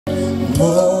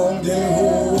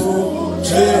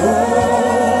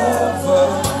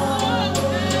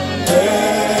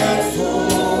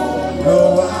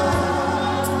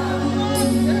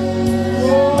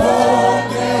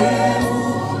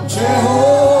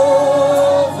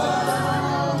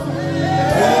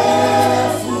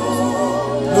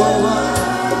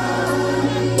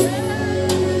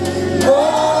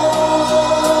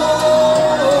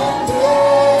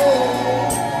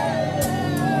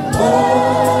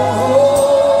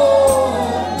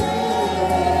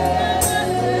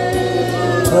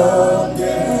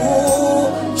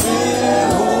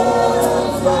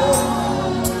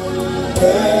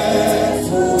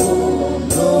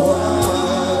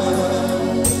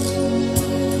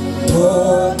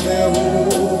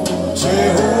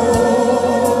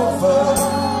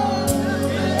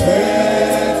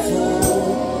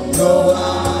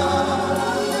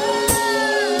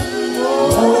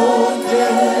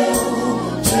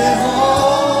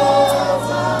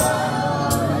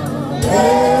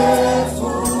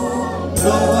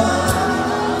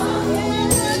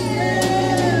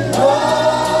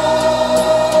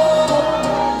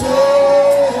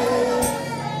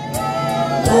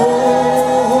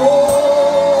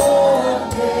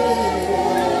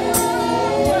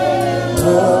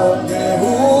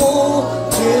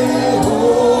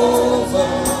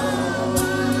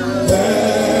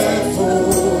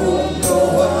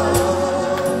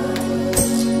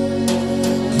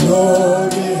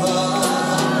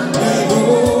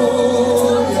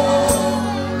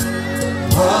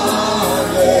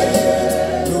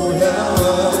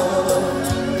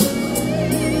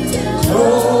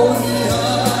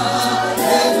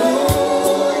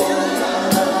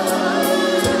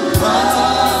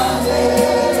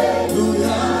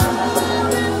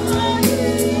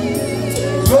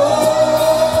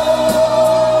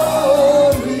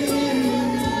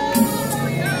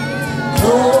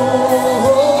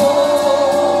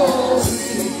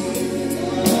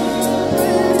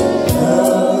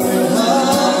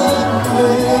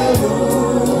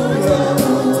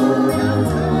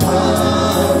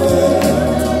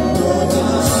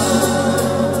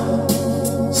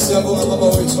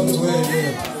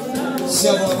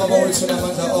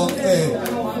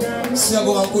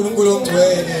Siyabonga uNkulunkulu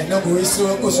ongcwele noNguyisi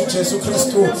weNkosi uJesu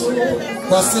Kristu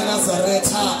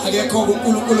waseNazaretha. Akekho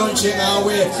uNkulunkulu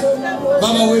onjengawe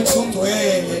Baba wethu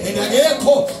ongcwele,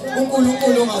 akekho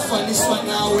uNkulunkulu ongafaniswa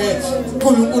nawe.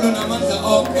 uNkulunkulu namandla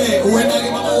onke, wena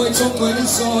ke Baba wethu ongcwele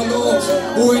izolo,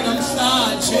 wena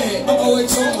namhlanje Baba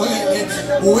wethu ongcwele,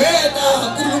 wena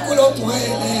uNkulunkulu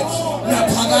ongcwele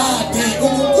naphakade,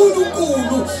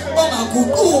 uNkulunkulu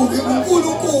ongaguquki,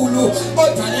 uNkulunkulu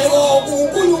odale konke,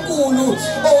 uNkulunkulu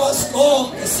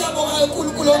owasikonke. Siyabonga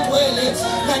uNkulunkulu ongcwele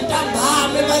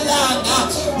nantambama emalanga.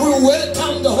 We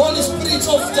welcome the Holy Spirit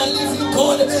of the living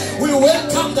God. We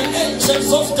welcome the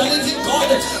angels of the living God,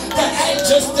 the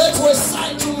angels that were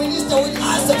assigned to minister with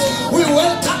us. We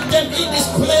welcome them in this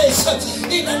place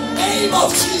in the name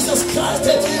of Jesus Christ,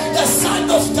 the Son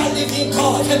of the living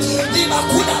God.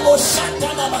 Limakuna boshanta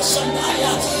na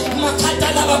bashandaya, makata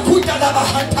na bakuta na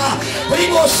bahata,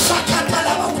 ribo shakata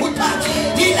na bakuta,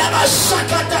 ila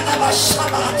bashakata na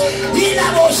bashama, ila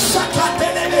boshakata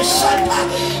na beshata,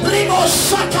 ribo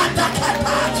shakata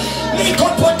kata,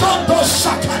 likopotondo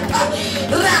shakata,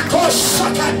 rako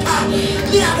shakata,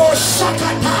 liabo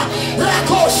shakata,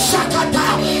 rako shakata,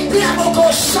 liabo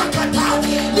shakata,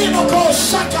 limoko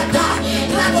shakata,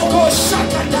 ramoko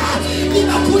shakata,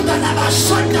 limakuta na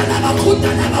bashanda na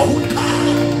bakuta na bahuta.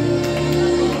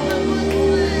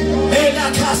 Ela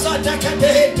casa da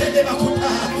cadete de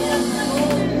bakuta,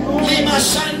 lima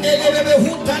shande de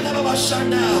behuta na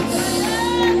babashanda,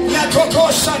 la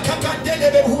kokosha kakate de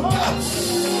behuta,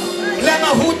 la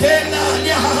mahutela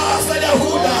ya hasa la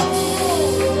huda,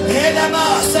 ela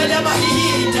masa la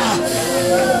mahita,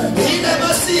 ila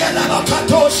masia la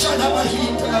makatosha la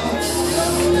mahita,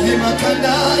 lima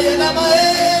kanaya la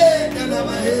mae, la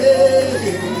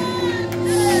mae.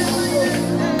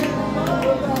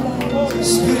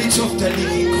 Spirit of the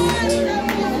living God,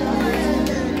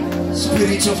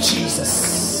 Spirit of Jesus,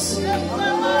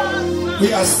 we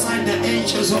assign the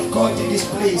angels of God in this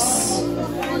place.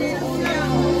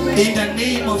 In the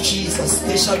name of Jesus,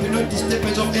 there shall be no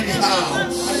disturbance of any how.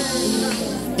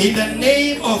 In the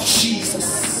name of Jesus,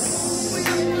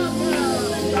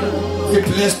 we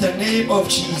bless the name of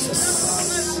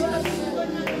Jesus.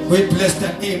 We bless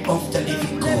the name of the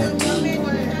living God.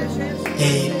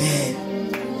 Amen.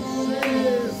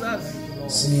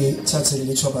 Sithathe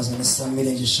leli thoba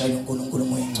zanesamile nje shaya uNkulunkulu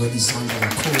moya engcwele izandla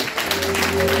kakhulu.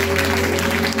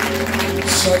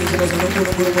 Shaya izandla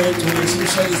uNkulunkulu moya engcwele,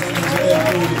 shaya izandla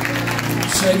kakhulu.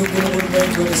 Shayela uNkulunkulu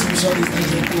wengcwele simshaya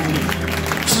izandla enkulu.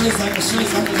 Shaya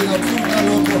izandla ngingakhuluma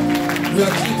lokho. We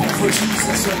are clapping for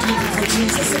Jesus. We are clapping for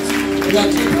Jesus. We are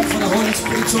clapping for the Holy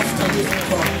Spirit of the living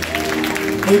God.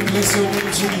 We bless your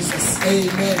name, Jesus.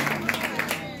 Amen.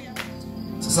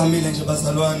 Sisamile nje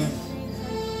bazalwane.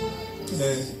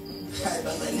 Hayi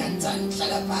bazalwane ngiyacela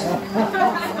ukuhlala phansi.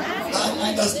 I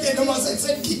understand uma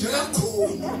sengidwe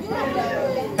kakhulu.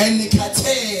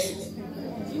 Enikhathele.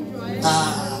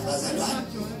 Bazalwane.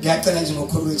 Ngiyacela nje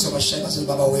ngokhululeko abashaya bazalwane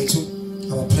baba wethu,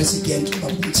 aba president, aba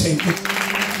Pinetown.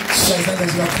 Shaya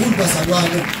izandla kakhulu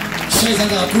bazalwane. Shaya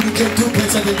izandla kakhulu ke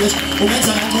better than this.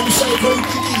 Umenza ngcono shaya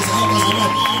ikholikiliza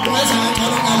bazalwane. Umenza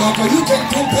ngcono ngalokho. You can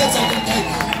do better than that.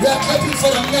 We are clapping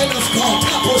for the man of God.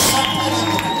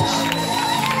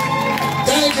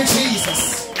 Thank you, Jesus.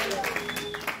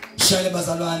 Shaya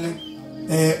bazalwane.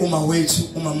 Uma wethu,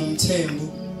 uma Mthembu.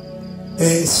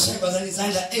 Shaya bazalwane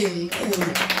izandla ezinkulu.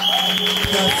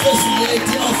 The first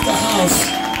lady of the house.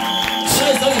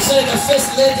 Shaya the first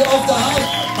lady of the house.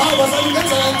 Bazalwane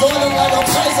ngenza ngcono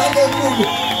ngalokho. Shaya izandla ezinkulu.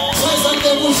 Shaya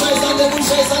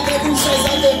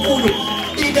izandla ezinkulu.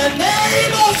 In the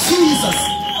name of Jesus.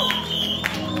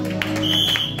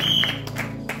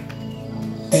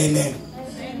 Amen.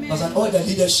 As an all the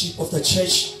leadership of the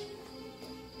church,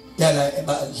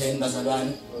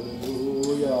 bazalwane,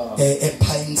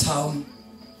 Pinetown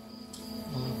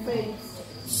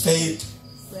Faith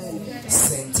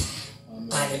Center.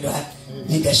 Hallelujah.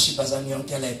 Leadership bazalwane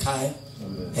yonke la ekhaya.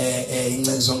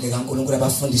 Inceke zonke kaNkulunkulu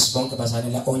abafundisi bonke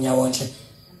bazalwane la onya wonke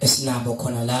esinabo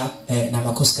khona la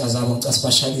namakhosikazi abo ngicela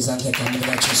sibashayile izandla egameni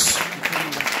likaJesu.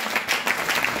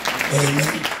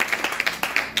 Amen.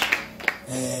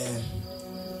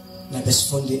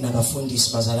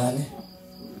 Nabafundisi bazalwane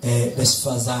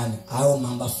besifazane awu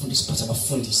mama bafundisi phatha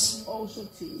abafundisi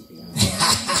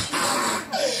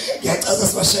ngiyacela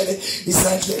sibashayile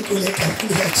izandla enkulu egameni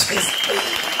likaJesu.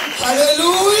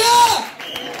 Hallelujah.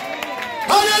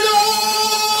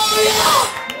 Hallelujah.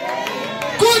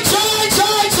 Good joy.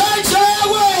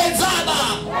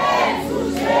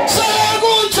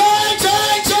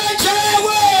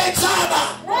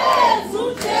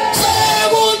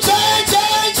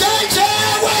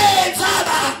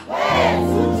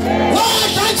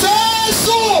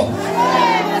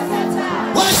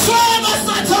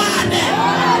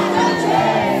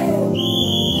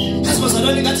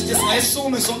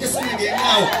 Ayisume sonke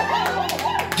singenyawo.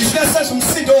 Ngifuna senze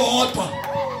umsindo owodwa.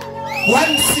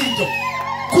 One msindo.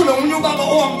 Kunomunye ubaba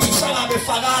owamthusa ngabe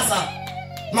fakaza.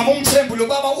 Mama uMthembu lo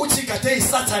baba uthi kade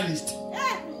yisatanist.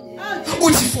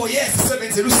 Uthi for years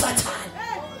sebenzela uSathane.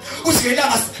 Uthi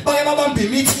ngelanga bake babamba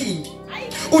meeting.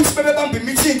 Uthi bebebamba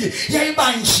meeting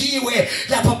yayibanjiwe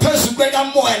lapha phezulu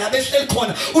kwekamoya labehleli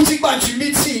khona. Uthi kubanjwe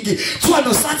meeting kuthiwa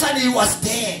noSathane he was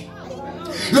there.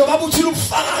 Lo baba uthi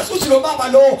ubufakazi uthi lo baba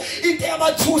lo into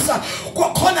yabathusa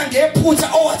kwakhona ngephutha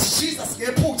owathi Jesus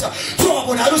ngephutha kuthiwa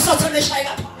wabona uSathane eshaya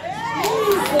lapha.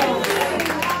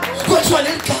 Kuthiwa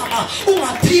legama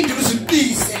ungaphindi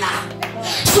uzibize la.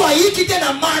 So ayikho into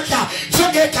enamandla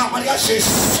njengegama likaJesu.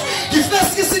 Ngifuna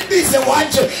sibize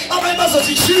wanje abanye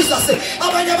bazothi Jesus,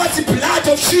 abanye bathi blood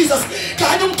of Jesus.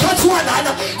 Kanti umkhathi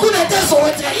walana kunento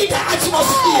ezowenzeka in the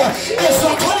atmosphere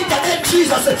ezokhola into name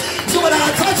Jesus. Sibona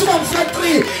ngathatha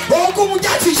uMfree wonke umuntu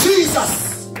athi Jesus.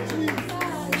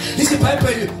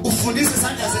 IBhayibheli ufundisa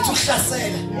isandla zethu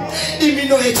ukuhlasela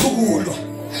imino yethu kulwa.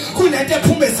 Kunento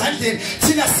ephuma ezandleni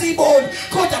thina sibona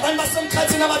kodwa abantu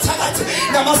basemkhathini abathakathi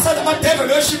namasana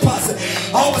ama-devil worshippers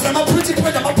awubazama pretty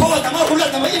point ama-powers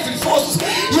nama-rulers nama-evil forces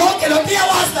yonke lonke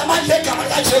iyawazi namandla egama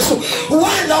likaJesu.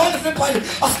 One la one everybody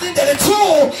asilindele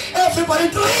 2 everybody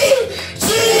 3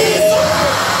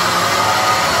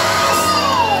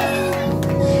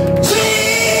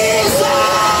 Jesus.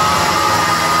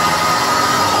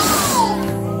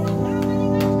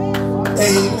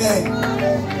 Amen.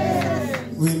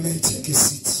 We may take a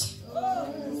seat.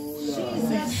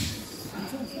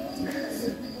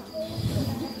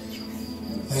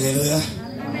 Hallelujah.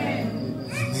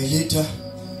 My leader,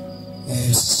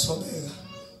 Sobega,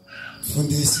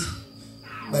 Fundisi,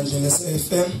 Banjeles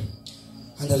AFM,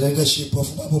 under the leadership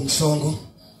of Babu Mshongo,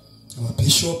 our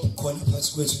bishop, Kona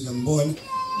Patsquet in the morning,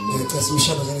 the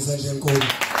Tasmisha Bazan and Gold,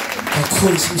 a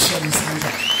cool Misha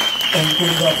and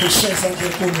Gold, who shares and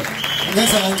Gold.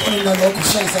 Yes, I'm calling the local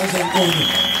shares and Gold.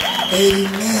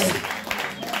 Amen.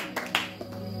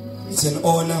 It's an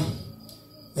honor.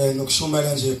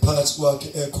 Nokushumela nje phakathi kwakhe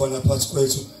ekhona phakathi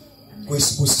kwethu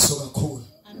kwesibusiso kakhulu.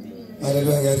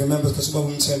 Hallelujah. I remember because Baba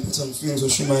Mthembu ethi ngifike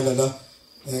ngizoshumayela la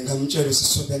ngamtshela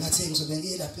sisizobeka ngathi ngizobe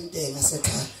ngilapha intenga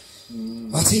sekhaya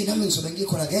wathi nami ngizobe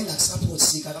ngikhona ngeke ngakusupport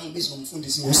sika kangibiza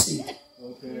ngomfundisi ngosika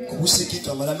ngoba usika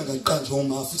igama lami ngaqanjwa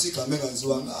uma futhi igama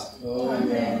engaziwa ngalo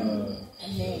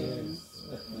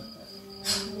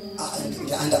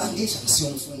angisho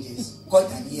ngisiyomfundisi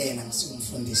kodwa ngiyena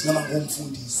ngisiyomfundisi noma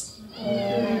ngumfundisi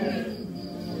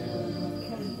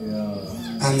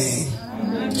amen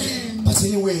but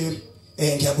anyway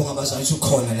ngiyabonga abazali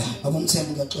ukhona la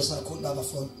abomthembu ngiyaxoxa kakhulu baba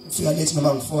for ufika late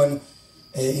noma ngifona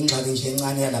ingxaki nje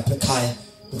encane yalapha ekhaya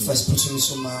before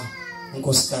siphuthumisa uma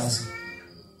unkosikazi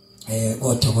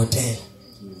kodokotela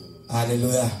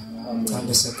haleluya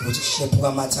Kambe sekuthi shephuka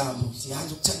amathambo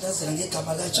siyazi ukuthandazela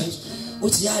ngegama la Jesu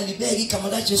uthi yalibeka igama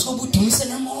la Jesu ngoba udumise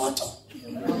nemoto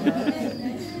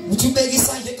uthi ubeka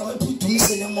isandla egama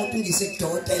udumise nemoto ungise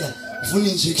kudokotela ufuna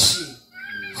injection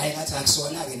hayi ngathi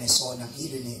akusona ke nesona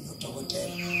ngile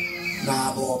nodokotela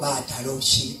nabo badala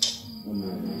ushixo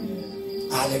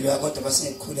haleluya kodwa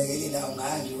basekhulekile la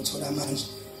unganje uthola manje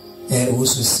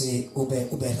ususi ube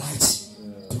right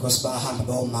because bahamba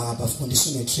bawumaka abafundisa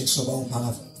unetricks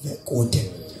obawumaka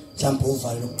kude mhlawumbe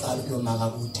uvalo lokuqala kuyomaka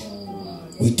kude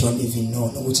we don't even know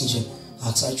ukuthi nje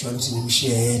akusajwayele ukuthi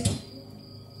nimshiye yedwa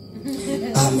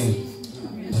amen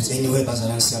but anyway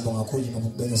bazalwane siyabonga kakhulu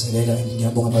ngokubekezelela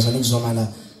ngiyabonga bazalwane kuzoma la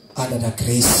under the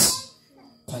grace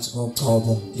phansi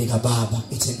koqobo lika baba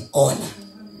it's an honor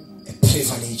a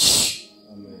privilege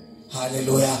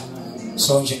hallelujah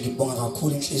so nje ngibonga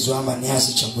kakhulu inhliziyo yami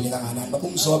niyazi ijabule kanganani baba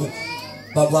Mzobe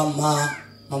baba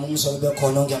mama Mzobe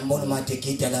bekhona ngiyambona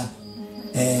umadegida la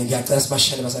ngiyacela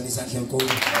sibashele bazali izandla enkulu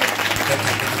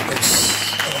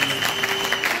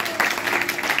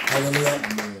hallelujah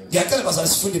ngiyacela bazali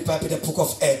sifunde iBhayibheli the book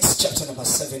of Acts chapter number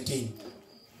 17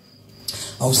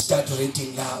 I'll start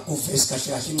reading la uverse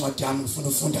kahle kahle incwadi yami ngifuna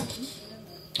ufunda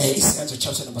Isaiah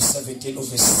chapter number 17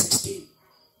 verse 16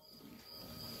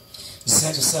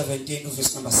 Isaiah 17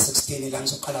 verse number 16 la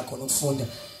ngizoqala khona ukufunda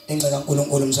engcela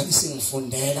kaNkulunkulu mzali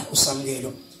singifundela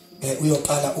usamkelo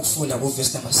uyoqala ukufunda ku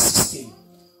verse number 16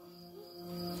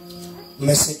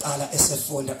 meseqala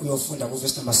esefunda uyofunda ku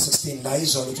verse number 16 la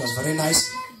izolo it was very nice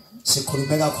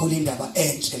sikhulume kakhulu indaba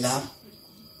enhle la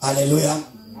hallelujah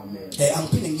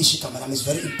angiphinde ngisho igama lami is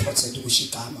very important ukusho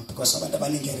igama because abantu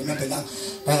abaningi remember la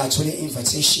bangathola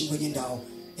invitation kwenye indawo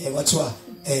kwathiwa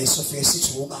sofike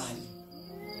sithi ubani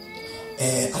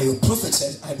are you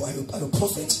prophet are you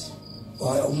prophet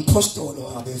or apostle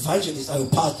or evangelist are you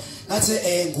pastor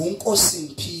ngathi nguNkosi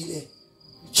Mphile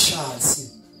Charles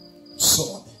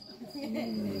Mzobe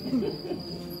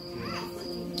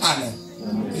amen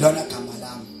lona gama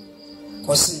lami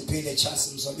Nkosi Mphile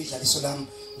Charles Mzobe idlaliso lami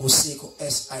ngusiko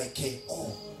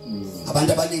SIKO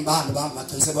abantu abaningi bahamba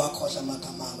bagcine bakhohla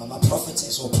amagama ama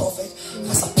prophets or prophet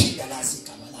asaphila lazi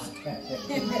igama lakhe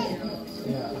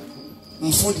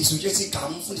umfundisi uthi igama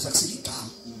umfundisi akusithi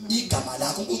igama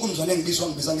lakho uNkulunkulu mzwane ngibizwa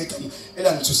ngibizwa ngegama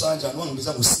elangithusa kanjani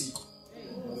wangibiza ngosiko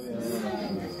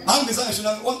angibiza ngisho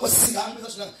la wankosika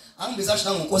angibiza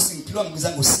ngisho ngoNkosi Mphile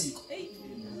wangibiza ngosiko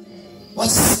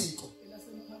wasiko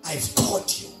I've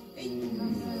caught you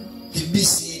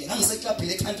ngibizile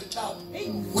ngiseklabhile country club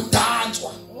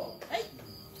udanswa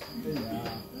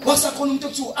wasakhona umuntu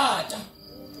othi uAda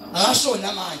akasho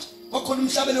namanje wakhona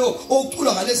umhlabelo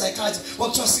oculwa ngalezi ayikhathi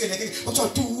wakuthiwa sikeleke wakuthiwa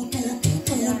tu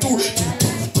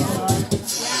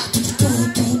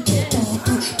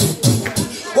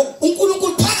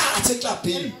uNkulunkulu phakathi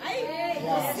eklabhini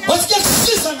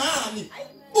wasikusiza ngani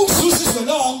ukuzusizwe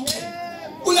lonke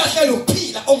ulahlela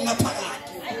ukuphila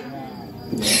ongaphakathi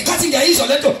kathi ngiyayizwa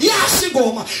lento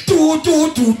yashingoma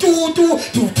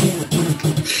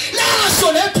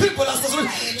laso le people lasazulu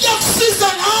yakusiza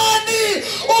ngani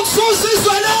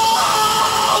ukuzusizwe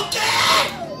lonke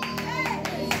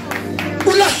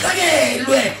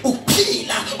ulahlekelwe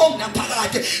ukuphila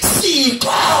ongaphakathi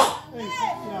siko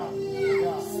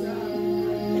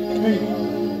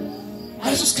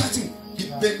Ayisikhathi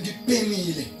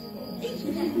ngibemile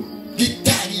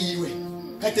ngidaniwe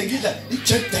kade ngidla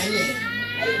iJordanian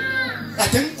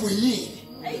kade ngigwinyile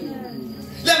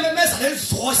la memeza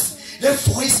le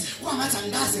voice kwangathi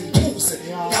angaze ngiphuze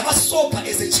ngabasopa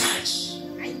as a church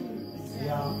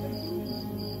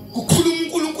kukhuluma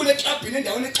uNkulunkulu eklabhini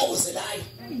endaweni exozelayo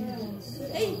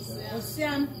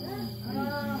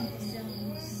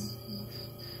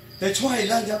That's why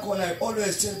la yakhona I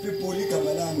always tell people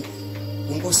igama lami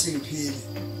uNkosi Mphile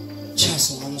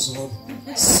Charles Mzobe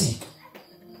siko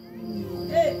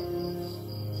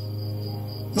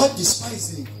not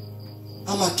despising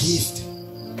I'm a gift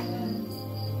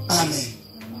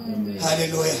amen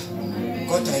hallelujah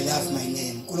God I love my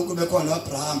name uNkulunkulu bekhona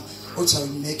uAbraham uthi I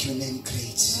will make your name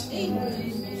great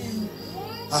amen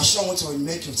I will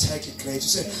make your title great you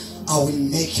say I will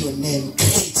make your name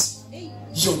great.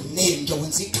 Your name, your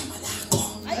igama lakho.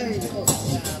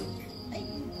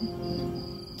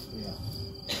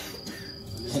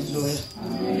 Hallelujah.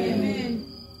 Amen.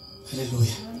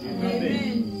 Hallelujah.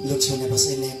 Amen. Look to your neighbor,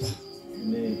 say neighbor.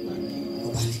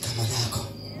 Ubani igama lakho.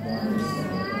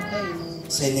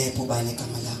 Say neighbor, ubani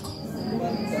igama lakho.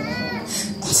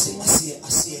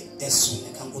 Asiye esune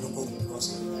kaNkulunkulu because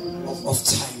of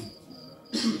time.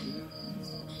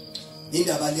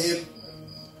 Indaba le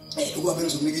ukuba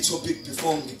bengizonika itopic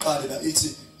before ngiqale la ithi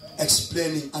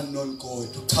explaining unknown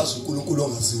God, uchaza uNkulunkulu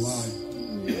ongaziwayo.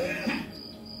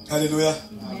 Hallelujah.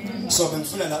 So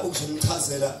bengifuna la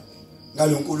ukuzonichazela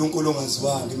ngaloNkulunkulu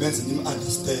ongaziwayo ngimenze ngim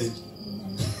understand.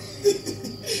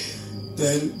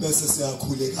 Then bese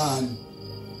siyakhulekana.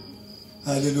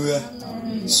 Hallelujah.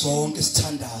 Sonke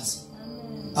sithandaza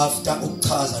after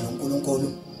ukuchaza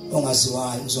loNkulunkulu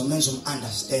ongaziwayo uzomenza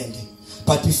understand.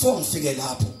 But before ngifike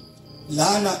lapho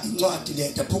lana incwadi le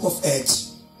the book of Acts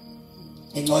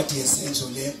incwadi yesenzo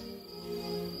le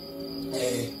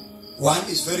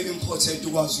one is very important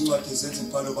ukwazi incwadi yesenzo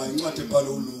ibhalwa ba incwadi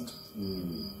ebhalwa uLuka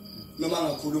noma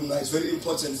ngakhuluma ngayo, it's very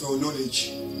important for your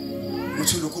knowledge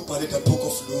ukuthi uLuka ubhale the book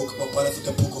of Luke ubhala for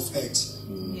the book of Acts.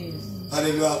 Yes.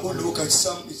 Hallelujah. uLuka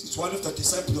it's one of the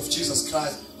disciples of Jesus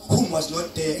Christ whom was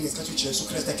not there ngesikhathi uJesu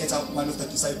Christ akhetha one of the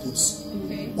disciples.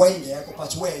 Wayengekho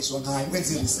but wezwa ngayo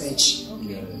wenza research.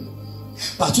 Okay.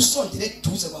 But usondele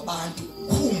eduze kwabantu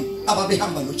whom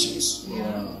ababehamba noJesu.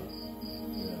 Yeah.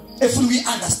 If we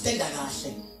understand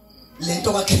kahle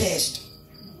lento kaChrist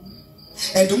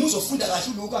and umuzofunda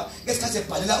kahle uLuka ngesikhathi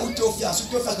ebhalela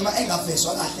uTheophilus noma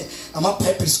engavezwa kahle ama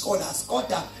Bible scholars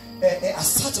kodwa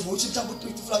asathe ukuthi mhlawumbe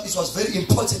uTheophilus it was very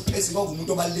important person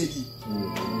ngokumuntu obalekile.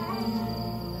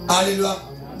 Hallelujah.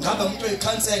 Ngaba umuntu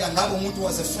oyikhansela, ngaba umuntu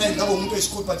was a friend, ngaba umuntu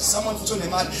oyisikhulu, but someone futhi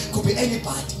onemali, could be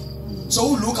anybody. So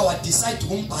uLuka wa decide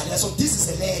ukumbhala. So this is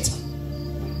a letter.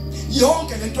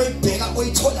 Yonke lento oyibheka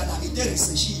oyithola la into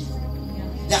research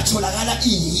yatholakala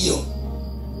iyiyo.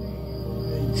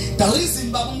 The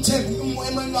reason baba umthembu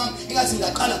emoyeni wami engathi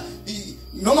ngaqala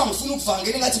noma ngifuna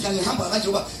ukuvangela engathi ngihamba kanje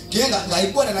ngoba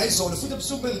ngayibona la izolo futhi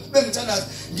ebusuku bengithandaza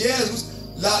ngiyeza ukuthi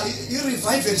la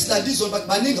i-revival slide izolo but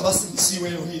baningi abasindisiwe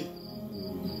lo here.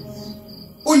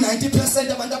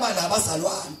 U90% abantu abala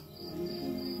abazalwane.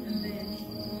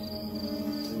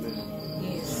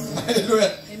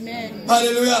 Hallelujah. Amen.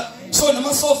 Hallelujah. So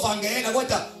nama sovangela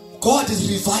kodwa God is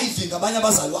reviving abanye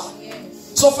abazalwane.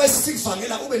 So first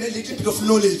sikuvangela ube ne little bit of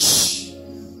knowledge.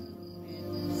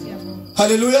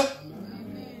 Hallelujah.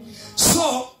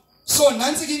 So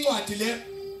nansi incwadi le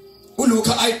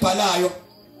uLuka ayibhalayo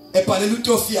ebhalela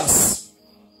uTheophilus.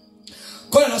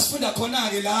 Khona nasifunda khona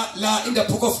ke la in the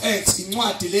book of Acts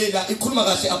incwadi le la ikhuluma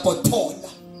kahle about Paul.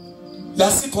 La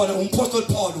sikhona uMapostle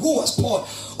Paul. Who was Paul?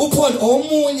 uPaul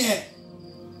omunye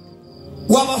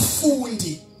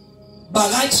wabafundi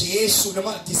bakaJesu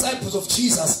noma disciples of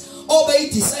Jesus obe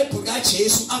disciple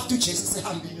kaJesu after Jesus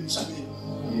ehambile emhlabeni.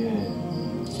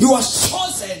 He was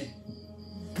chosen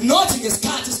not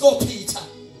ngesikhathi so Peter.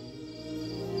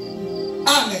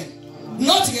 Amen.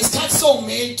 Not ngesikhathi so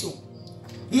Matthew.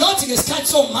 Not ngesikhathi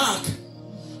so Mark.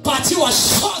 But he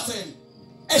was chosen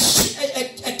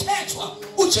ekhethwa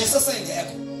uJesu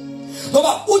engekho.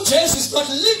 Ngoba uJesu is not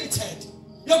limited.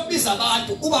 Yokubiza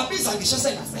abantu ubabiza ngisho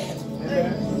sengasekho.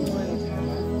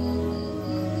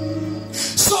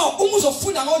 So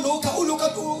umuzofunda ngoLuka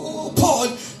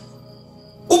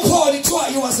uPaul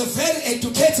he was a very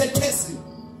educated person.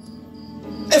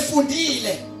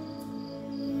 Efundile.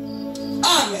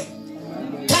 Amen.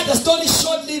 Cut the story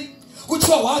shortly.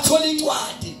 Kuthiwa wathola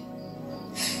incwadi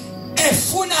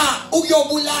efuna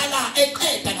ukuyobulala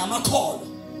eqeda ngamakholwa.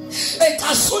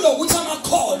 Ecasula ukuthi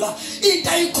amakholwa into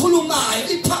ayikhulumayo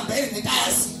iphambene nento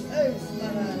ayaziyo.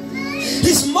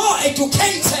 He's more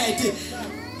educated.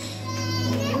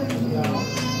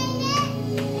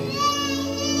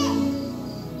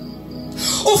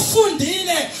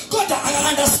 Ufundile kodwa I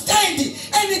understand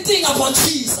anything about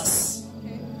Jesus.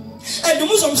 And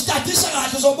umuzomstadisha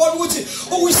kahle uzobona ukuthi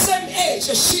we same age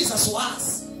as Jesus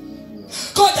was.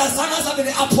 God has given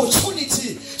an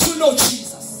opportunity to know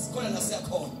Jesus.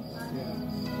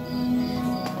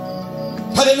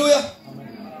 Hallelujah.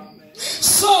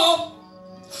 So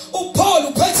uPaul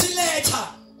uphethe letter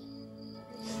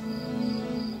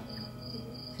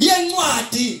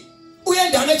yencwadi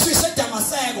uyendaweni ethiwa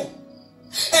eDamaseko.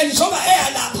 And njoba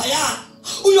eyalapha ya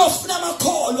uyofuna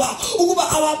amakholwa ukuba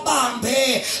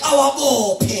awabambe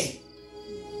awabophe.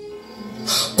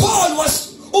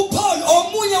 uPaul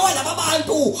omunye walaba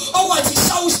bantu okwathi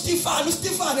shawu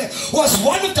Stephen was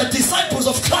one of the disciples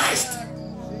of Christ.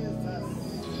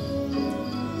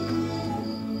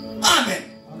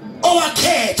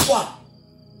 owakhethwa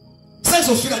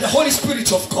sezofika the Holy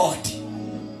Spirit of God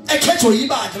ekhethwa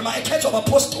yibandla noma ekhethwa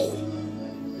abapostoli.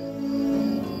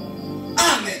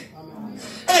 Amen.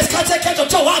 Esikhathi ekhethwa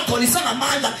kuthiwa wagqolisa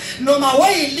ngamandla noma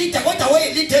wayilida kodwa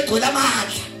wayilida egcwele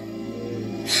amandla.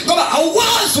 Ngoba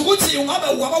awukwazi ukuthi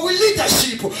ungaba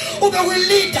wi-leadership ube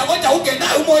wi-leader kodwa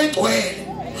ungenayo umoya ogcwele.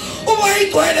 Umoya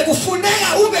ogcwele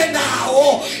kufuneka ube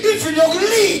nawo even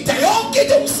yokulida yonke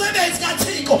into umsebenzi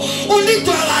kaThixo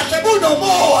ulidwa kahle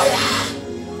kunomoya.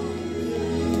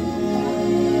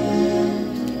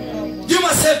 You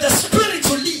must have the spirit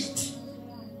to lead.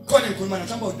 Kona ngikhuluma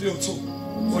mhlawumbe uDuyo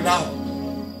 2 for now.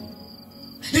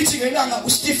 Lithi ngelanga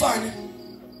uStefane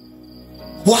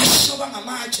washoba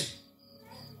ngamatshe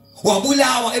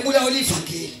wabulawa ebulawa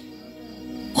livangeli.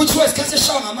 Kuthiwa isikhathi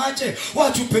eshawa ngamatshe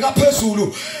wathi ubheka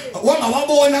phezulu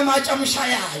wangawabona amatshe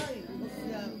amshayayo.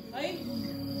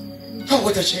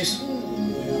 Hawu Jesu.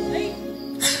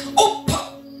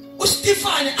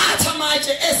 uStefane athi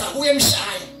amatshe eza kuye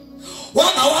emshaya.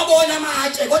 Wangawabona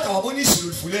amatshe kodwa wabona izulu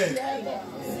livuleka.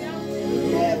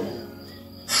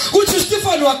 Uthi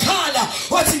uStefane wakhala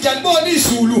wathi ngiyalibona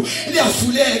izulu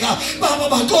liyavuleka baba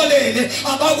baxolele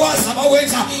abakwazi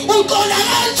abawenza uxola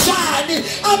kanjani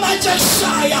amatshe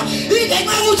ashaya.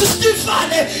 Ingenxa ukuthi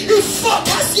uStefane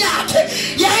ifocus yakhe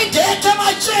yayingekho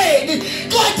ematsheni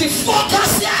kodwa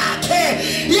ifocus yakhe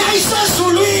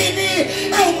yayisezulwini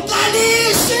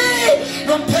ewumqalisi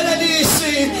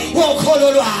nomphelelisi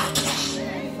wokholo lwakhe.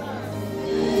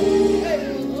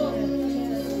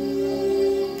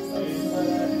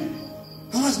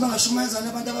 Bangashumayeza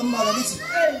nabantu abambalwa lithi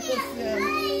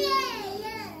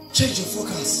change your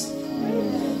focus.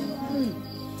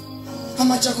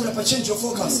 Amachakula pa change your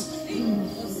focus.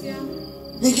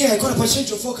 Ninguém agora pa change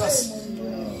your focus.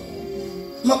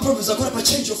 My problems agora pa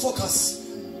change your focus.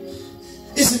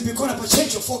 Isn't because pa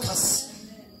change your focus.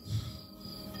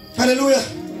 Hallelujah.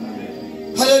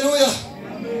 Hallelujah.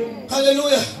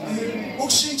 Hallelujah.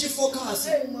 Ukushintsha focus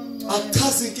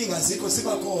akazi inkinga zikho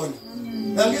siba khona.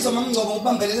 Ngizwa mamngcobo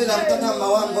ubambelelela mntana mama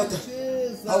wami kodwa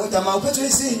awuda mawuphethwe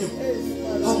isinyo.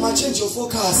 How much change your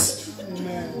focus.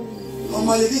 How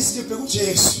much release you bheka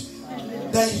uJesu.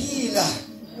 The healer,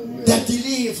 the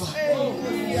deliver.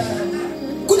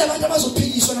 Kunabantu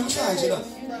abazophiliswa namhlanje la.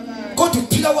 Kodwa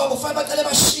ukuphila kwabo fanele baqale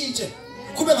bashintshe.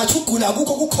 Kube ngathi ugula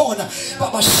akukho kukhona.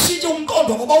 Babashintshe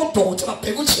umqondo ngoba udonse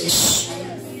babheka uJesu.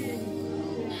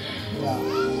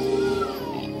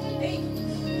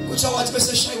 Kuthiwa wathi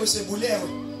bese shayiwe sebulewe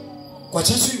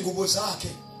kwathathwa ingubo zakhe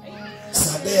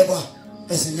zabekwa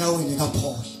ezinyaweni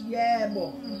kaPaul.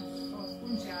 Yebo.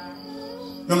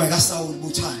 Noma kaSaul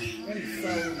buthani.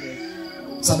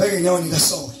 Zabeka enyaweni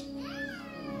kaSaul.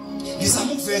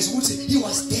 Ngizama ukuveza ukuthi he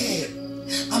was there.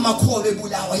 Amakholo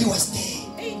ebulawa he was there.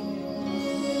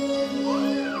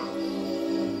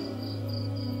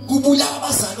 Kubulawa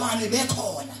abazalwane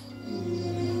bekhona.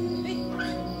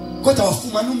 Kodwa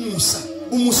wafumana umusa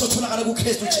otholakala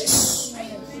kuKristu Jesu.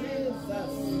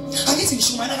 Angithi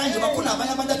ngishumana kanje bakhona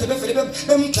abanye abantu ade bevele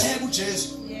bemgxeka uJesu.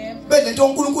 Belento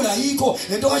uNkulunkulu ayikho,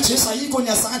 lento kaJesu ayikho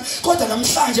nyasana, kodwa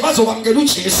namhlanje bazokwamukela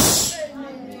uJesu.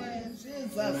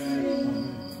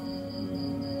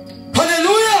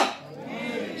 Hallelujah.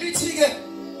 Lithi-ke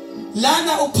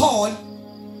lana uPaul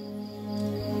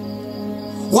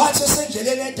wathi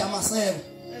esendleleni eDamaseko.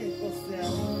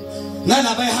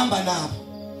 Nalaba ehamba nabo.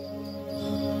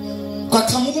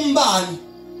 Kwaqhamuka umbani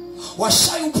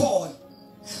washaya uPaul.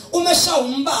 Umeshaya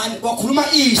umbani wakhuluma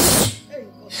izwi.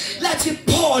 Lathi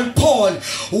Paul,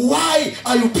 why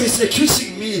are you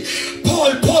persecuting me?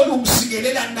 Paul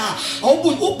umsingelela na.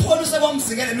 Awubuthi uPaul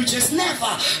usekwamsingelela uJesu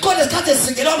never. Kodwa isikhathi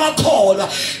esingelela amakholwa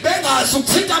bengazi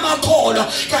ukuthinta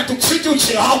amakholwa kanti ukuthinta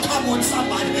uJesu. How come on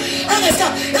somebody?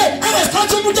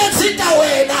 Engesikhathi umuntu ethinta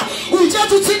wena,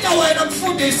 uJesu uthinta wena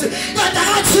mfundisi. Kanti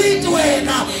akathinti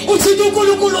wena, uthinta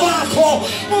uNkulunkulu wakho.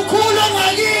 Ukhulu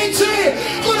ngakithi,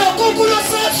 kunoNkulunkulu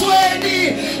osezweni,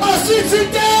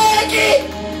 asithinteki.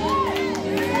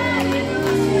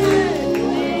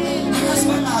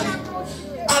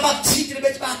 Abathinte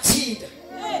bethi bathinta.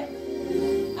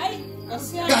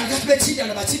 Kanti bethinta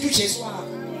nabathinta uJesu wakho.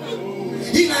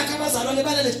 Ingakho abazalwane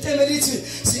balale siteme lithi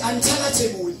si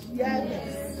untouchable.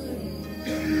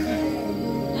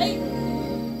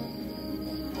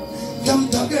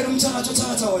 Damdabela umthatha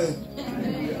uthatha wena.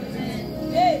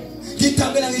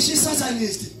 Ngidabela ngisho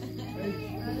isatanist.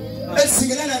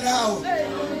 Esingelana nawe.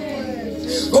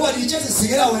 Ngoba liJesu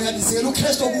singela wena kanti singela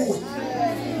uKristu kuwe.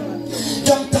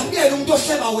 Damdabela umuntu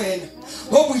ohleba wena.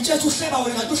 Ngoba uJesu uhleba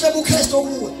wena kanti uhleba uKristu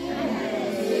kuwe.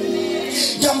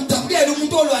 Ngiyamdabukela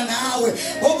umuntu olwa nawe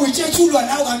obuyitshethu ulwa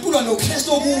nawe kanti ulwa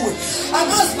noKristu kuwe.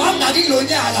 Angazi bangaki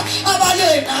lonyaka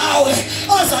abale nawe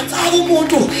ozatsaka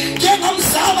umuntu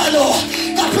njengamzama lo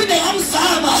ngaphinde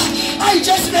ngamzama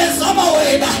ayijesi bezama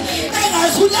wena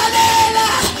engazulalela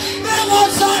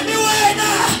engozami wena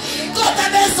kodwa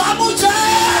bezama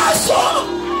uJesu.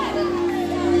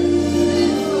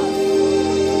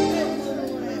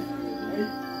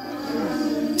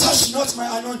 Touch not my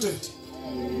anointed,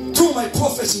 do my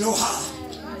prophets no harm.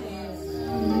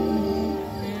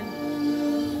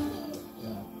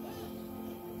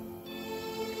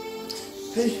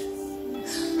 Hey,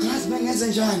 angazi bengenze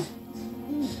njani.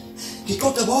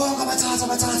 Ngixoxe bonke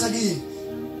abathatha kini.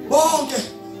 Bonke.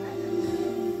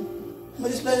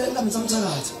 Manje sibele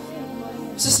ngamthatha.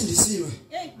 Sesindisiwe.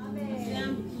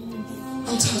 Amen.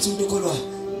 Angithatha umuntu okolwayo.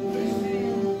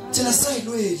 Thina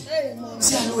sayilweli.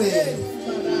 Siyalwela.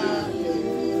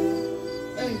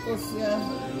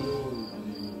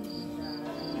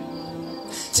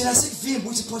 Thina sikuvimba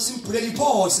ukuthi pho simphulele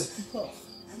iphose.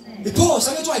 Iphose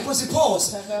angithi wayiphose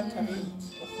iphose.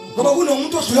 Ngoba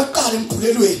kunomuntu odlula kuqala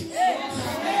emphulelweni.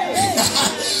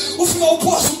 Ufika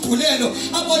uphosa umbhulelo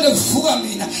abone kuvuka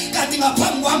mina kanti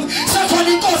ngaphambi kwami sakhona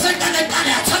inkosi eqale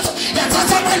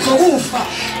yathatha amandla okufa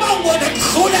bangibone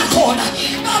kudlula khona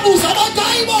babuza abantu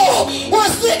hayibo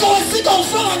wasiko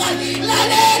ufaka ngani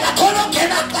lalela khona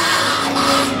ongena kuqala.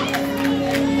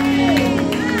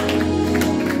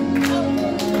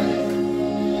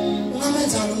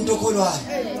 Ungamenzani umuntu okholwayo?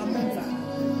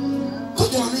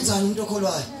 Kodwa ungamenzani umuntu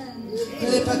okholwayo?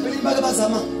 Lepha bake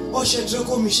bazama oshedre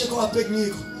komishe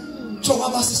kwabhekniko Choba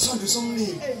basisithondo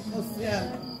somlilo.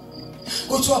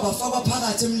 Kuthiwa bafakwa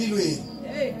phakathi emlilweni.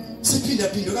 Siphinda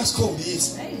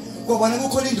kasikhombisa. Kwabona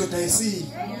kukhona indoda yesini.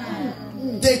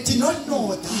 They did not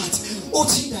know that.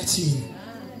 Uthinda thina.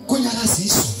 Kunyakaza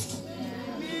izulu.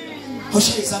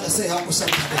 Hoshayizana sehamba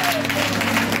samkhale.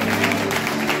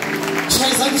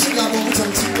 Shayizana singabonga ukuthi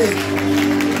amthibeke.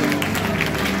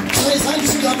 Shayizana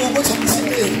singabonga ukuthi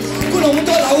amthibeke.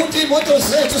 Kunomuntu orawundi imoto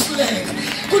zethu silele.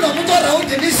 Kunomuntu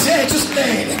orawundi izethu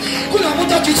silele.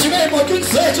 Kunomuntu ogijime emotweni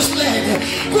zethu silele.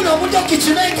 Kunomuntu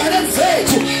ogijime enganeni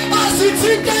zethu.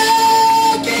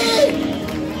 Asithinteki.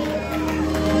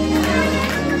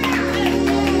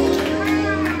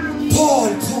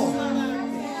 Paul.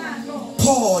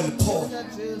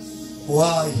 Why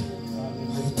are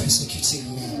you persecuting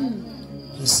me?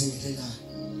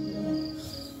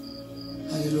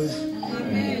 Hallelujah.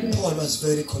 Amen. Paul was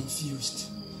very confused.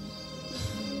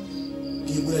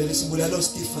 Ngibulala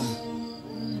Stephen.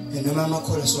 Noma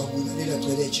amakhola siwabulalela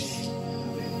gcwele ejele.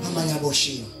 Amanye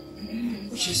aboshiwe.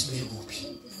 uJesu bekuphi?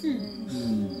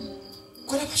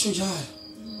 Kodwa basho njalo.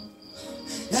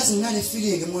 Yazi ngale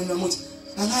feeling emoyeni wami uthi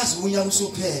angazi unyaka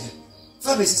usuphela.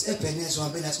 Fabe sisebhenezwe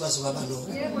hambe nathi kwazi kwaba lokho.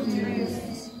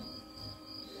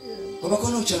 Ngoba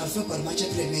khona uJanuary, February, March,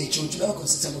 April, May, June, July,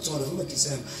 August, September, October, November,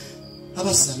 December.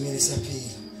 Abasizamile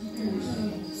siyaphila.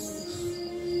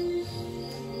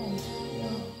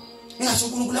 Ngasho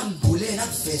uNkulunkulu angibhulela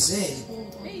akuvezele.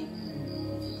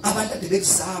 Abantu ade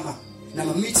bekuzama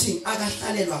nama meeting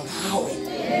akahlalelwa ngawe.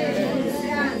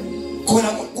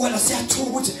 Khona siyathuka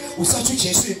ukuthi usathi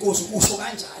uJesu inkosi usho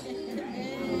kanjani.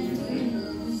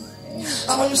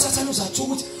 Abantu usathana uzathuka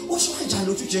ukuthi usho kanjani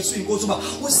ukuthi uJesu inkosi uba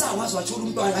usawazi wathula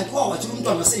umntwana kanti wathula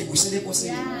umntwana maseyibuyisele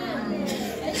enkosini.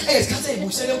 Esikhathi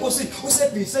eyibuyisele enkosini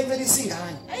usebhise ekumele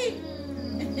isingane.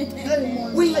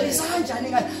 Uyingelisa kanjani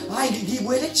ngani? Hayi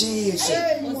ngibuyele eJesu.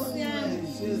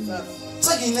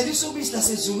 Sakingelisa ubisi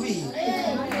lasezulwini.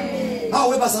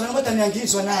 Awu webazana kodwa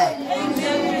ngiyangizwa naye.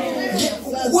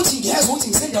 Ukuthi ngiyeza ukuthi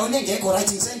ngisendaweni engekho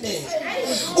right ngisentele.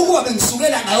 Ukuba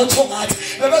bengisukela ngayo thongathi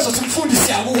bebezothi umfundisi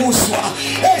siyabuzwa.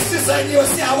 Esizaniyo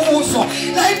siyabuzwa.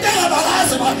 La into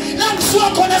engabakazi ba la ngisuka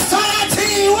khona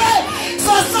sakathiwe.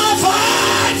 Sasafa.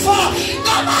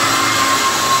 Come on.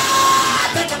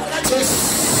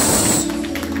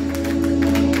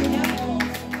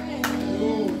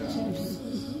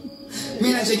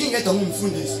 Mina nje ngingedwa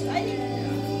ngumfundisi.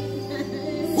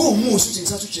 Umusa ukuthi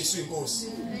ngithatha uJesu inkosi.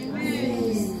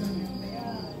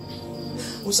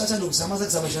 Usathana ukuzama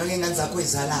zakuzama njalo ngengane zakho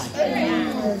ezalayo.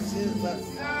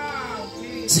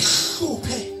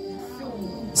 Sihluphe.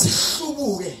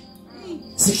 Sihlubuke.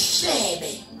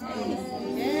 Sihlebe.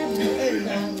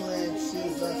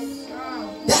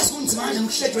 Yakunzima nje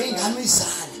ukuhledwa ingane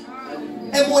uyizala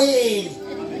emoyeni.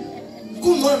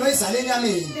 Kungcono noyizaleni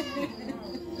yamini.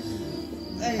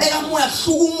 Eyamoya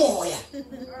hluka umoya.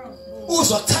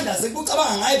 Uzwa kuthandaze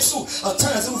kucabanga ngaye ebusuku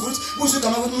akuthandaze ukuthi kusho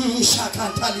igama ngishaka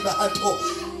ntali bahatho.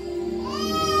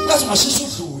 Lazo mashisho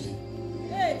udlule.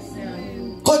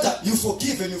 Kodwa you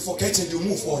forgive and you forget and you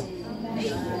move on.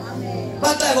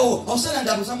 Batako awusena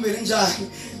ndaba usambele njani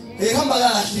ehamba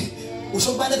kahle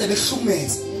usho kubantu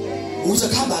behlumeza uze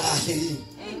kuhamba kahle yini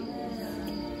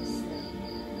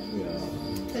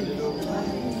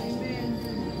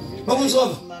Baba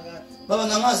Mzobe baba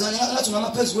ngamazana ngathi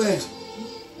ngamaphezulu wena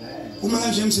uma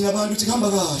kanje emzini abantu uthi kuhamba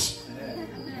kahle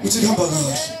uthi kuhamba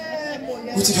kahle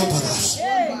uthi kuhamba kahle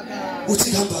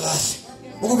uthi kuhamba kahle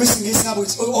ukube singisi ngabo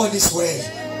uthi all is well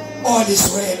all is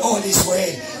well all is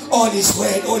well all is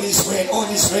well all is well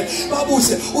all is well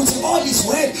babuse uthi all is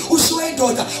well ushiwe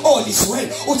indoda all is well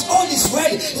uthi all is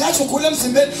well yathi ukhula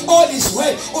emzimbeni all is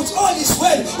well uthi all is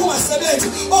well ungasebenzi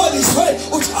all is well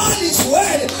uthi all is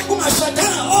well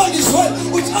ungashadanga all is well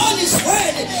uthi all is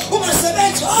well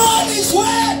ungasebenzi all is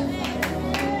well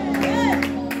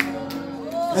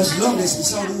as long as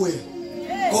isawuwe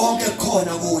konke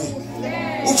khona kuwe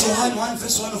uJohn 1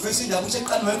 verse 1 verse indaba uthi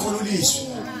eqanwe khona ulizwi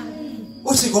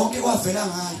uthi konke kwavela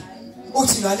ngayo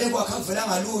uthi ngale kwakhe avela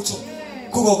ngalutho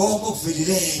kubo konke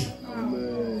okuvelileyo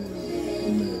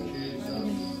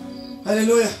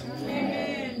haleluya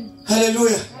amen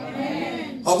haleluya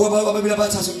akwaba ababili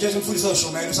abathathu mthetho umfundisi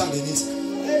oshomela usangenisa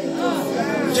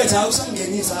mthetho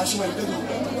awusangenisa asho wena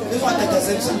lefathatha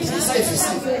usangenisa ifisi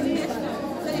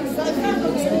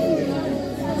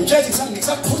mthetho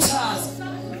ngisakhuthaza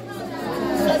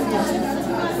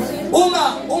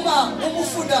uma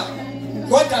ufunda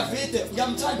ngoDavide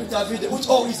ngiyamthanda uDavide uthi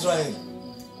oh Israel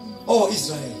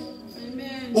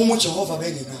amen Jehova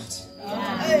bengenathi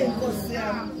hey Nkosi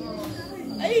yami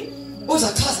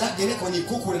uzachaza la ngene khona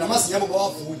ikhukhule namazinyo abo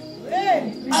bawavule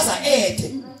aza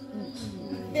ethe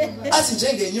athi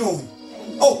njengenyoni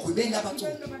ogwibeni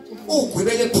abaculo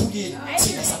ugwibele ephukile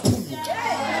thina saphunyuka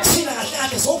thina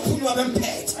kahle sophunywa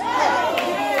bemphethe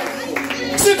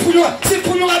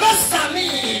siphunywa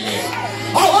basamile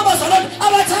awabazalwane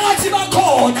abathakathi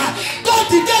bakhona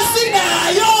kodwa into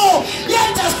esinayo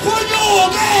yenza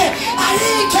siphunyuke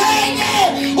ayikhenye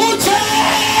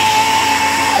uJesu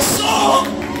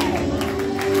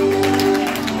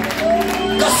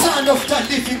the Son of the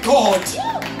living God.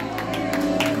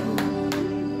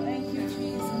 Thank you,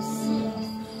 Jesus.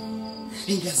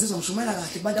 Ingiyazizwa ngishumela kahle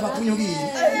kubantu abaphunyukile.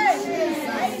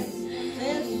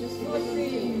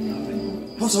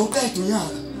 Mose uqeda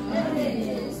unyaka.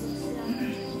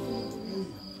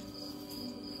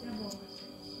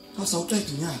 Mose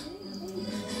uqeda unyaka.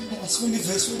 Asifuni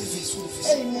verse.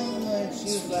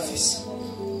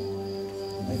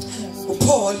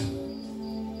 uPaul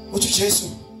uthi Jesu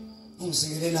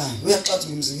ungizikelelayo uyaxathi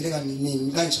ngimzikele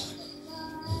kanini kanjani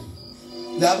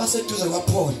laba seduze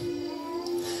kwaPaul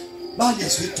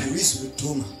balezwe izwi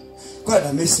liduma kodwa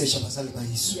la message abazali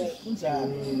bayizwa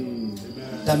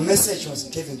the message was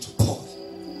given to Paul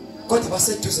kodwa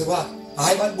baseduze kwa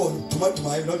hayi balibona uduma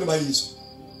hayi lonke bayizwa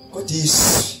kodwa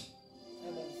izwi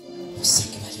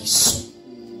usekela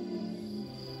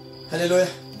hallelujah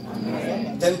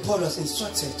then Paul was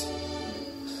instructed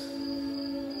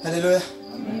hallelujah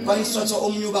by instructor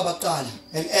omunye ubaba qala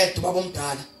and add baba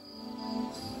omdala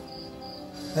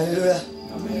hallelujah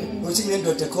amen uthi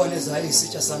ngendoda ekhona ezayo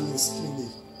isitsha sami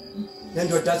ngesikliniki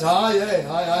lendoda athi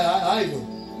hayi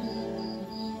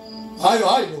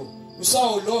lo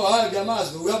usawu lo hayi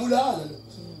ngiyamazi uyabulala lo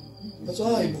bathi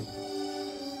hayi lo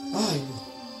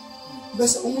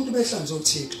bese umuntu behlanze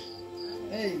uThixo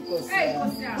hey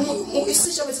Nkosi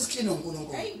isitsha bese siklini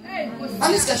uNkulunkulu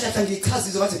angisikahlahla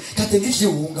ngichazizwe bathi kade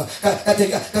ngidliwunga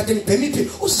kade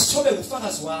ngibhemiphi usithobe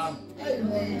ufakazi wami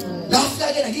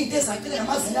lafika ke nginto ezakile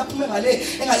ngamazinyo aphume ngale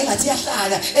engale ngathi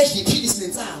yahlala edliphili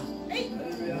sinensango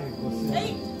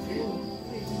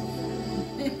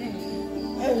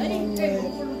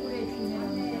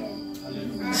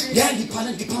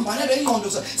ngiphambana leingqondo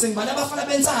sengibana abafana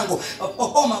bensango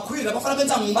omakhwila abafana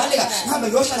bensango ngibaleka ngihambe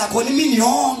ngiyohlala khona imini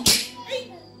yonke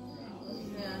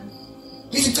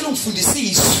ngicela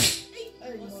ungifundisise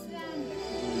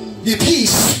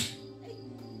ngepeace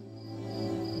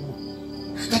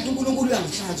kanti uNkulunkulu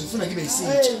uyangihlanza ufuna ngibe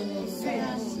yisitsha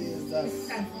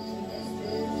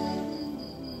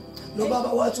lo baba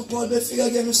wathi uPaul befika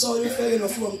kuyena uSaul efike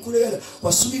nofika umkhulekela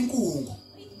wasuka inkungu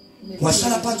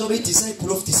wahlala phansi obe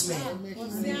disciple of this man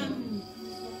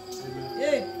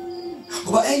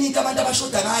ngoba enye into abantu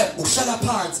abashoda ngayo uhlala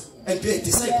phansi and be a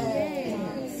disciple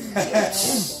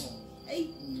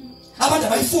abantu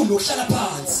abayifunda ukuhlala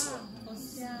phansi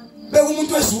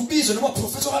bekumuntu wezubizo noma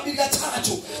professor abili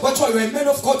kathathu wathiwa you are a man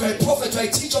of God, you are a prophet, you are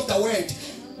a teacher of the word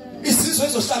isizwe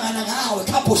ezohlangana ngawe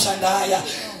khapho shandaya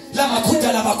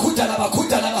labakhutha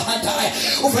labahandaya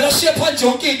uvela shiye phansi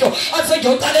yonke into athi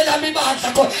ngiyoqalela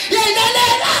imibandla khona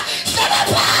yenalela hlala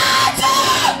phansi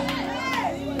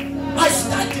I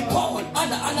study Paul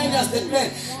ana ask that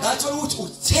man, that's all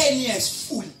 10 years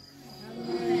full.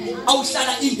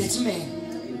 Awuhlala in that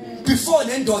man. Before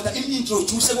then daughter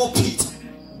introduce Peter.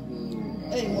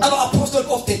 Our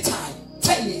apostle of the time.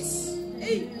 10 years.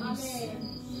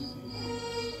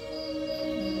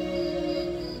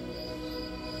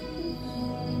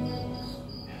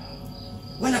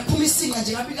 When I come sing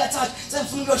and I bigger touch, then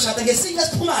from your shot again sing as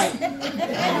Pumai.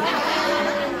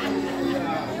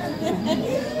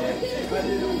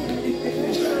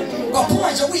 But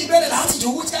Pumai, so we better have to do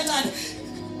what's going on.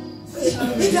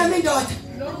 If I mean daughter.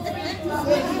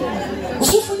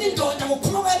 Usufunin daughter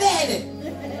ngophuma bele.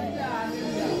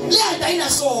 Lenda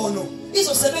inasono.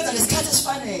 Izosebenza ngesikhathi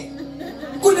esifanele.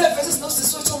 Kune verses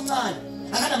nosisotho omncane.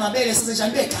 Akana mabele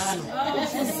sisenjani bekhano.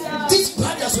 These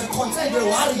brothers were concerned, were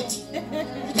worried.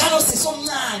 Ngalo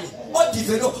sisomncane,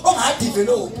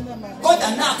 ongadevelop.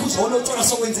 Kodwa nakho uzona uthola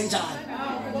sokwenze njani.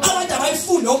 Abantu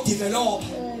abayifunda ukudevelop.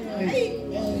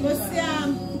 Nkosi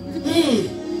yami.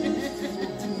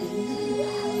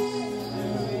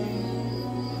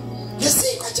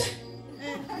 Yesiko nje.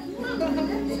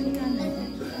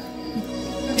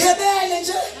 Yebele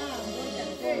nje.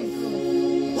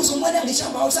 Uzumwana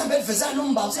ngishamba usamba evezana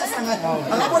umba usahlangana.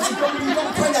 Akabona into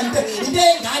okukhwela into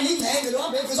engane ingcenge lo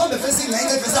hamba evezombe vese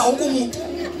ingcenge eveza wonke umuntu.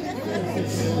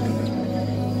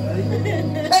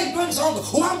 Hey ntwenzongo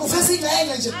uhamba uvese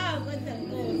ingcenge nje.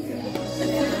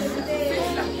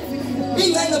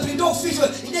 Ingcenge phinde ofishwe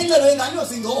ingcelo yengane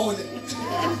yozingole.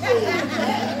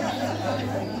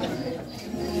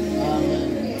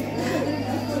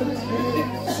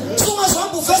 Suma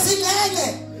uhamba uvese ingcenge.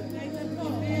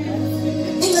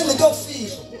 Ingcenge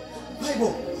ndofisho. Hayibo,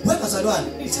 webazalwane,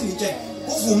 ithi ngitshela,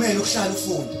 uvumele ukuhlala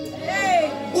ufunde.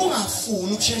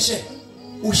 Ungafuni ukusheshe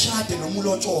ushade noma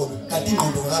ulotsholo, kanti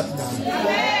ingqondo kabi nayo.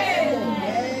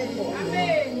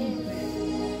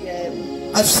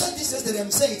 I've said this yesterday,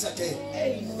 I'm saying it again.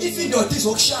 If indoda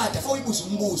izokushada, for ibuza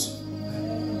umbuzo.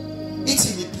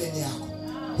 Ithi implan yakho.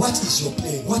 What is your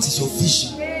plan? What is your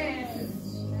vision?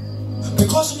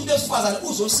 Because umuntu esifazana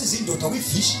uzosiza indoda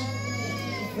kwivision.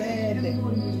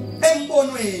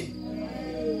 Embonweni.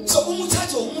 So uma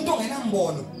uthatha umuntu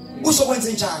ongenambono, uzokwenza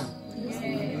njani?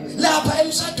 Lapha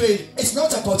emshadweni, it's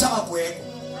not about amagwego.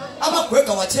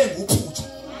 Amagwego awathenga uphuthu.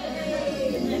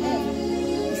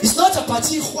 It's not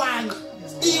about ihwanga.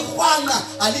 Ihwanga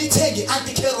alithengi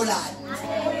Auntie Caroline.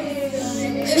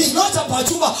 It's not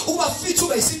about uba fit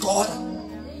ube isigoda.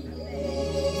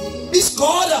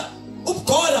 Isigoda,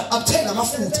 ubgoda abuthenga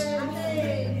amafutha.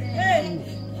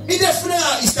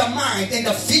 Idefuna is the mind and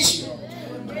the vision.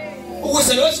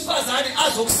 Ukuze lo sifazane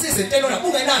azokusiza into lona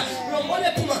ungenani uyombona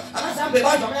ephuma akahambe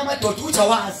abantu amanye amadoda uthi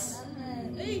awazi.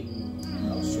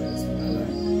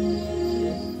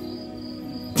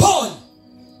 Paul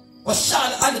was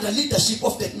under the leadership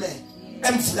of that man.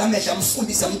 Emvula amehla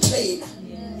amfundisa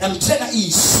amtrainer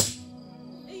is.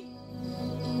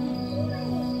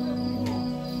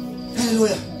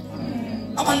 Hallelujah.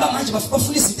 Abantu manje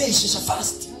bafuna izinto ezishesha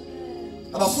fast.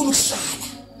 Abafuna ukuhlala.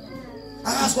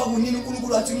 Akazi kwakunini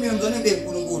uNkulunkulu wathi mina ngizona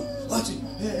beNkulunkulu. Wathi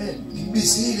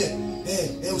ngibizile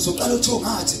uzoqala utho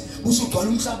ngathi usugcwala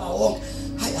umhlaba wonke.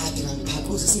 Hayi ade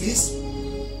ngangiphaquza isingisi.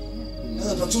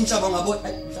 Ngathi umhlaba ngabona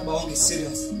umhlaba wonke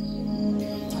serious.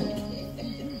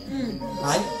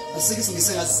 Hayi asike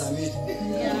isingisi ngasizamile.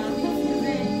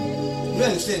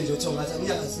 Ngihle nje utho ngathi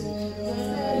ngiyakazini.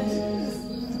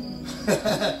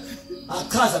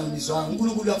 Akaza ngizwa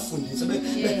uNkulunkulu uyakufundisa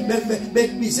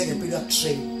bekubize ngempilo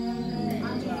yakutrain.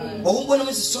 Ngokumbona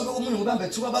manje sisobe komunye ngibambe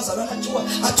thuka abazalwana athuka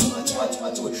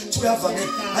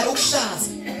uyavangela hayi ukuhlaza.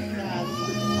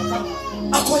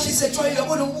 Akhohlise joy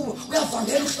yabona ukuba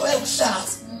uyavangela uhloya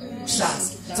ukuhlaza.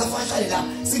 Safanele la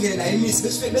singene naye imisi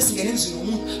besingene emzini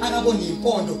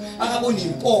womuntu akabona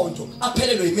impondo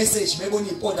aphelelwe imessage bebona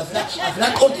impondo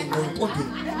avela qonde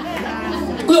ngoimpondweni.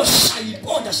 Shaya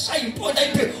impondo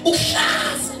ayiphe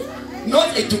ukuhlaza.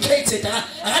 Not educated,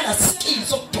 akana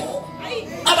skills okudoba.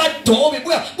 Abadobi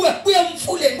buya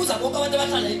emfuleni buza bonke abantu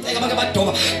abahlala eCeka abake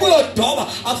badoba. Buyodoba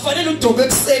akufanele udobe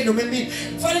ekseni noma emini.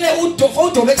 Kufanele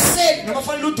udobe ekseni noma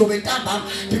kufanele udobe ntambama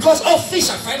because ofish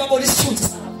akufanele babone isithunzi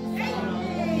sabo.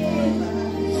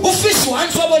 Ufish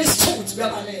once wabona isithunzi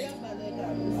kuyabaleka.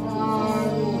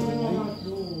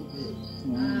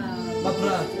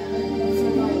 Mabra.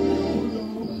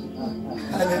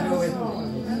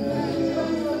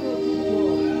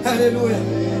 Hallelujah.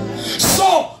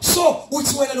 So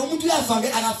uthi wena lo muntu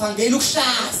uyavangela akavangela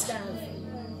ukuhlaza.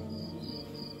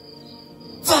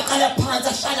 Faqala phansi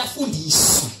ahlala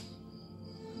afundiswe.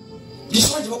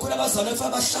 Ngisho nje bakhona abazalwane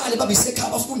kufanele bahlale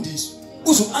babisekhaya bafundiswe.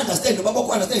 Uze understand noma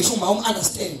bakho understand ngisho uma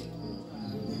understand.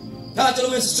 Ngathi lo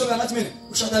mesishoka ngathi mina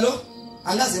ushada lo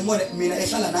angaze ngibone mina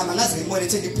ehlala nami angaze ngibone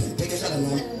ethenga ibreak ehlala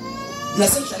nami.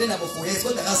 Nasemhlale nabo for years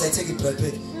kodwa akaze ayithenga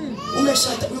ibreak. Uma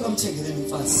eshada uyokamthengele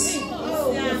imfazi.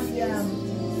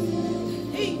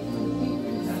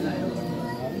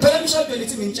 Phela imshado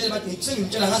lethi ngitshela bathi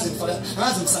ngitshela ngaze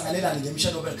ngisangalelane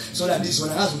ngemshado phela so la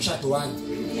ndizona ngaze umshado wami.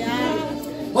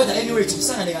 Kodwa anyway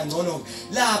kusangane kangcono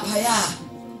lapha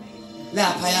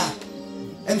ya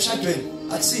emshadweni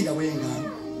akusinda kwengane.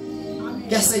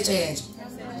 Kuyasetshenzwa.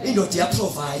 Indoda ya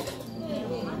provide.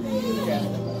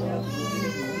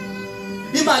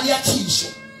 Imali yakhishwa,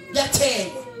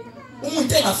 yathengwa.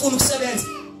 Umuntu engafuni ukusebenza.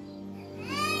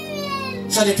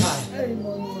 Hlale ekhaya.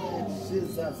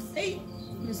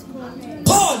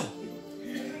 Paul.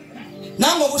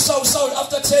 Nangoku Saul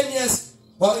after 10 years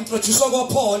wa introduce ko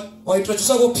Paul, wa introduce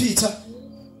ko Peter.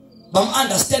 Bam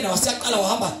understand wasiyaqala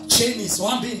wahamba Chinese,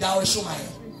 wahamba indawo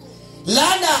eShumayela.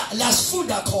 Lana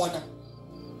lasifunda khona.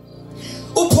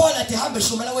 UPaul athi hamba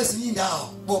eShumayela kwezinye indawo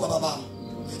boba babami.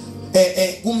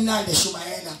 Kumnandi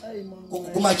eShumayela.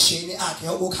 Kumajeni akhe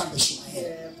ukuhamba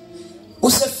eShumayela.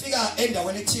 Usefika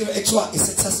endaweni ethiwa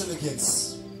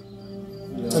iseThessalonians.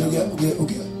 Cela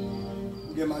uke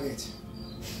market.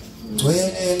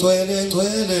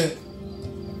 Ngcwele.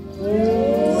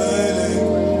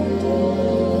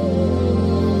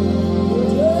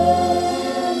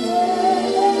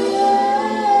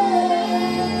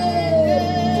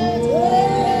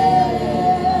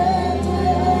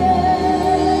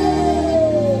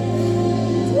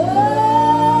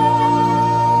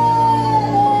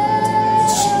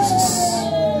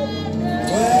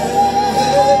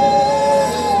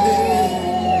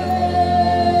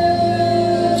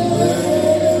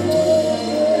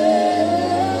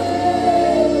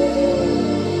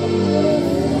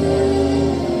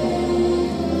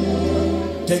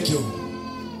 Thank you.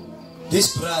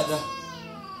 This brother,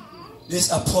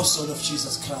 this apostle of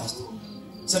Jesus Christ,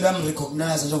 so I'm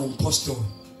recognized as an apostle.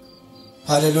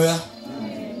 Hallelujah.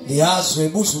 Yazwe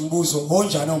buzo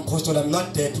bonjana apostle. I'm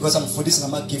not dead because I'm for this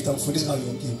my gift. I'm for this my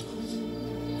gift.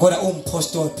 God an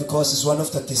apostle because he's one of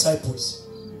the disciples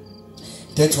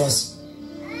that was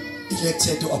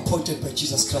elected or appointed by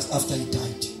Jesus Christ after he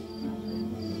died.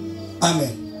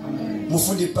 Amen.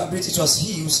 Mufundi Babrit, it was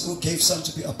he who gave some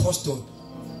to be apostle,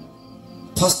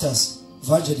 pastors,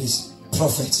 evangelists,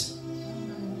 prophets,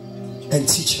 and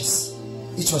teachers.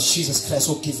 It was Jesus Christ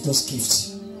who gave those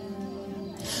gifts.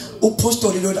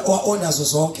 Apostle wa honors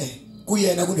zonke.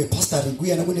 Kuyena kune pastoring,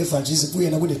 kuyena kune evangelism,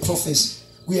 kuyena kune prophecy,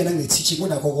 kuyena kune teaching,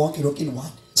 kunakho konke lokho in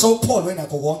one. So Paul wena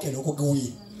konke lokho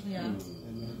kuyi. Yeah.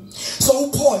 So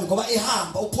Paul ngoba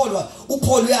ehamba,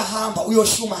 uPaul uyahamba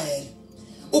uyoshumayela.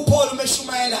 uPaul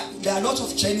umeshumayela, there are a lot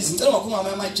of Chinese. Ngicela ungakhuluma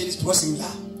ngama Chinese because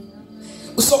ngila.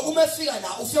 So umefika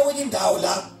la ufika kwenye indawo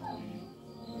la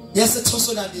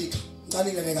yaseThessaloniki.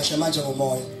 Ngicela ngene kahle manje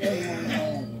ngomoya.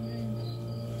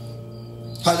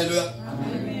 Hallelujah.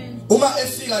 Amen. Uma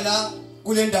efika la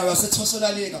kule ndawo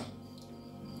yaseThessaloniki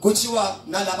kuthiwa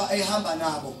nalaba ehamba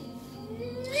nabo.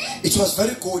 It was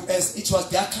very good as it was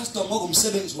their custom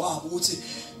ngokumsebenzi wabo ukuthi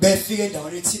befike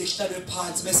endaweni ethile ehlalwe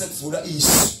phansi bese kuvula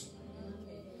isu.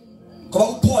 Ngoba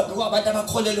uPaul bekwabantu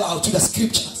abakholelwa out to the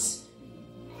scriptures.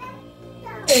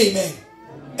 Amen.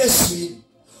 Eswini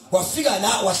wafika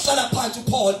la wahlala phansi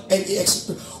uPaul and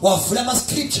wavula ama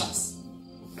scriptures.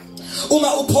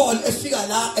 Uma uPaul efika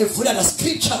la evula the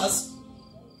scriptures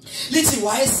lithi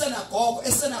why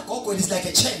synagogue is like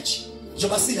a church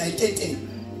njengoba sila intenteni.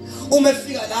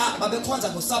 Umefika la babekhonza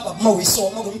ngosabha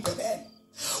mawisoma kumgqibelo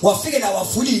wafike la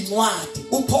wavula incwadi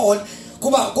uPaul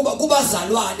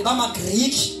kubazalwane bama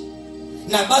Greek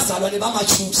nabazalwane bama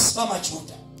Jews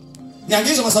bamaJuda.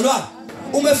 Ngiyangizwa bazalwane.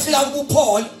 Umefika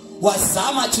kuPaul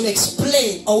wazama to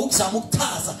explain or ukuzama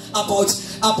ukuchaza about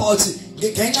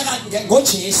ngenxa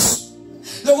ngoJesu.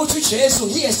 Lokuthi uJesu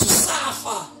he has to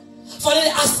suffer.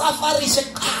 Fanele asafarishe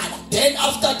kuqala, then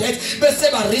after that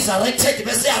bese ba resurrected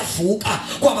bese yavuka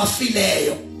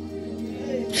kwabafileyo.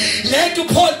 Lethu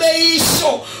Paul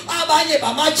beyisho abanye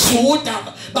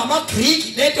bamaJuda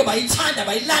bamaGreek letho bayithanda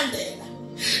bayilandela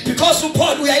because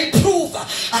uPaul uyayiprove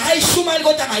akayishumali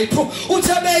kodwa angayiprove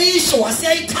uthe beyisho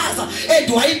wasiyayichaza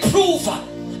and wayiprove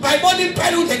bayibona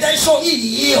impela ukuthi ayisho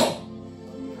iyiyo.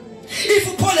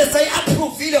 If Paul say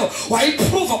approve why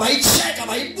prove by check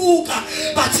by book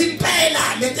but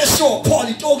impela let show Paul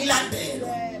itokilandela.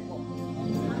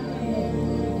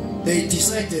 They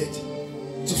decided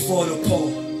to follow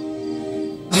Paul.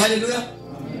 Hallelujah.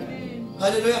 Amen.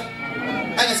 Hallelujah.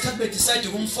 And as they decided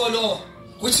to follow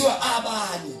which were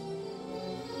abanye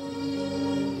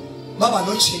baba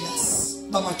no jealous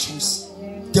baba choose.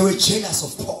 They were jealous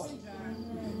of Paul.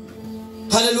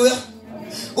 Hallelujah.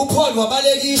 uPaul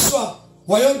wabalekiswa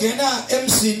wayongena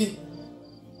emzini.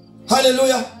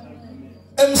 Hallelujah.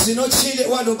 Emzini othile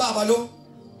walo baba lo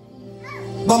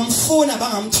bamfuna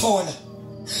bangamthola.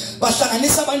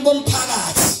 Bahlanganisa abantu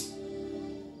bomphakathi.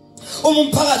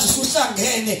 Umphakathi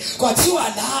usuhlangene kwathiwa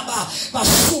laba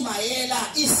bashumayela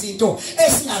izinto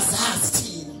esingazazi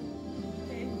thina.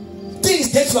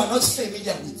 Things that you are not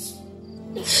familiar with.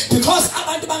 Because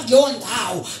abantu bangileyo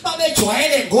ndawo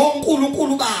babejwayele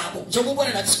ngoNkulunkulu babo njengoba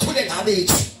ubona nathi sikhule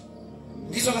ngabethu.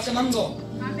 Ngizwa kahle mamnqobo.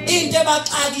 Into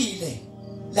ebaxakile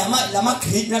lama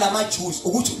Greek nalama Jews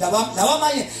ukuthi laba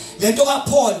manje lento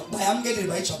kaPaul bayamkelele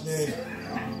bayijabulele.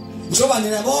 Njoba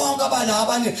nina bonke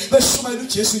abalabane beshumayela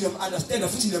uJesu niyam-understand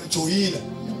futhi niyamjoyina.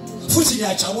 Futhi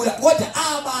niyajabula kodwa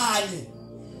abanye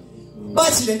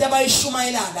bathi lento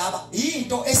abayishumayela laba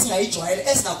into esingayijwayele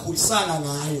esingakhulisana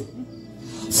ngayo.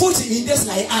 Futhi into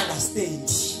esingayi-understand.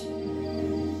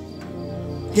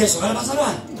 Ngiyezwakala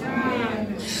bazalwane.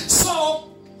 So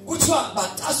kuthiwa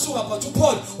bacasuka but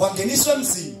uPaul wangeniswa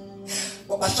emzini.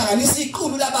 Bahlanganisa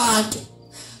iqulu labantu.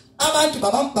 Abantu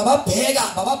bababheka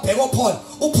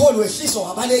uPaul wehliswa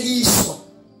wabalekiswa.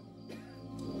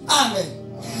 Amen.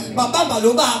 Babamba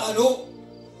lo baba lo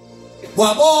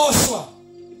waboshwa.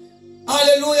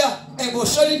 Hallelujah.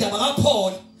 Eboshela indaba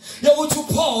kaPaul yokuthi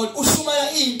uPaul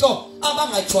ushumayela into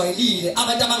abangajwayelile,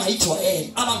 abantu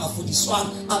abangayijwayele,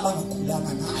 abangafundiswanga,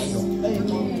 abangakhulanga nayo.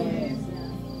 Amen.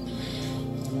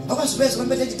 Abasibeze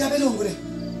bambethe itabelungu le.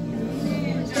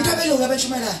 Itabelungu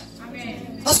abeshumayela. Amen.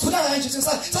 Asikhulanga kanje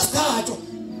sasikhathwa.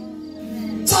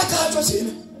 Sakhathwa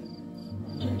thina.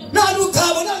 Nalo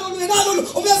ukhabo nalo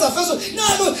umyaza feso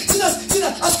nalo sina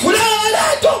asikhulanga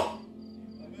lento.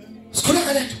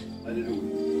 Sikhulanga lento. Hallelujah.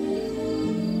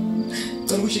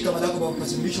 Ngicela ukushika balakho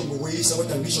baphathi ngisho ngokweyisa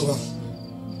kodwa ngisho kahle.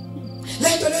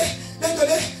 Lento le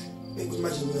ukuthi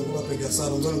manje mina ngoba phela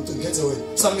sala ngizona ukuthi ngithethe wena.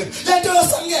 Samukela. Lento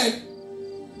yosamukela.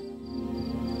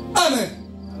 Amen.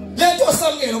 Lento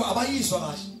yosamukela abayizwa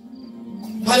kahle.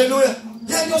 Hallelujah.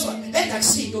 Lento lento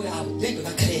akusinto yabo, lento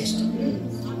kaKristu.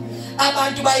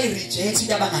 Abantu bayi-reject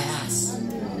into abangayazi.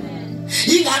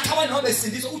 Ingakho abantu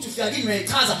nobesindiswa uthi ufika kini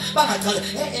uyayichaza bangachaza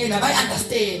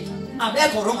nabayi-understand.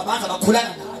 Abekho wrong abantu abakhulana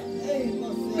nayo.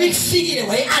 Bifikile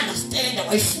wayi-understand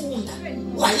wayifunda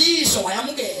wayisho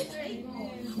wayamukela.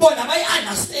 Bona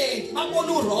bayi-understand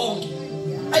babona u-wrong.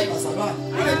 Ayi bazalwane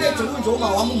kunento nje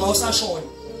uma usashona.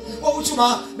 Ukuthi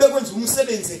uma bekwenza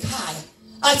umsebenzi ekhaya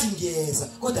athi ngiyeza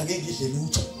kodwa ngeke ngidle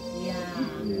lutho.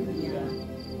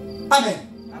 Amen.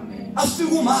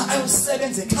 Afika uma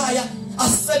ayosebenza ekhaya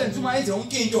asebenza uma yenze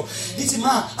yonke into lithi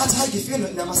ma athi hayi ngifike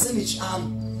nama sandwich ami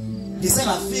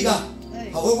ngisengafika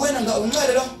awukwena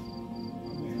unqele lo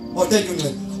thank you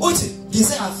Ncele. Uthi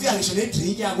ngisengafika ngisho ne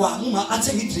drink yakwami uma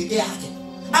athenga i drink yakhe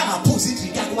angaphuzi i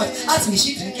drink yakhe bathi athi ngisho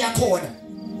i drink yakhona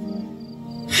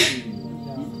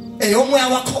eyomoya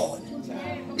wakhona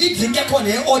i drink yakhona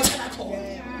eotha lakhona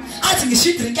athi ngisho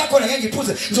i drink yakhona ngeke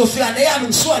ngiphuze ngizofika neyami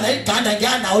ngisuka la iganda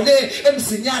ngiyanawo le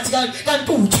emzini yathi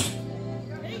kantuthu.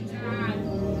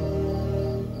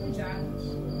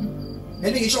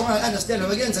 Nene ngisho nga understand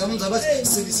bakenza umnzaba bathi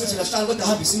sibisethi lahlala kodwa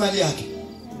hambisa imali yakhe.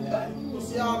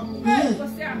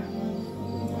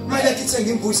 Mali yakhe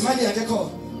ithenga imbuzi imali yakhe khona.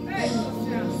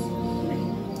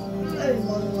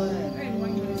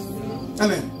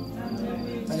 Amen.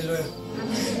 Hallelujah.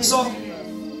 So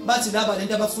bathi laba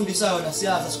lento abafundisayo la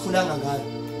siyazi sikhulanga ngayo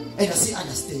and asi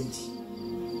understand.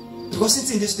 Because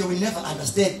it's in this they will never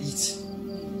understand it.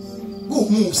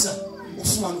 Umusa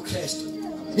ufumana uKristu.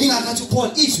 Ingakathi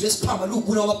uPaul izwi lesiphamba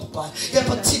lokubula wababhubhana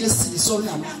kepha thina sisiso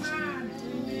namandla.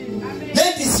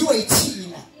 Lento isiwe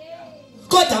ithina.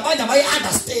 Kodwa abantu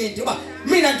abayi-understand ngoba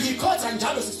mina ngiyikhotha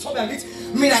njalo sisithobe ngithi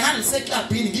mina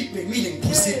ngangiseklabhini ngibhemile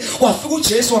ngiphusile. Wafika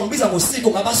uJesu wangibiza ngosiko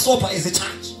ngabasopa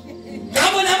ezechurch.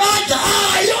 Ngabona amandla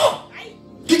ayo.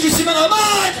 Ngigijima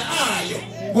ngamandla ayo.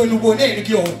 Wena uboneni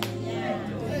kuyona.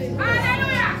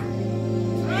 Hallelujah.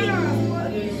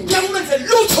 Ngiyakumenze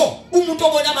lutho umuntu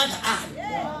obona amandla ayo.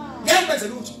 Ngiyakumenze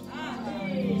lutho.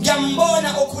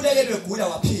 Ngiyambona okhulekelwe egula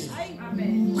waphila.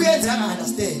 Kuyenza anga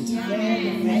understand.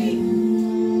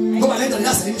 Ngoba lento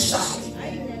lase limshaya.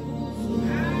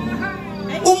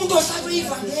 Umuntu ohlala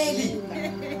ivangeli.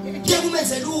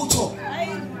 Ngiyakumenze lutho.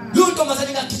 Lutho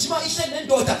mazani ngagijima ihleli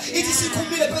nendoda ithi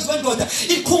sikhumile phezulu kwendoda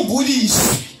ikhumbulise.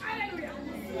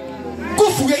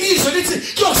 Kuvuke izwe lithi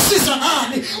kuyosiza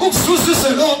ngani ukuzuzise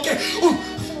lonke.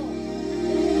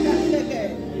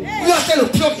 Uyahlela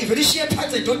uphlock ivelishiye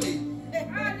phansi endodeni.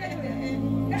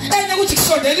 Ene ukuthi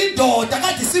kusondela indoda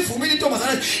kade sivumile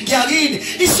intombazana ngiyakini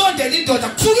isondela indoda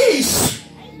kuthukise.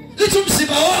 Lithi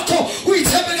umzimba wakho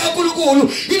uyithembe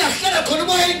kaNkulunkulu ilahlala khona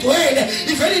umoya ingcwele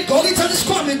Vele igqoka ithatha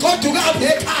isikhwama igoduka apha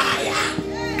ekhaya.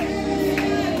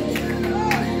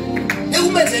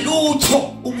 Ekumenze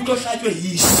lutho umuntu ohlatywe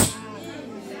yisu.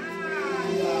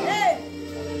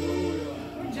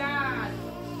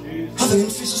 Haza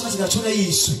ngimfisa usazi ngathola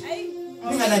yisu.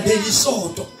 Ningalandeli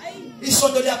isonto.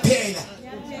 Isonto liyaphela.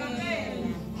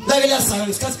 Lake lasanga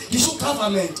ngesikhathi ngisho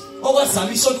government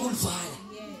okwazama isonto kulivala.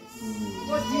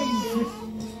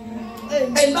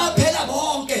 Baphela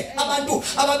bonke abantu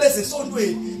ababeze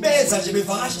esontweni beza nje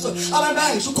bevakasha isonto. Abantu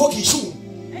bayangisho ukhokha ishumi.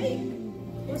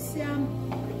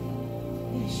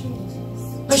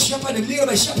 Beshiyapha nemlike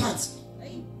beshiya phansi.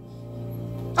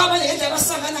 Abanye ngendlela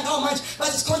basangana ngawo manje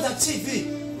bathi contact TV.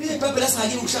 iBhayibheli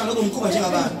asingaki ukuhlala lokho ngikhuba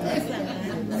njengabantu.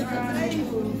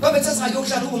 Babethe asingaki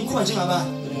ukuhlala lokho ngikhuba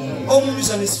njengabantu. Omunye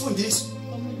uza nesifundiso.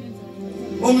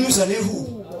 Omunye uza nehu.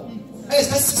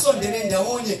 Esikhathi sisondele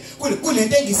ndawonye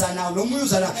kunento engisa nawo nomunye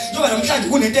uza nayo. Njengoba namhlanje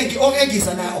kunento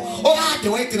engisa nawo. Okade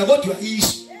wayigcina kodwa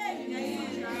uyisho.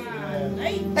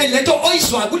 Lento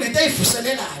oyizwayo kunento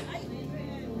eyivuselelayo.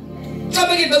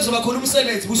 Mhlawumbe ke bekuzoba khona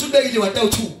umsebenzi busubekile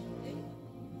wa2.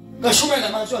 Ngashumela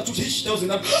manje wathi 2000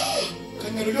 lapha.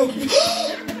 Kangalo lokho.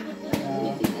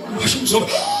 Charles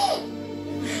Mzobe.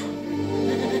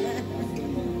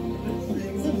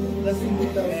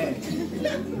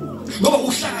 Ngoba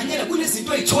uhlanganyela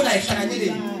kunezinto ezithola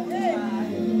ehlanganyeleni.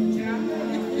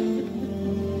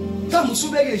 Kama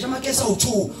usubeke nje amakesa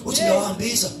u2 uthi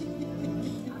ngiyahambisa.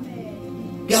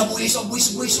 Ngiyabuyisa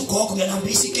ugogo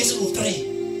ngiyahambisa ikesi u3.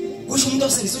 Kusho umuntu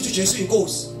osengisa uthi Jesu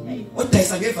inkosi.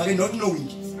 Odayisa ngevake not knowing.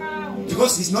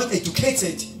 Because he's not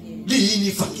educated. Liyini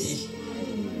ivangeli?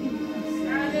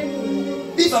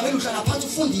 Ivangeli uhlala phansi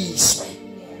ufundiswe.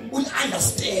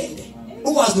 Understand.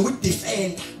 Ukwazi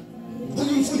ukudefend.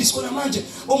 Omunye umfundisi khona manje,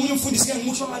 omunye umfundisi ke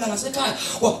ngimusho amalanga asekhaya,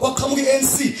 waqhamuka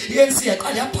iNC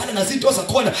yaqala yabhala nazinto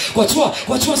zakhona,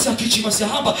 kwathiwa siyagijima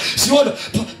siyahamba, siyona,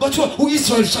 bathiwa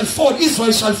uIsrael shall fall.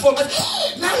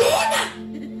 Nalona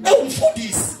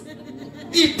umfundisi.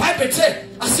 iBhayibheli lithi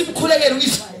asimkhulekele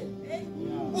uIsrael.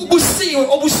 Ubusiwe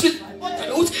obusile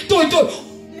uthi nto.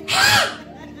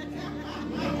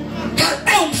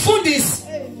 Umfundisi.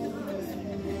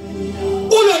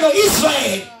 Ulo lo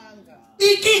Israel.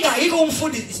 Inkinga yiko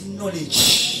umfundisi is knowledge.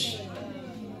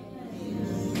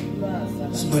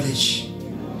 Knowledge.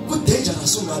 Good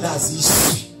dangerous ungalazi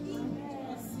isu.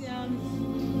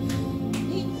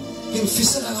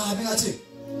 Ngimfisela kabi ngathi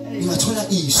ngingathola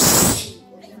isu.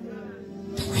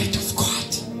 The word of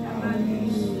God.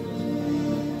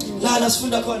 La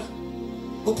sifunda khona.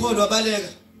 uPaul wabaleka.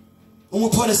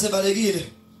 UPaul sebalekile.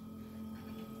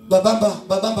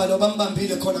 Babamba lo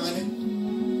bambambile khona ngane.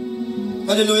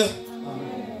 Hallelujah.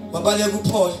 Babaleka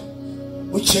uPaul.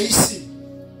 uJC.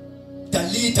 The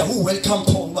leader who welcome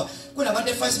Paul. Kunabantu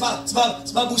efase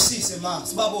sibabusise ma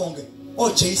sibabonge.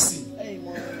 OJC.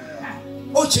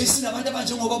 OJC nabantu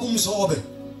abanje ngoba uMzobe.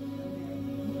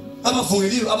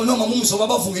 Abavungeliwe abanoma uMzobe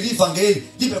abavungeli ivangeli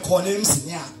libe khona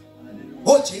emzini yakhe.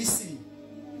 OJC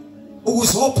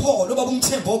ukuze uPaul loba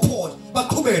umthemba uPaul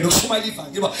baqhubeke nokushumayela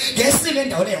ivangeli ngesile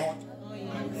endawo leyodwa.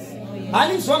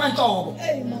 Ani ngizwanga inhlobo.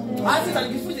 Athi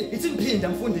ngifundise ithi ngiphinda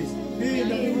mfundisi.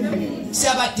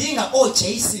 Siyabadinga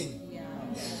OJC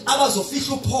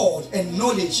abazofihla uPaul and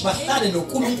knowledge bahlale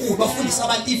noNkulunkulu bafundisa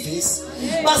abantu ivesi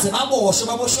baze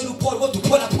baboshwe uPaul kodwa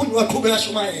uPaul aphinde waqhubeka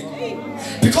shumayela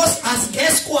because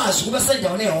asikwazi ukuba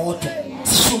sendaweni eyodwa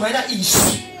sishumayela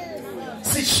isu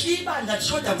sishiba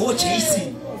ndatshoda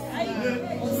ngoJC.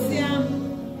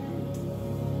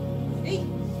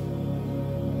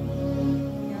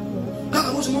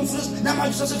 Uthi umfundisi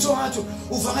namanje sasetshowathi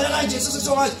uvangela kanje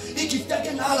sasetshowathi igift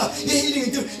yakhe ngala ihealing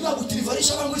into ngabe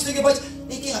udeliverisha abantu kweseke bathi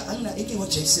inkinga angina inkinga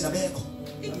uJC nabekho.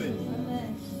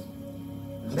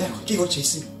 Abekho inkinga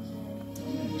uJC.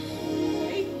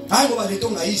 Hayi ngoba lento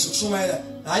ungayizwa ukushumayela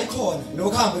hayi khona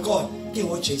nokuhamba ikhona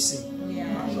inkinga uJC.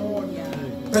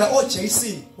 Phela uJC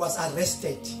was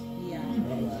arrested.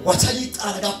 Wathatha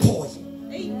icala kaPaul.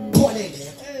 Paul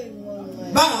engekho.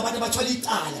 Bangabantu abathwala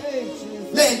icala.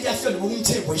 Lento yafela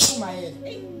ngokumthemba ishumayela.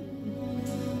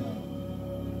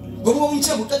 Ngoba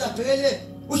umthemba uqeda bhekele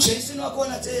uJC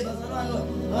wakhona athi bazalwane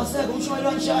akasekho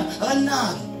umshumayela kanjani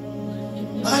akanaki.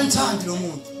 Akanithandi lo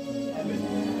muntu.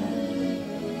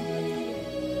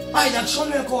 Ayi la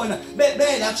kushonwe khona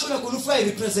la kushonwe khona ufike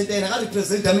representena ka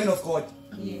represent the man of God.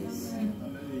 Yes.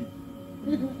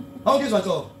 Awungizwa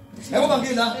nto? Ngoba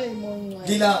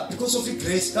ngila because of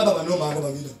grace ka baba noma ngoba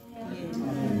ngila.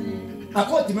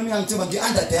 Akho dimani ngangithemba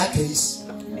under their grace.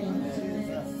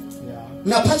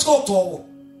 Ngaphansi kogcobo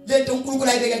lento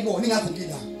uNkulunkulu ayibeke kubona ingakho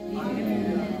ngila.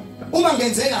 Uma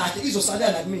ngenze kahle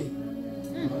izosalela kumina.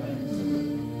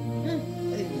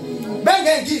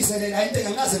 ngiyizele la into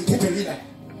engikaze ngiphuphe ngila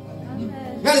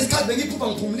ngalesikhathi bengiphupha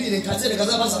ngiphumulile ngikhathele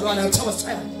ngaze abazalwana ngithaba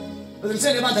tired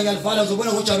bengithele ebandla ngiyalivala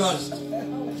ngizobona ngoJanuary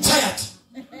tired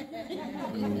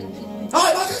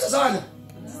hayi bakhathazana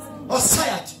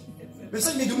tired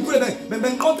bese ngithi umkhulu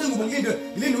bengiqoqa ingubo ngindo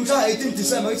ngilinde umhla 18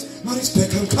 December ithi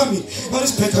Marisburg I'm coming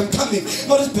Marisburg I'm coming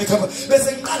Marisburg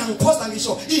bese ngiqala ngiphosta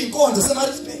ngisho inkonzo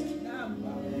seMarisburg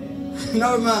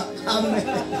nawe ma amen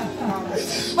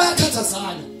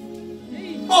bakhathazana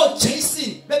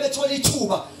Jason bebethola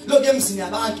ithuba lokho emzini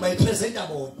yabantu bayipresenta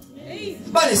bona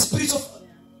bane spirit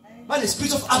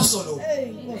of Absalom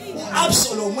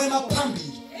wema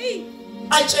phambili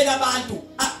atshela abantu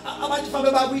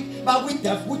babe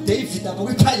David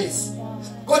abakwi-palace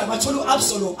kodwa bathola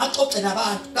uAbsalom axoxe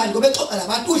nabantu kanti ngoba exoxa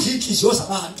nabantu udla inhliziyo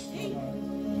zabantu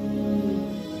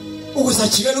ukuze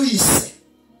ajikele uyise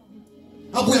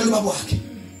abuye lo baba wakhe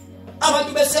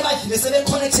abantu bese badlile sebe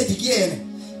connected kuyena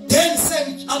then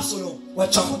same Absalom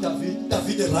wajahu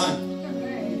David run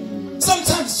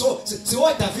sometimes so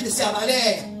David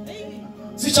siyabaleka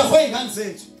sijahwe ingane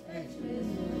zethu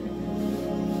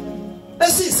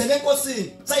bese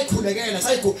lenkosini sayikhulekela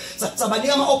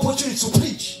sabanika ama opportunity to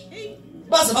preach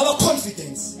baze baba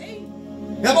confidence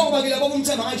yabo kuba kile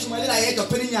bokumthemba ngayishumayela yedwa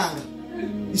kuphela inyanga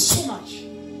is too much.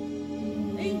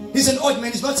 He's an old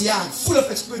man, he's not young, full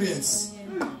of experience.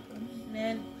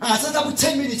 I said about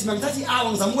 10 minutes man, 30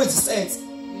 hours I'm going to sense.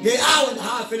 The hour and a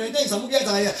half and then I'm going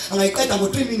to and I cut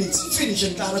about 3 minutes finish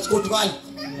and let's go to one.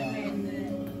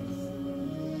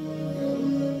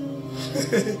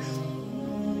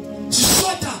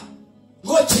 Shut up.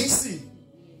 Go chasing.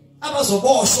 I was a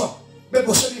boss.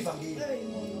 Bebo sheriff again.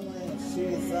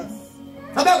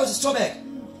 I was a strawberry.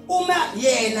 Uma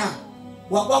yena.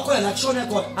 Wakwakho la kushona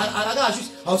khona akakasho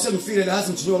awusemfile la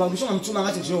yazi ngijilo baba ngisho ngamthuma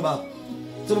ngathi ngijilo baba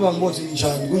soba ngibothi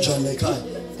njani kunjani la ekhaya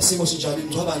isimo sinjani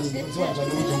ngicwaba nini kuthiwa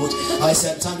njani ukuthi hayi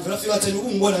siyathanda vela fika thina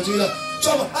ukungibona nje la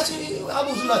joba athi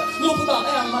abuzu la ngophi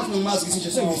baba engimazi ukuthi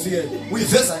nje sengifike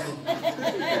uyiveza yena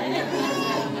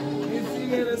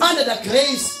under the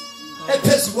grace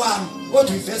ephezulu kwami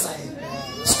kodwa uyiveza yena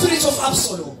spirit of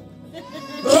Absalom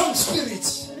wrong spirit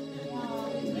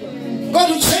God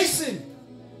is chasing.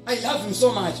 I love him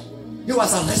so much. He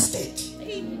was arrested,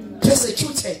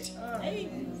 persecuted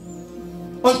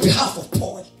on behalf of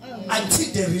Paul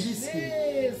until they released him.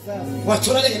 What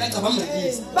you are not about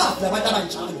release. But the Badaman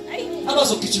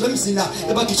abazogijima emzina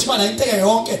ebagijima la into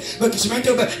yonke bagijima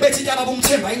into bethi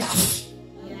ababumthemba enough.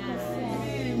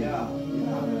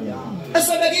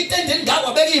 Esebekitende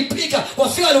ngawa bekiphika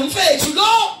wafika lo mfethu lo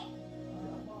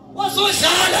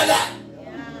wazodlala la.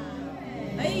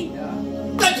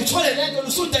 Kanti uthole lento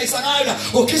usudayisa ngayo la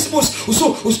ngoChristmas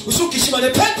usugijima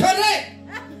lephephere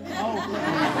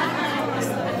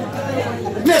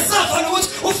nesafa nokuthi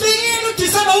ufikile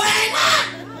uDisemba wena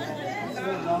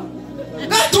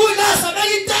ngathula sabeka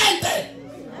intente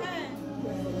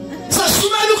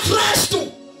sashumela uKristu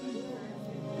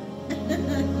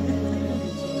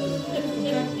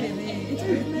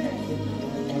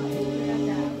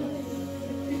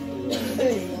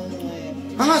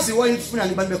angazi wayifuna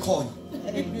libantu bekhona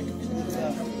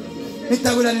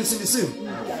nitakwela nimsindisiwe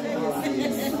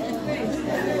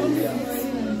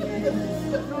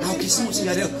now kisimusi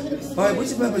ya leo bawe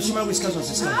buthi baba shima kwisikhathi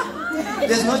sasisa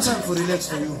there's no time for relax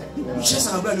for you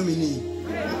ushesa ngabula nomini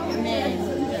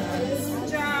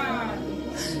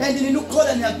and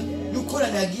nukhola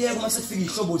ngiyagiye kuma sefika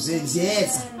ihlobo zeni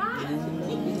ziyeza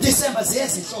December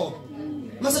ziyeza ihlobo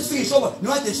mase kufika ihlobo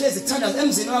niwade hleze kuthanda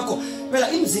emzini wakho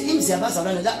phela imzi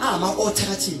yabazalwana la ama-altar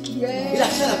kaThixo ila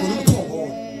kuhlala khona umthombo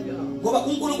ngoba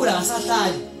uNkulunkulu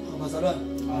akasahlali abazalwana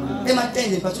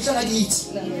ematende but uhlala kithi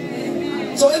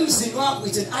so emzini wakho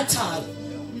it's an altar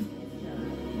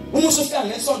uma usufika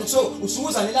ngesonto so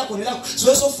usukuza nelakho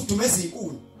so sofudumeza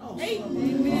inkulu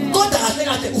kodwa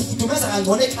kahle ufudumeza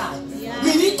kangcono ekhaya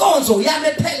mina inkonzo yami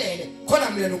ephelele khona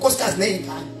mina nonkosikazi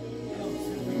nezingane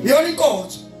yona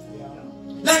inkonzo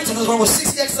Last time I was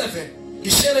 6x7. He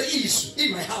shared an issue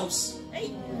in my house.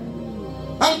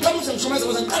 I'm coming to Shumas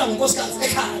was a kind of Moscas.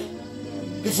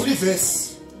 The fully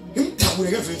verse. Him double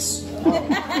a verse.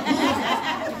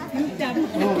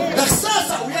 The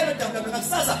Sasa, we have a double. The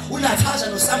Sasa, we not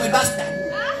Tasha no Samuel Bastard.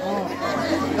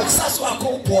 The Sasa, a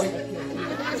cold boy.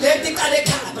 Let the car,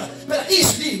 but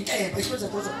he's being came.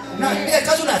 Now,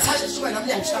 because you not Tasha, so I'm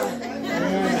young child.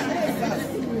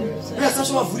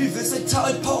 Sasha wa vuli verse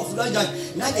powerful kanjani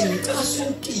ngathi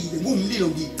ngicasukile ngumlilo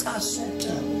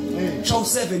ngicasukile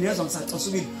Charles 7 years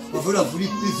ngisacasukile wavula vuli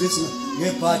iverse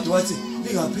ngebhadi wathi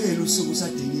lingapheli usuku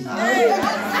sadinini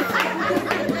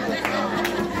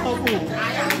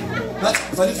but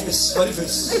vali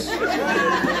verse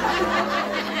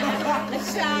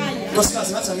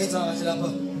Nkosikazi ngathi angenza kahle lapha.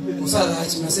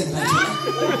 Usarayithi mina sengathi.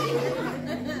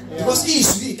 Because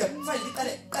izwi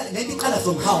let iqala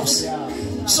from house.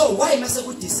 So why mase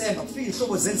ku December kufika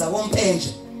ihlobo zenza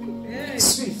wompenje.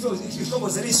 Isifika ihlobo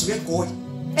zeli isuke eGoli.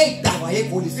 Eyidaba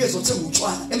yeGoli ifike zothenga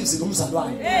utshwala emzini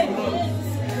omzalwane.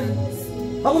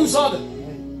 Baba Mzobe.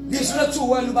 Ngizula kuthiwa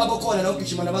wena ubaba okhona la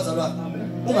ugijima nabazalwane.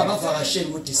 Ungabavakasheli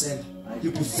ngo December.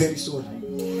 You be very sorry.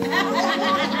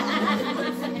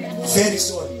 Very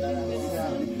sorry.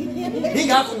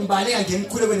 Ingakho ngibaleka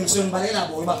ngemkhulekweni ngisuke ngibalekela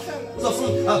bona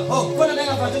uzofuna khona la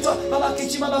ngabantu uthiwa baba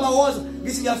gijima baba woza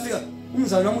ngithi ngiyafika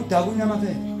umzalo wami udaka unyama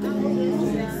phela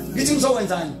ngithi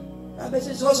ngizowenzani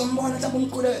abese sizombona mhlawumbe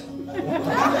umkhuleko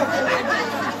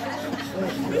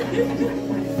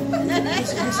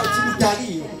ngizothi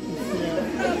udakiwe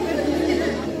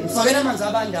ufake namanzi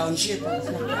abandawo ngishiye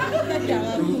phansi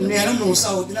niyana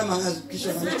unosawuthi namanzi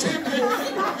azikhisha ngalo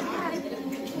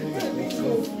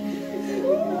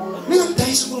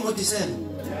Ningomdayisa kulo December.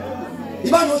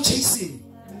 Iba no chasing.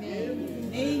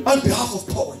 On behalf of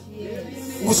Paul.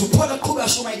 Uzuphola qhubeka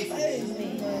shoma ilifana.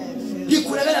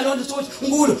 Ngikhulekela lonto sokuthi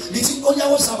nkulu ngithi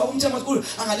onyawo saba umthemba nkulu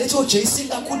angaletha oJason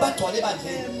kakhulu bagcwale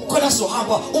ebandleni. Khona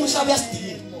sohamba umhlaba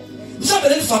uyasidinga. Mhlawumbe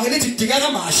lelivangeli lithi lidingeka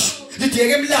kamashu,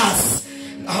 lidingeka emlazi.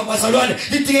 Abazalwane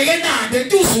lidingeka enande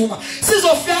entuzuma.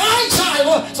 Sizofika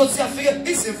kanjalo sothi siyafika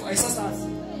izimvu ayisasazi.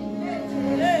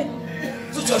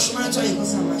 Joshua nathi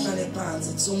ayinkosi amahlale phansi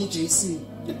kusoma uJason.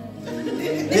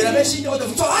 Yena beshinto kodwa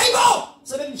futhi hayibo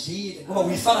sebemdlile ngoba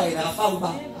uyifaka yena akafaka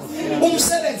ubaba.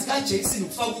 Umsebenzi kaJason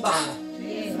ukufaka ubaba.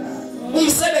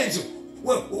 Umsebenzi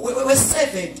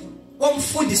we-servant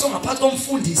womfundisi ongaphansi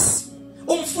komfundisi.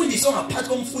 Umfundisi ongaphansi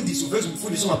komfundisi uveza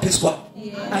umfundisi ongaphezulu kwakhe.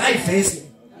 Akayivezi.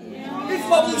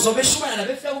 Baba Mzobe eshumana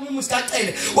nabefika kumimuzi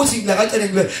kacele uthi ngakacele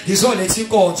ngizoletha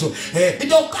inkonzo.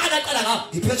 Into yokuqala ngapha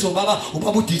ngiphethe ubaba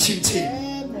uDithi Mthini.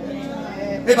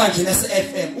 Ebandleni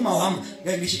AFM uma wami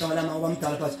ngeke ngisho igama lami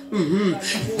wamdala phansi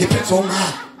ngiphethe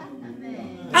uma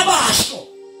abasho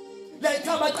la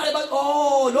ikhamba aqale bathi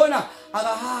lona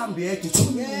akahambi yedwa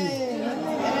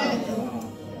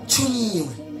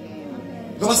thunyiwe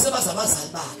ngoba sebaza abazali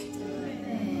bakhe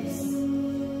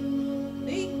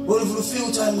ufika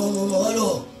uthi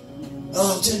ngqongqolo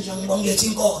ngithenja ngibongethe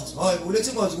inkonzo hayi ulethe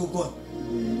inkonzo kukhona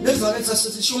levakele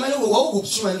sasishumela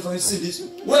wawukuphushumela levakele sindisi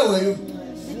wewe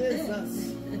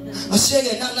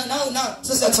Asheke na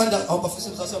sesiyathanda awubafisa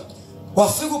msasa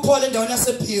wafika uPaul endaweni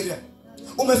yasePhira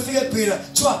uma efika ePhira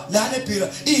thiwa lana ePhira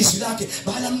izwi lakhe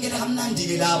balamukela kamnandi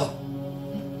ke laba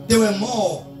they were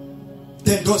more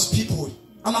than those people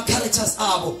ama characters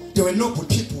abo they were noble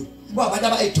people kwabantu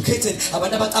aba-educated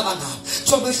abantu abacabangabo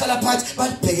so behlala phansi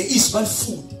balibheke izwi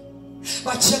balifunde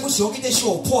ba-check ukuthi yonke into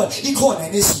eshiwo uPaul ikhona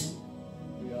nezwi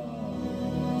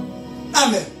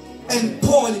amen. And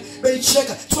Paul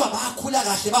beyicheka thiwa bakhula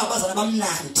kahle babazana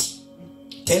bamnandi.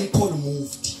 Then Paul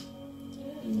moved.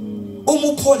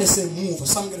 Paul esemove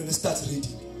samukele le start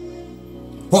reading.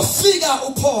 Wafika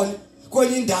uPaul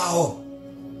kwenye indawo.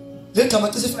 Le gama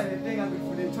cishe fana lentenga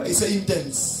ngifule thiwa ise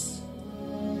intense.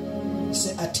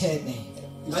 Ise Athene.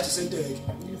 Ngathi senteke.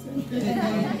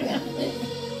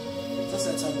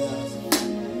 Sasathandaza.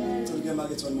 Tsoke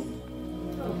market one more.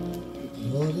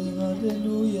 Glory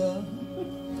hallelujah.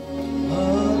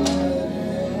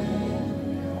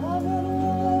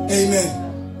 Amen.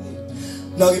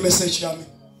 Now the message yami.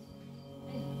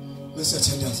 Message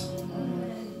thandaza.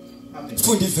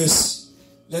 Fundi verse.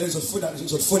 Let us funda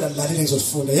lalele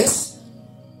ngizofunda. Yes.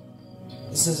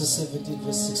 It says 17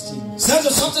 verse 16.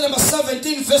 Says chapter number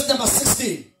 17 verse number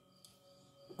 16.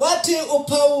 Kwathi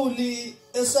uPauli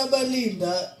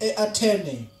esabalinda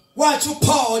eAthene. Wathi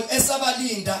uPaul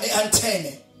esabalinda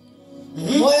eAthene.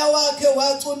 Umoya wakhe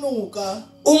wacunuka.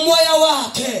 Umoya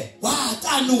wakhe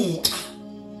watanuka.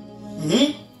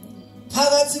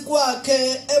 Phakathi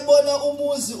kwakhe ebona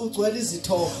umuzi ugcwele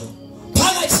izithombe.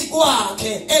 Phakathi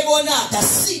kwakhe ebona the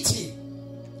city,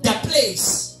 the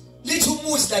place, little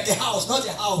umuzi like a house, not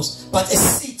a house, but a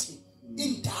city.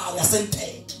 Indawo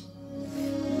yasemphethe.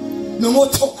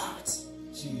 Nomothongathi.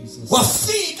 Jesus.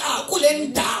 Wafika kule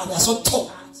ndawo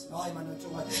yasothongathi. Hayi mana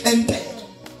thongathi. Emphethe.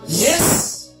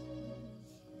 Yes.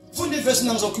 Fundi verse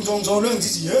ngizolwe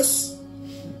ngithi yes.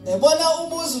 Ebona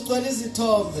umuzi ugcwele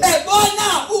izithombe.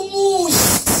 Ebona umuzi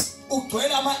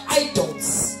ugcwele ama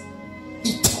idols.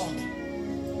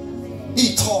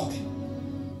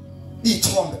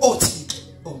 Ithombe othixo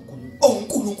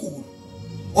onkulunkulu.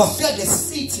 Wafika the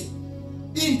city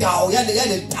indawo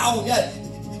yale town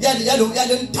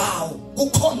yale ndawo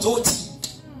kukhonza othixo.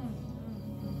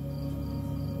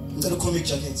 Ngicela comic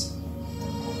jacket.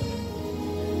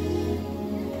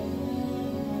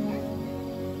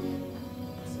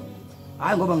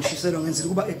 hayi ngoba ngishiselwa ngenzile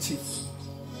kuba active.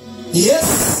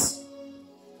 Yes.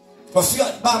 Bafika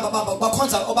bamba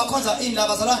bakhonza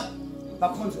indaba zalana.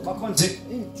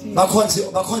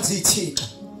 Bakhonza ithixo.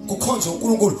 Kukhonza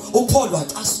uNkulunkulu. uPaul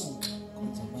wacasuka.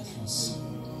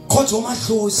 Khonza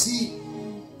uMadlozi.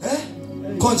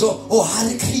 Khonza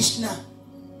Hare Krishna.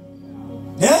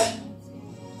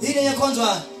 Yini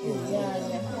yakhonzwa?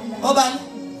 Obani?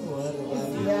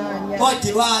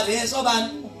 Odiwari, yes, obani?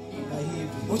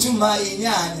 Uthi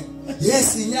mayinyane.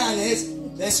 Yes, inyane, yes.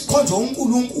 Lesikhonza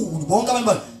uNkulunkulu. Bonke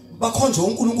abantu bakhonza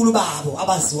uNkulunkulu babo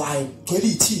abaziwayo. Gcwele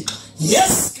ithixo.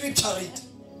 Yes, scripture read.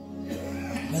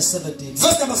 Verse 17.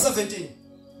 Verse number 17.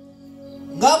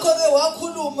 Ngakho ke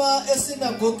wakhuluma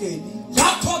esinagogeni.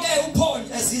 Lapho ke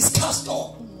uPaul as his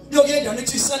custom. Yokuyenda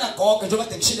nethi synagogue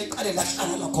njengoba ngishilo eqale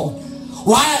lahlala lakhona.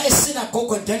 Why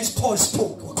esynagogue and then Paul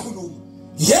spoke wakhuluma.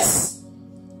 Yes.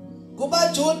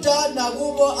 Kuba Juda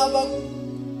nakubo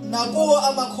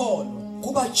amakholwa.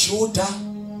 Kuba Juda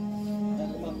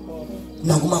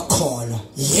nakumakholwa.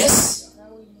 Yes.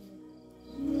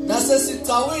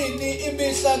 Nasesigcawini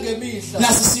imihla ngemihla.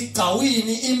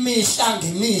 Nasesigcawini imihla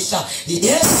ngemihla.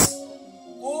 Yes.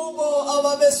 Kubo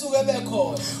ababesuke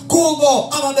bekhona. Kubo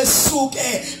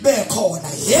ababesuke bekhona.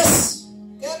 Yes.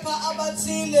 Kepha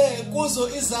abathile kuzo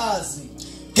izazi.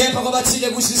 Kepha kwabathile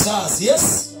kuzo izazi.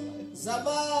 Yes.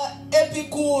 Zama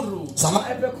epikuru.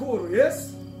 Yes.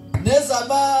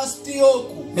 Nezama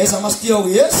Stioku.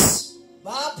 Yes.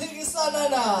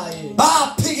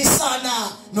 Baphikisana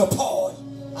no Paul.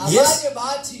 Yes.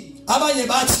 Abanye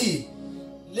bathi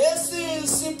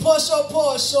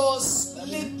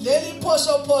leli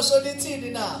phosho lithini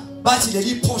na? Bathi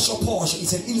leli phosho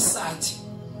is an insight.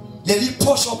 Leli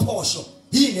phosho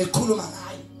yini ekhuluma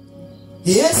ngayo.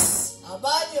 Yes.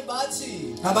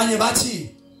 Abanye bathi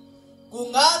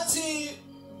kungathi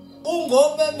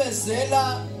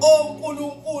ungomemezela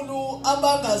onkulunkulu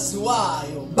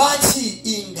abangaziwayo. Bathi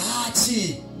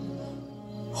ingathi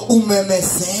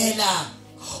umemezela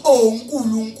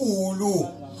onkulunkulu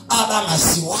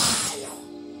abangaziwayo.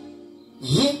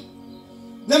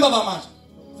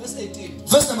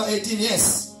 Verse number 18,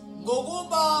 yes.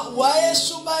 Ngokuba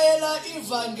wayeshumayela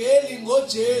ivangeli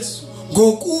ngoJesu.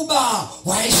 Ngokuba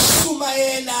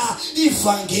wayeshumayela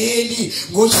ivangeli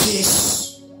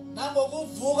ngoJesu.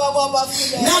 Nangokuvuka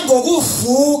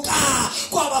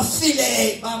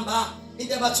kwabafileyo. Bamba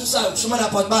into abathusayo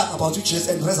ukushumayela about uJesu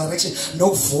and resurrection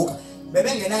nokuvuka.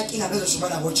 Bebengena inkinga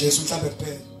bezoshumayela ngoJesu mhlawumbe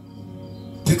kuphela.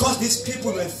 Because these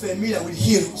people were familiar with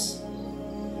heroes.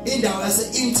 Indawo yase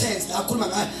intense akhuluma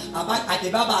ngayo abantu ade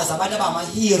babazi abantu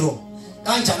abamahero.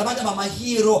 Kanjani abantu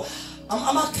abamahero?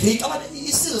 Ama-Greek,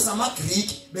 isizwe sama-Greek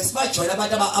besibajoyela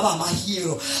abantu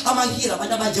abamahero. Amahero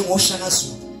abantu abanjengoShaka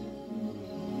Zulu.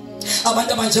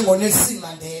 Abantu abanjengoNelson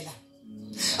Mandela.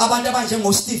 Abantu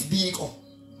abanjengoSteve Biko.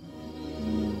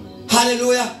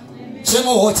 Hallelujah.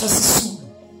 NjengoWalter Sisulu.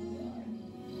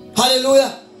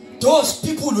 Hallelujah. Those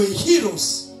people were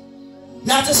heroes.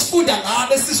 Nathi sifunda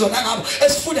ngabo esizona ngabo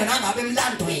esifunda nangabo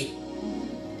emlandweni.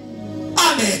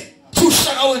 Amen.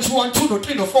 Ushaka wethu 1 2 no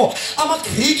 3 no 4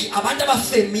 ama-Greek abantu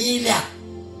abafamiliar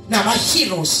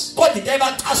nama-heroes kodwa into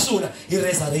ebacasula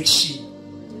i-resurrection.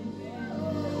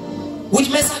 Uthi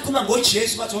mesakhuluma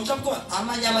ngoJesu bathi mhlawumbe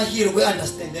amanye ama-hero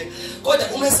kwe-understandeka kodwa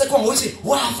uma esekhona ngokuthi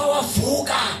wafa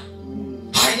wavuka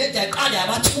hayi le nto yaqala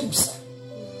yabathusa.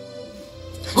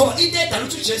 Ngoba into edala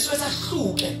ukuthi uJesu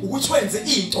esahluke ukuthi wenze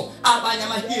into abanye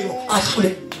ama-hero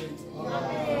ahlule.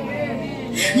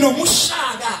 Noma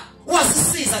uShaka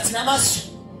wasisiza thina amaZulu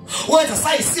wenza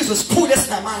sayisizwe sikhule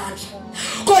sinamandla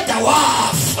kodwa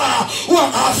wafa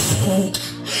wangavuka.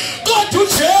 Kodwa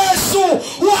uJesu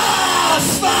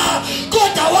wafa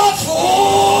kodwa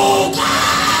wavuka.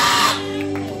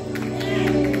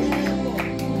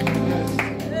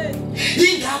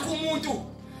 Ingakho umuntu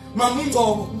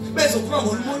mamungobo bezokhuluma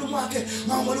ngolimo wakhe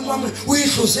ngolimo wami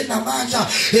uyihluze namandla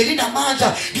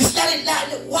elinamandla ngisilale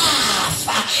lale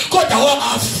wafa kodwa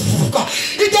wangavuka.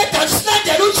 Into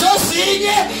edasilandela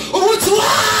uJosinye ukuthi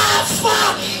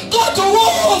wafa kodwa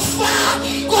wafa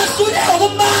kwahluleka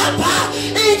kumamba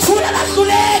ithula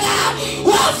lahluleka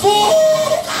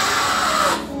wavuka.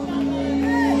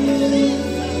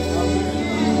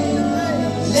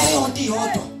 Leyo nto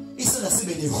iyodwa isenza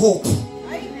sibe nehope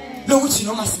lokuthi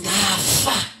noma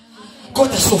singafa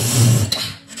kodwa sovuka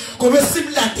ngoba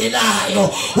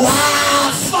simlandelayo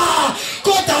wafa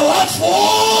kodwa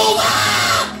wavuka.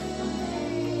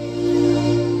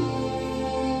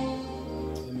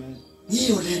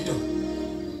 Yiyo lento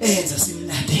enza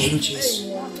simlandele uJesu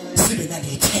sibe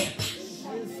nalethemba.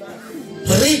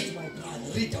 Read my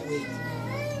brother, read away.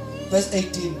 Verse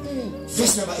 18.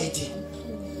 Verse number 18.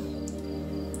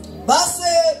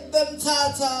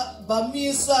 bemthatha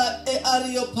bamisa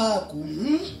eAreopagu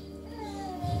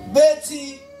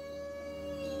bethi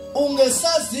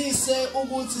ungesazise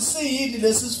ukuthi siyini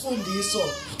lesi sifundiso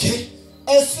okay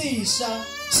esisha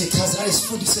sichaza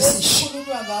isifundiso esisha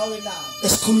esikhulunywa ngawe na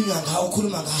esikhulunywa ngawo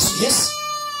ukhuluma ngaso yes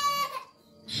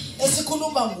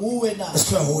esikhuluma nguwe na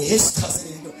esikhuluma yes chaza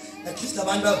into at least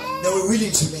abantu they were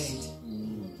willing to learn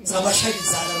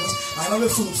sabashayizana ukuthi hayi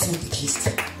babefuna ukufunda at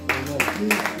least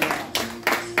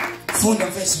funda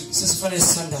mfethu sesifanele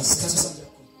sisandaze sikhatha sandla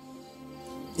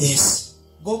yes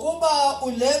ngokuba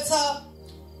uletha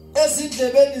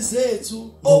ezindlebeni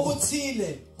zethu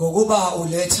okuthile ngokuba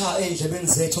uletha endlebeni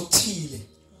zethu okuthile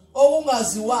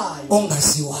ongaziwayo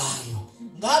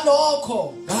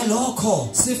ngalokho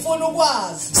sifuna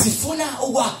ukwazi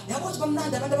yabo ukuthi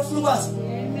bamnandi abantu abafuna ukwazi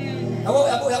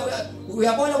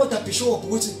uyabona kodwa bishop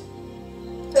ukuthi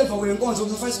emva kwenkonzo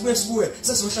kufanele sibuye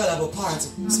sesizohlala labo phansi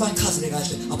sibachazele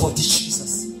kahle about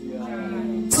Jesus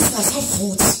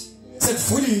sinasafuthi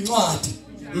sekuvula incwadi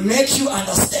make you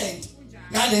understand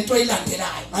ngalento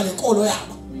eyilandelayo ngalenkolo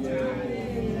yabo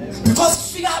because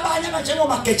fika abanye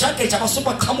abanjengomagejageja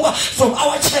basuka qhamuka from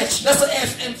our church that's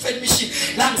AFM Faith mission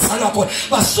la ngizalwa khona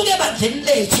basuke bandleni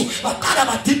lethu baqala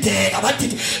badideka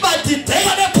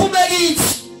bephuma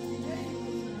kithi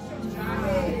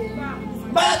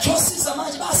bayathosisa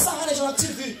manje basangane nje na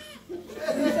TV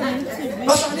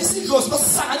basangane isidlozi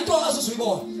basangane into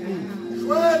azozuyibona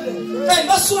hey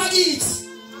basuka kithi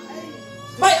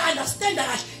bay understand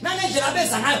kahle nangendlela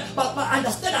beza ngayo ba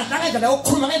understand kahle nangendlela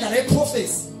yokukhuluma ngendlela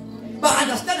yeprofesi ba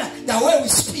understand the way we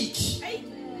speak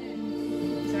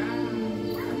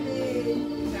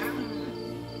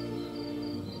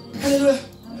haleluya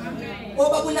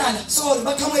obabunana sorry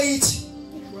baqhamuke yithi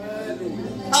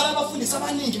abafundisi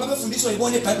abaningi babefundiswa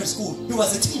yibona eBible school he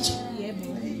was a teacher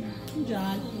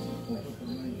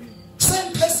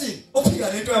same person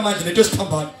ophika lento yamanje lento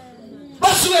esiphambana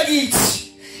basuke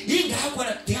kithi ingakho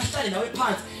ndingahlale nawe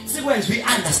phansi sikwenze we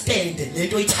understand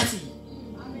lento oyithathile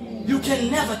you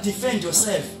can never defend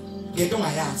yourself ngento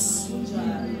ongayazi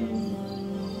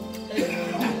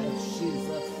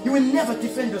you will never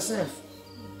defend yourself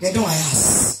ngento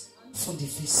ongayazi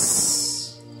fundifis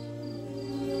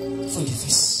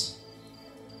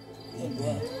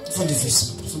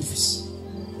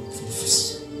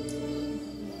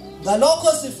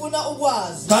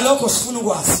ngalokho sifuna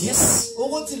ukwazi yes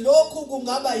ukuthi lokhu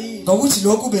kungaba yini ngokuthi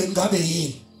lokhu bengabe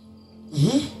yini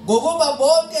ngoba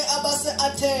bonke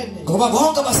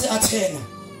abase Athena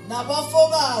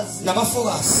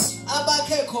nabafokazi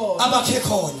abakhe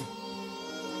khona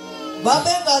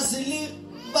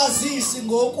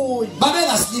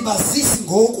babengazilibazisi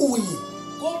ngokunye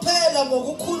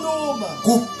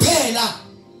kuphela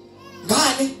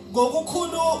ngani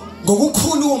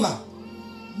ngokukhuluma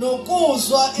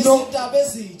nokuzwa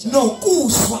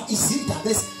izindaba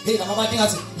ezitsha hey laba bantu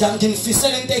ngathi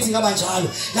ngingifisela into ethi ngaba njalo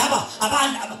laba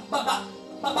abantu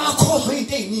bakhohlwe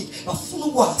into eziningi bafuna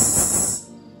ukwazi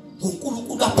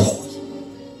ngoNkulunkulu kaPaul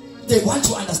they want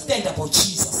to understand about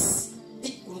Jesus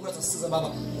uNkulunkulu asiza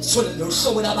baba so lo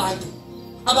hlobo labantu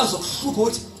abazokuhlupha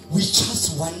ukuthi we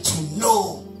just want to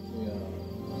know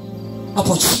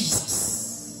about Jesus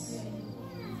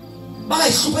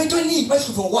bayihlupha into eningi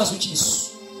bayihlupha ngokwazi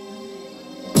uJesu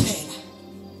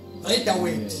read the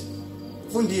word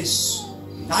fundiswa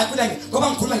hayi kuthi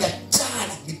ngoba ngikhuluma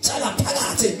ngitshala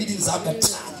phakathi ezibidini zami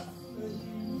ngitshala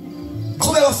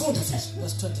qhubeka ufunda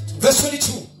verse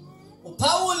 22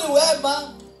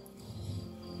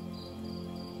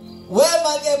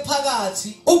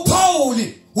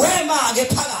 uPauli wema ke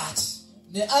phakathi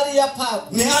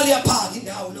neAreopagu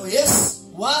indawo lo yes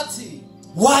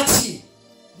wathi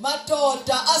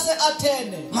madoda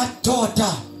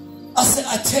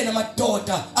ase-Athene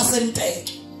madoda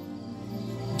asenteke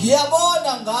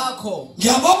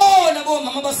ngiyabona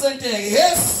bomama basenteke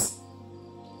yes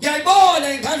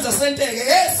ngiyayibona ingane zasenteke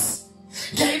yes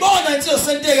ngiyayibona insizwa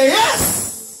senteke yes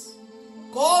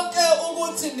konke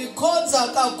ukuthi nikhonza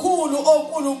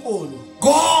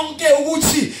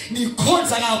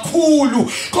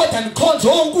kakhulu kodwa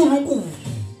nikhonza oNkulunkulu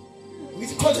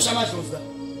ngithi khonza shamadlozi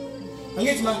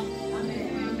angithi ma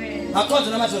amen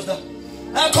akhonza namadlozi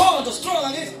akhonza strong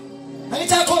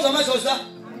angithi akhonza amadlozi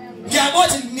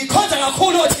ngiyabona nikhonza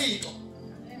kakhulu oThixo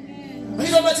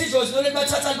ngizobathi idlozi lo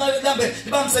bathatha balambe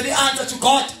bamsela ianswer to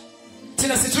God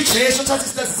thina sithi uJesu uthatha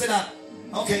isitasi sena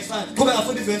okay fine kube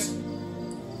ngafundi verse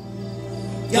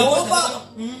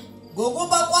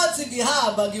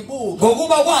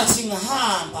ngokuba kwathi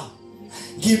ngihamba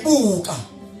ngibuka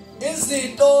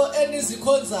izinto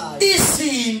enizikhonzayo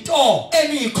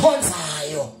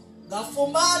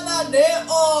ngafumana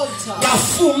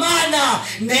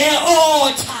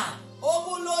ne-altar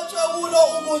okulotshwe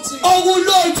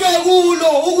kulo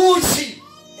ukuthi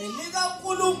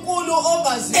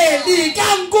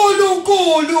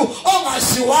elikaNkulunkulu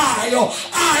ongaziwayo,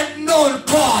 unknown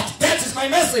God. That is my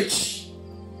message.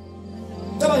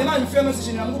 Taba ngemanje ngifika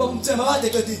message nami kuba kumthemba kade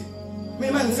qedile.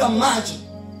 Mina manje ngifika manje.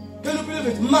 Can you believe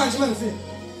it? Manje manje ngifika.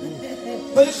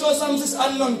 But it shows some this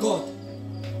unknown God.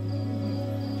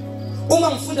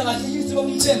 Uma ngifunda kahle ukuthi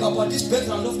bakumthemba about this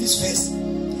background of this verse.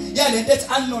 Yeah, that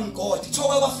unknown God.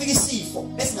 Ithoka kwafika isifo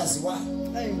esingaziwayo.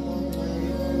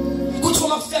 Kuthi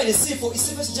uma kufika lesifo,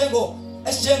 isifo esinjengo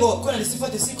khona lesifo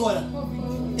esikhona.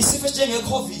 Isifo esinjenge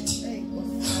COVID.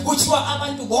 Kuthiwa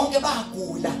abantu bonke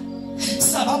bagula.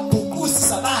 Sababhukuza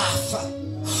sabafa.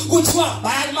 Kuthiwa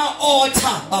bayama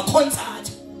altar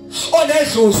bakhonsathi.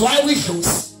 Onedlozi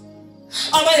wayidlozi.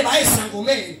 Abaye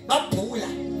bayisangomeni babhula.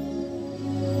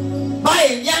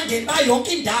 Bayenyangeni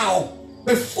bayonke indawo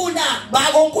befuna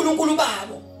bakonkulunkulu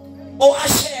babo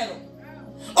oashero.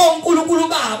 Onkulunkulu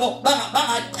babo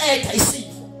bangaqeda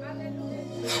isifo.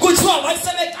 Kuthiwa bathi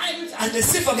sebekanye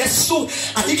lesifo ngesisuku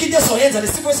ayikho into ezoyenza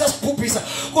lesifo sesibhubhisa.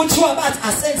 Kuthiwa bathi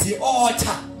asenze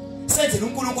i-altar. Senze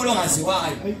uNkulunkulu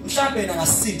ongaziwayo. Mhlawumbe yena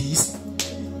ngasindisa.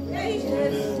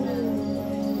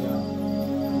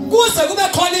 Kuze kube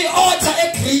khona i-altar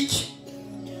eGreek.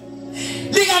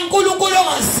 LikaNkulunkulu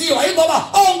ongaziwa ingoba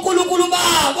onkulunkulu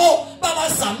babo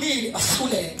babazamile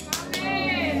bahluleka.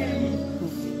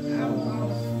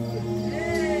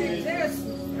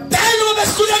 Then ube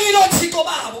behlulekile oThixo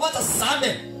babo bathi asizame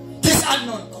this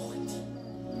unknown God.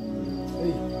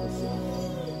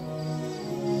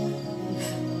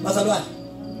 Bazalwane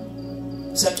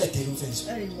siyaqedela umfethu.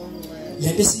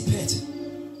 Lento esiphethe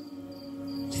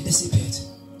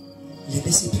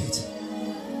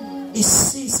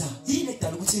isiza yini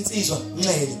edala ukuthi insizwa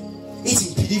nxele ithi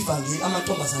ngiphiliva nge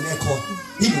amantombazane ekhona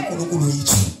iNkulunkulu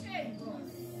yethu.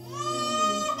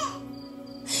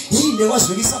 Yini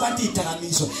ekwazukisa abantu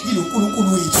idakamiswa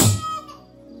iNkulunkulu wethu.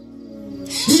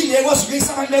 Yini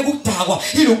ekwazukisa abantu ekudakwa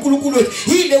iNkulunkulu wethu.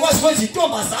 Yini ekwazukwenza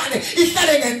intombazane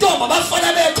ihlale ngentomba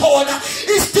bafana bekhona.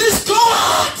 Is this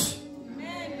God?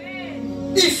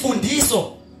 Amen.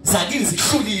 Ifundiso zakini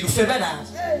zihlulile ufebe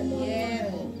nazo.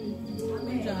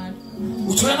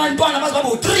 Uthola abantwana bazaba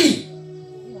u3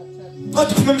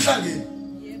 kodwa phuma emhlangeni.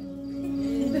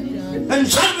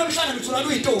 Njalo emhlangeni uthola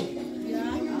uyintombi.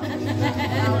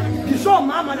 Ngisho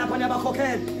mama lapha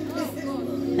niyabakhokhela.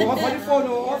 Ngoba ifoni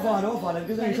ovala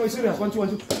ngize ngisho serious 1 2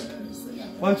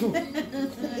 1 2.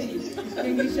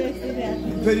 Ngisho serious.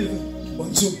 Very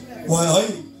 1 2. Why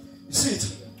hayi? Sithi.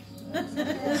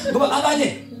 Ngoba abanye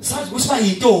sazi ukuthi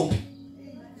bayintombi.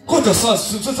 Kodwa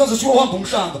sazi ukuthi uhamba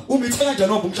umhlanga. Umithe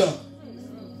kanjani uhamba umhlanga?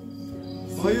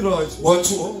 Are you right? 1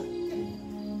 2.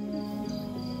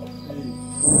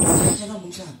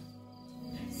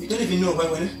 You don't even know why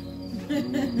when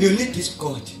you need this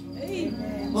God.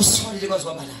 Amen. Osifalile kwazi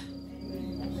wabala.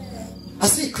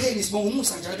 Asikheni sibonga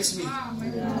umusa njalo besimini.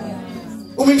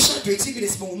 Uma imishado ethikile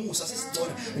sibonga umusa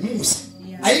sesicona umusa.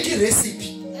 Ayikho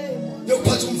recipe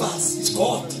yokuphatha umfazi. It's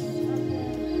God.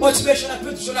 Motivation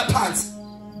aphethe shona phansi.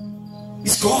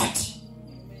 It's God.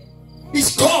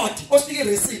 It's God. Osike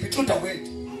recipe truth away.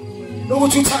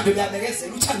 Lokuthi uthando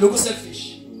liyabekezela, uthando lokho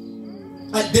selfish.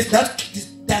 And that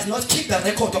does not keep the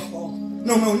record of wrong.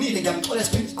 No unile ngiyamxola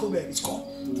siphinde siqhubeke. It's God.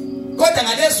 Kodwa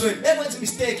ngalezweni bekwenza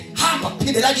mistake hamba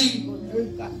phindela kini.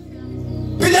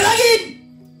 Phindela kini.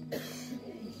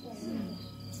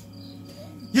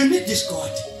 You need this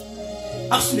God.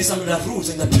 Afundisa the rules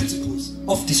and the principles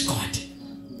of this God.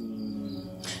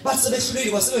 But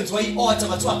sebehluleli kwasebenziwa i-altar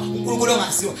bathiwa uNkulunkulu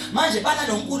ongaziwa. Manje bana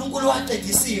noNkulunkulu waqeda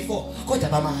isifo kodwa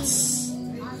bamazi.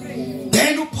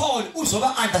 Then uPaul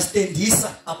uzoba understandisa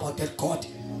about that God.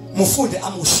 Mufunde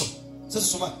amusho.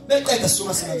 Sesisoma beqeda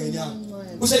soma sina ngenyanga.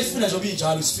 Usayifuna nje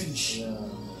obinjalo is finish.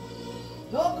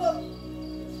 Lokho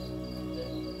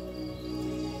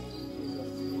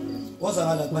waza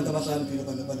ngala kubantu abahlala phela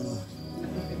abantu abanama.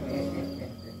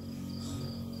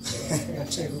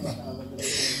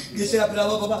 Ngishela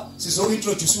phela baba sizo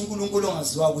introduce uNkulunkulu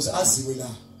ongaziwa ukuze aziwe la.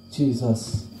 Jesus.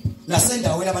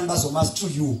 Nasendaweni abantu bazomazi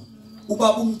through you.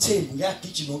 Ubaba umthembu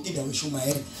uyagijima indawo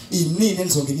eShumayela. Inini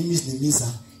enizongena imizi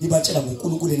nemizana. Ibatshela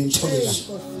ngoNkulunkulu enimtholela.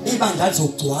 Ibandla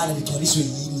lizogcwala ligcwaliswe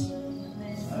yini.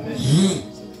 Amen.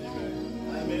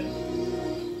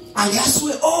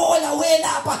 Angiyaswe ola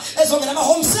welapha ezongena ama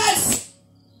home cells.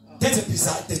 That's a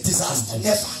disaster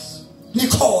never.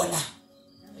 Nikhona.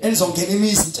 Enizongena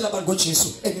imizi ngitshela abantu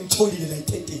ngoJesu enimtholile la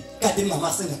intenteni. Kade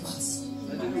ningamase ngaphansi.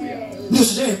 Hallelujah.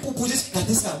 Nje impuphu lesi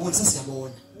kade singaboni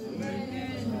sesiyabona.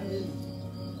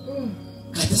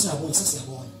 kade siyabona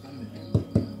sesiyabona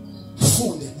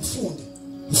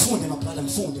mfunde mabrother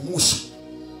mfunde musha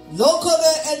lokho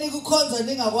ke enikukhonza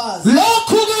ningakwazi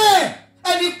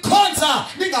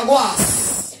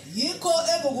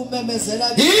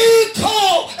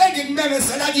yikho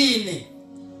engikumemezela kini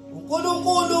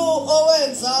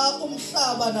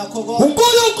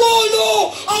uNkulunkulu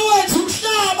owenza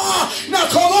umhlaba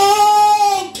nakho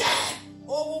konke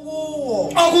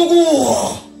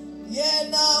okukuwo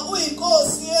yena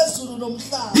uyinkosi yezulu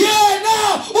nomhlaba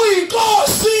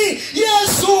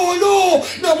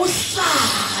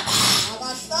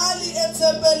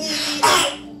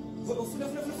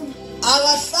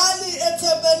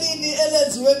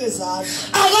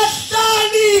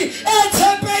akahlali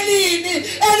ethempelini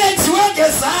elenziwe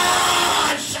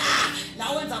ngezandla la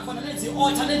wenza khona lenze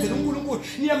altar lenzele uNkulunkulu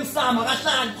niyemsama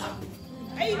akahlali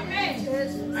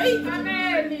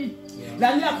amen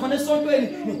la niyakhona esontweni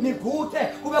niguthe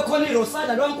kube khona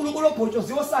irosada lo uNkulunkulu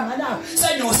obhotshoziwe osanganayo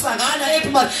senyosangana ephi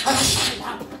manje akahlali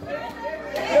lapha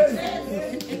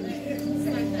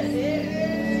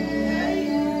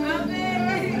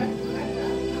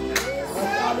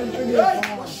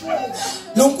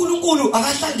lo uNkulunkulu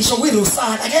akahlali ngisho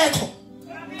kwirosada akekho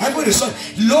hayikwirosada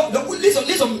lo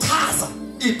lizomchaza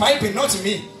iBhayibheli not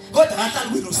me kodwa akahlali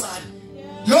kwirosada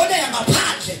lona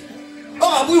yangaphandle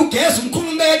ongabuye ugeza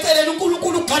umkhulumi eceleni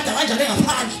uNkulunkulu ugada kanjani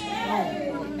ngaphandle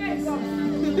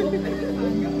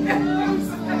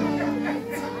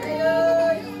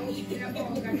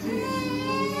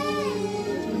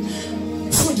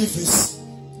fundi vesi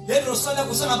yedro sala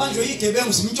kusangabanjwe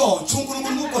igebengu zimntshontsho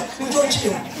uNkulunkulu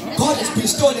untshontshiwe God has been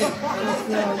stolen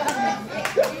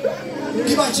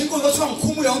ngiba nje inkulu kuthiwa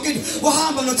ngikhumule yonke into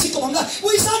wahamba noThixo kwamla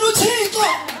uyisana uThixo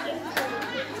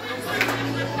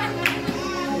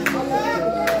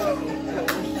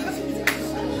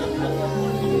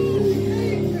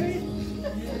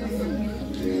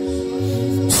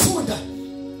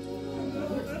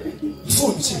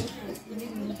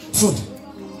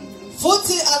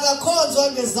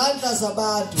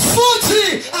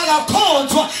futhi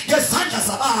akakhonzwa ngezandla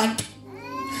zabantu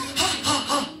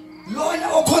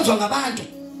lona okhonzwa ngabantu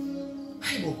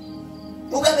hayibo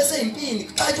ukabe seyimpini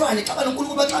xatshwane xabana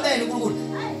uNkulunkulu baxabene uNkulunkulu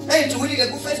eyintukwini ke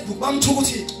ku Facebook bamthuka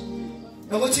uThixo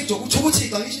yabo TikTok uthuka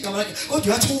uThixo ngisho igama lakhe kodwa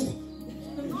uyathuka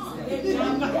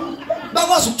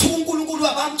bakwazi ukuthuka uNkulunkulu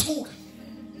abamthuka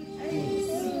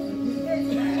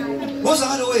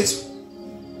wozakalo wethu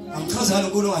angichaza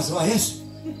ngalonkulu ongaziwa Yesu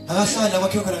akahlala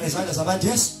kwakhe khona ngezandla zabantu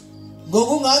Yesu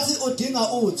ngokungathi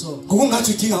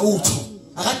udinga utho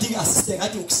akadingi assistant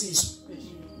ngathi ukusizwa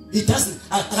he doesn't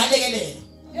akalekelela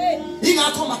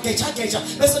ingakho mageja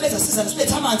bese beza siza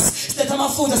siletha amanzi siletha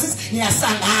amafutha sithi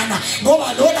ngiyasangana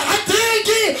ngoba lona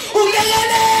akadingi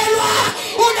ukulekelelwa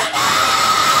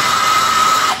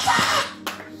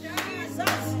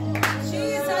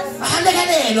Jesus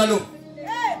akalekelelwa lo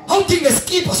awudinge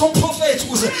skipper somprofeti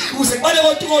ukuze kubale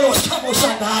kontukolo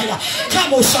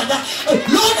khamo shanda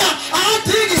lona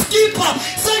akadingi skipper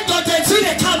sendoda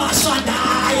ethile khama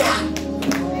shandaya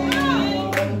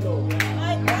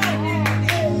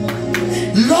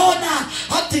lona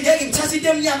akudingeki ngithatha into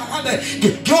emnyama ngihambe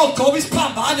ngiyogcoba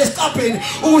isiphambane esicabheni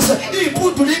ukuze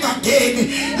impundu lingangeni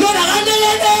lona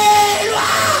akalekelelwa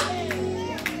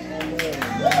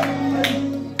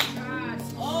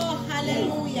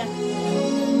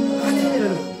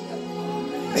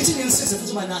ethi ngilisize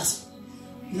futhi manasi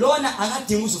lona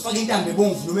akadingi uzufaka intambo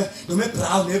ebomvu noma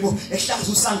ebrown yebo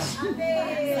ehlaza usangana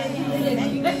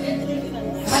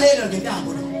khalela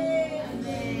ngentambo lo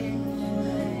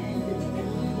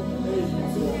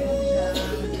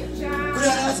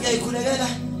kulana ngathi ngiyayikhulekela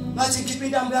ngathi ngikhipha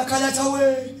intambo yakhalatha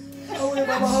awe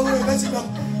baba hawe ngathi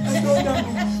ayidonda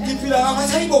ngiphila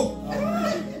ngathi hayibo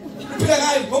uphila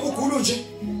ngayo ngoba ugulu nje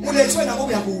ulethwe nako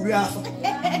uyagula uyafa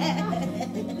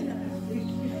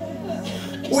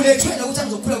ulethwela ukuthi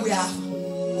angizokhula kuyafa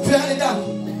uphila ngale ntambo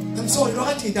ngamsoli lo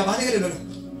kade indaba alekele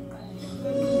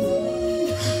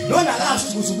lona akasho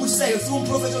ukuthi uzubusiseke futhi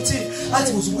umprofeti othile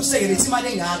athi uzubusiseke lethi imali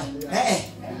engaka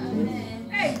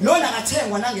lona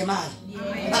akathengwa nangemali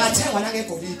akathengwa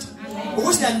nangegolide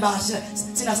ukuthi nanibasha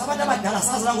sina sabantu abadala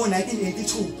saza ngo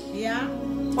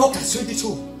 1982 August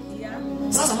 22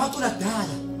 saza amacula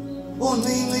adala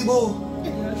oncinci bo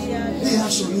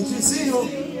liyasho inhliziyo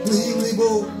ncinci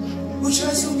bo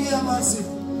uJesu ngiyamazi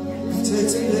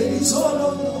ngithethele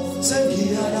izolo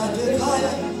sengiyalapha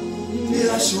ekhaya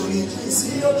liyasho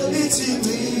inhliziyo lithi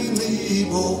ncinci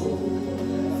bo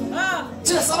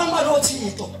thina sabantu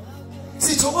loThixo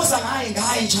sithokoza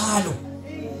ngaye njalo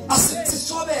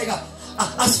asithobeka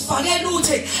asifakele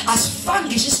uthi asifake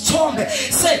ngisho isithombe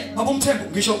se baba uMthembu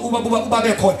ngisho uba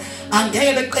bekhona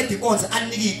angeke beqede inkonzo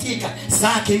anike izitika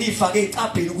zakhe nifake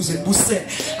ecabheni ukuze nibusele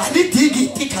anidingi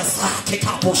izitika zakhe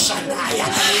khaboshanaya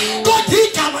kodwa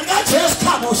igama likaJesu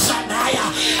khaboshanaya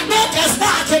negesi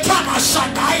lakhe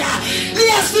khaboshanaya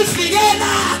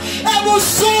liyasifikela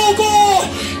ebusuku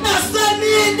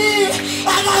nasemini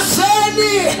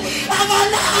akazeni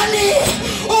akalali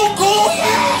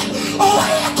unguye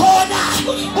owayekhona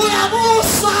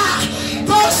uyabusa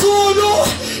phezulu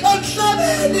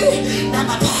emhlabeni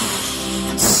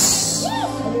namaphansi.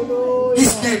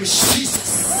 His name is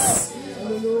Jesus,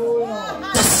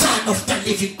 the Son of the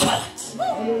living God.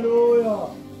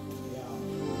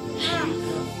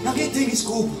 Nakidinga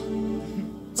isigubhu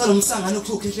salomhlangano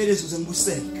ukukhehlele ukuze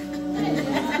ngibuseke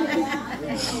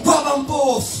baba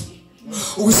mpofu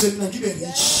ukuze mina ngibe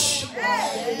rich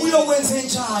uyokwenza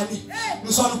njani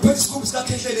ngizwana uphethe isigubhu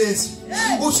sikaKhehlelezi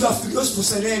uthi uyafika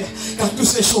uyosivuselela kanti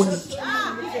useshonile.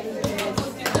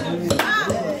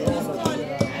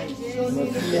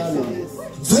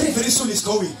 Very soon is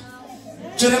going.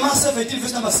 Jeremiah 17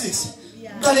 verse number 6.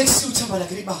 Qale kusithemba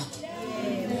lakhe libantu.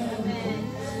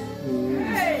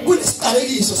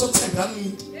 Kunesiqalekiso sokuthemba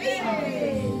umuntu.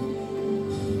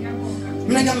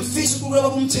 Mina ngiyamfisa ukuba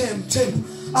baba uMthembu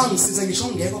angisize ngisho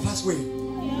ngeke phasi kwenu.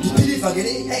 Ngiphiliva ke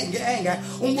enga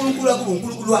uNkulunkulu akuba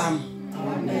uNkulunkulu wami.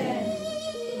 Amen.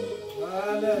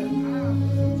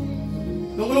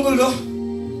 uNkulunkulu lo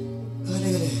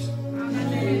ngalekelela.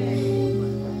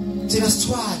 Amen. Thina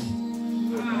sithwale.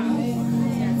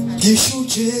 Ngisho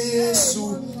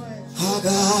Jesu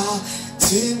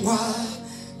akathengwa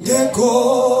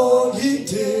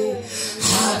ngegolide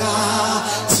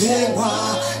akathengwa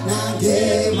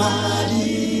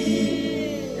nangemali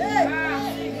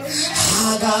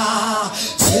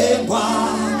akathengwa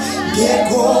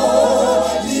ngegolide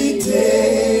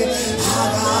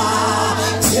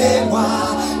akathengwa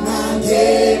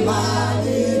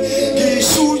nangemali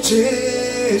ngisho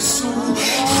Jesu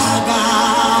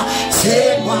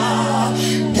akathengwa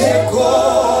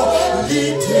ngegolide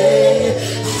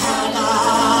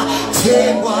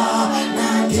akathengwa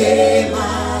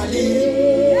nangemali.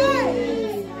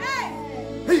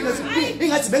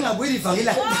 Ingathi bengabuyi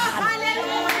ivangela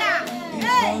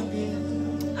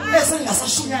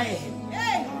esengasashunya yena.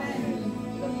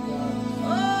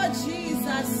 Oh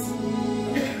Jesus.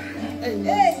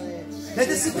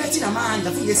 Lethe siphethe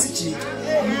namandla futhi ngesijiko.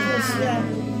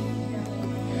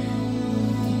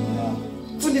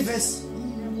 Fundi verse.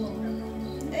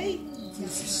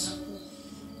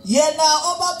 Yena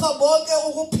obapha bonke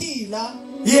ukuphila.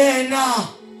 Yena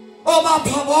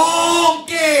obapha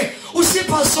bonke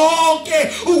usipha sonke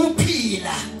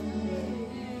ukuphila.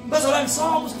 Bazalwane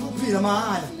sonke ukuphila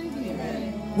mahala.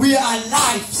 We are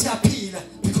alive siyaphila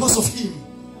because of him.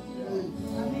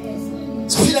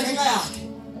 Siphila ngenxa yakhe.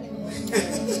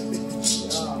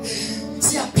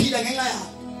 Siyaphila ngenxa yakhe.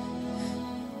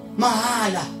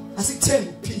 Mahala asikuthembi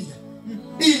ukuphila.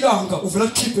 Ilanga uvela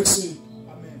kukhiphe ekuseni.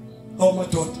 Oh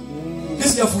madoda.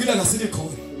 Ngisiyavukila ngasile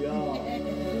khona.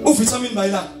 Uvitamin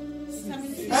bayila.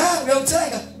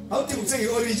 Uyawuthenga. Awudingi ukuthenga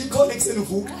i-orange ikhona ekuseni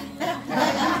uvuka.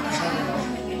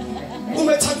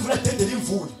 Uma ethanda ukuvula dedela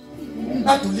imvula.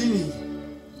 Adulimini.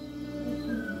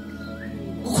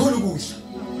 Kukhona ukudla.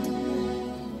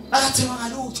 Akathema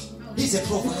ngalutho. He's a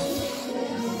provider.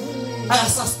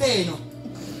 Akasustain.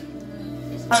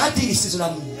 Akadingi isizo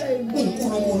lamuntu.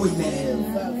 UNkulunkulu uyimele.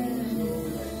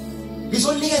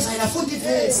 Ngizonikeza yena fundi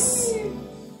verse.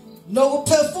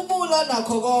 Nokuphefumula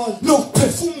nakho konke.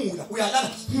 Nokuphefumula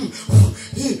uyalala.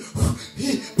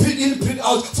 Breathe in, breathe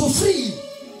out for free.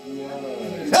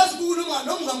 Yasibulu manje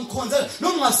noma ungamkhonzela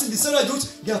noma ungasindisela nje uthi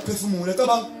ngiyaphefumula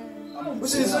cabanga.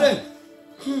 Usindisele.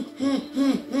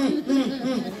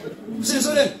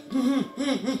 Usindisele.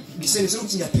 Ngisendisela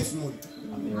ukuthi ngiyaphefumula.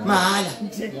 Mahala.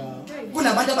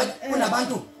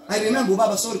 Kunabantu I remember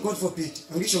ubaba, sorry God forbid.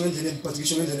 Angisho ngendlela but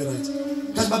ngisho ngendlela right.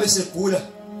 Kathi babe segula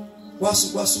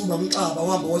kwasuba umxaba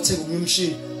uhamba wothenga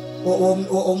umshini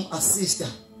assista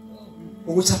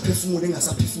ukuthi aphefumule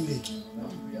engasaphefumuleki.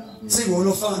 Singona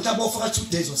ofaka mhlawumbe ofaka 2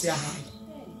 days osiyahamba.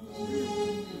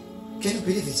 Can you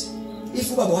believe it?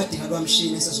 If ubaba wadinga lo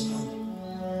mshini esezohamba.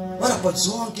 What about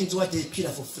zonke into what they kill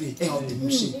for free engawudingi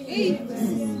umshini?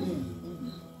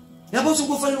 Yabo ukuthi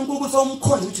kufanele uNkulunkulu fa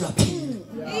umkhonza ukuthi uyaphila.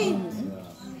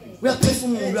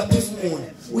 Uyaphefumula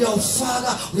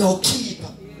uyawufaka uyawukhipha.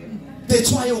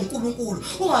 Bethwaye uNkulunkulu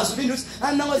ungazi ubindi ukuthi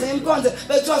anangoze imkhonze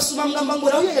bethwa suma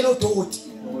mkambangbola uyeke lo doti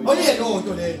oyeke lo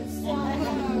nto leyo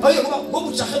oyeke ngoba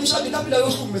ujahe emshado kaphila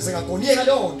yohlumeze ngakho yeka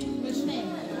lo nto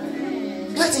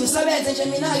ngathi ngisebenze nje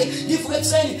mina ke ngivuka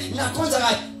ekseni ngakhonza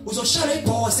kahle Uzoshala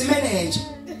iboss imanager.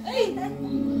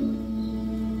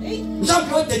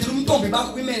 Mhlawumbe odedela umntombi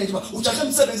bakho kwimanager ba ujaha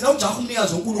umsebenzi la ujaha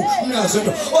umnikazi onkulu umnikazi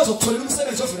wento ozokutholela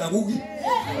umsebenzi ovela kuyi.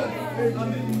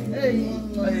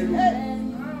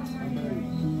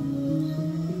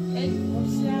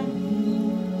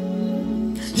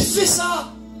 Ngifisa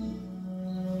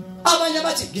abanye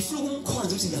abathi ngifuna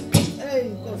ukumkhonza ukuthi ngiyaphila.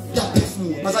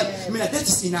 Ngiyaphefumula. Bazathi mina that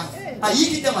is enough.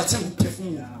 Ayikho into engathenga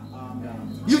ukuphefumula.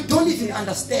 You don't even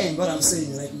understand what I'm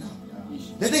saying right now.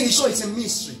 The thing is, it's a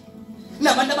mystery.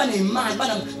 Nabantu abanemali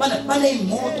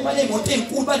baneimoto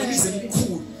enkulu banemizi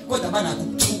emikhulu kodwa abanako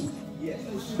ukuthula.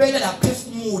 Bele la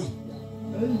phefumula.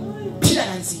 Phila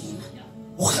kanzima.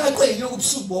 Uhaqwe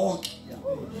yokubusuku bonke.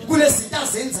 Kunezinto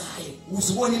azenzayo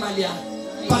uzibona imali yakho.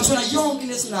 But when yonke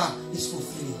lesina is for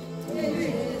free.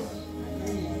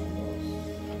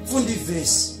 Fundi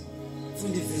verse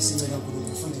incela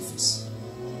uNkulunkulu, fundi verse.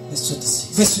 Verse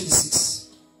 26. Verse 26.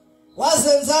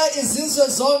 Wazenza izizwe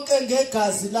zonke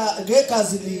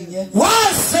ngegazi linye.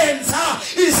 Wazenza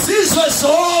izizwe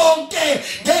zonke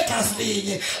ngegazi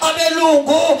linye.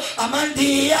 Abelungu,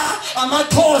 amandiya,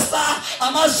 amaXhosa,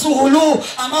 amaZulu,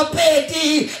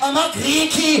 amapedi,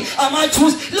 amaGriki,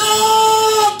 amaJews,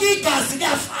 lonke igazi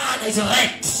liyafana, is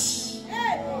red.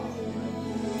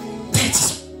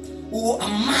 That's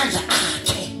amandla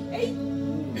akhe.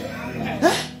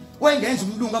 Wengenza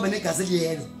umlungu abe negazi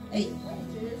eliyelo.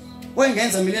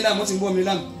 Wengenza mina lami uthi ngibomi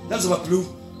lami lazoba blue.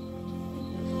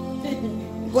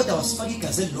 Kodwa wasifaka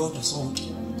igazi elilodwa sonke.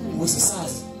 Ukuze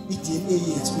sazi iDNA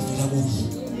yethu ivela kuye.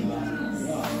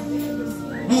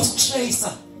 Most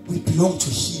tracer we belong to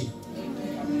him.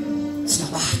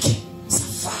 Sinabakhe,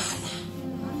 safana.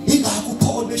 Ingakho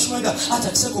uPaul beshwela athi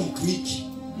akusekho umGreek.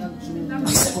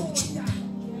 Akusekho umJuda.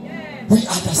 We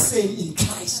are the same in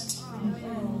Christ.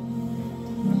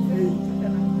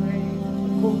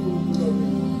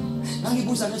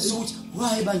 Angibuza nje ukuthi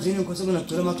why banjeni inkonzo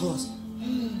nakugcwele amaXhosa.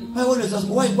 I always ask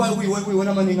why we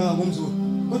wona maningi ngomZulu.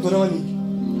 Kodwa amaningi.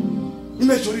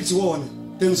 Imajority wona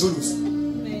then Zulus.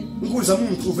 Inkulu zami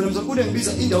ngiprove lemza kule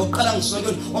ngibiza indawo oqala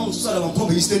ngisuka wangisusa la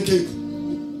ngomphombe Eastern Cape.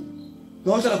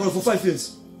 Ngahlala khona for 5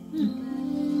 years.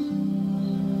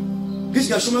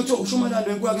 Ngisashuma ukuthi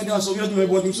ushumalando enkulu yakhe ndaso uyathi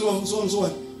mayibona ngisuka.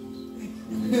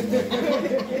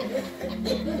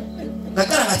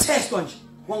 Ngaqala ngathestwa nje.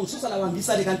 Wangisusa la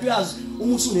wangisa le kanti uyazi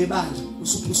uma usunebandla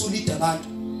usulida abantu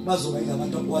bazoba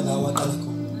ilabantu akwala waqala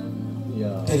khona.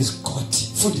 There is God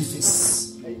full defense.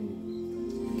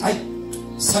 Hayi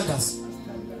Sanders.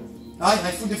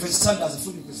 Hayi full defense Sanders.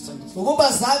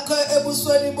 Ngokuba zakhe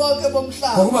ebusweni bonke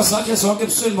bomhlaba. Ngokuba zakhe zonke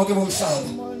ebusweni bonke bomhlaba.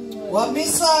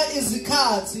 Wamisa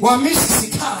izikhathi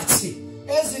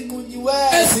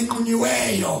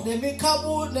ezinqunyiweyo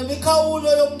nemikhawulo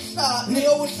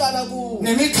yokuhlala kuwo.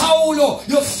 Nemikhawulo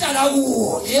yokuhlala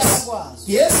kuwo.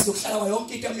 Yes yokuhlala kwayo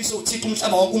yonke into emiso uThixo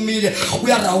umhlaba wakumile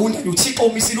uyarawunda uThixo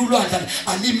umisile ulwandla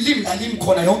alimlim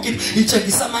khona yonke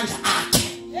itshengisa amandla akhe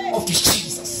of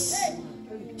Jesus.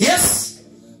 Yes.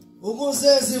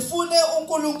 Ukuze zifune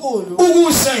uNkulunkulu.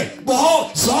 Ukuze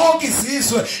zonke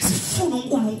izizwe zifune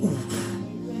uNkulunkulu.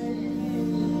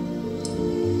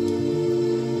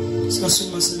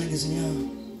 Sikasoma silengezinyawo.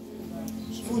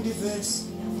 Fundi verse.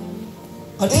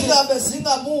 Ingabe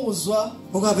zingamuzwa.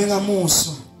 Ukabe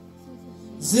ngamuzwa.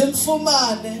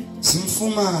 Zimfumane.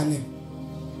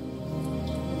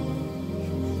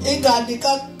 Ingani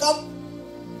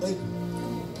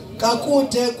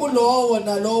kakude kulowo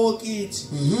nalowo kithi.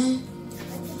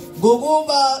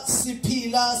 Ngokuba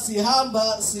siphila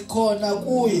sihamba sikhona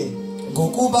kuye.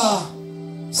 Ngokuba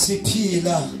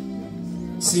siphila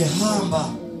sihamba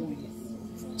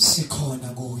sikhona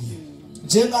kuye.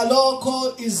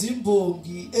 Njengalokho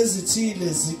izimbongi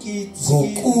ezithile zikithi.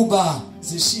 Ngokuba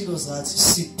zishilo zathi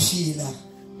siphila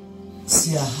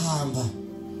siyahamba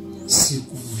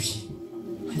sikuye.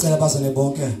 Ngicela bazane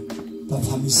bonke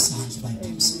baphama isandla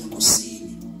bayiphemisele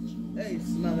enkosini.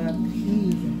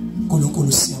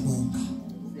 Nkulunkulu siyabonga.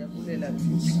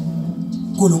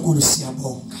 Nkulunkulu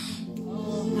siyabonga.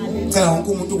 Ngicela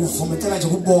wonke umuntu ukuvume ngicela nje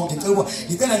ukubonga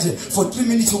ngicela nje for 3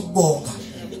 minutes ukubonga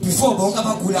before bonke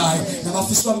abagulayo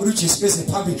nabafisa wami uJesu bese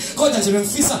phambili kodwa nje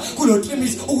bengifisa kulo 3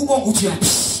 minutes ukubonga ukuthi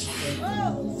uyaphila.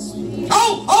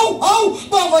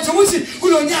 Bonga nje ukuthi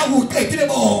kulonyaka uqedile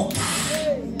bonga.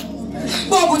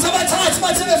 Bonga ukuthi abathathi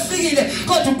bathe befikile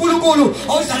kodwa uNkulunkulu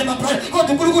awudlale emaphakathi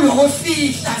kodwa uNkulunkulu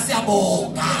wakufihla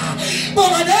siyabonga.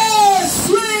 Bonga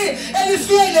neswi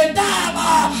elifike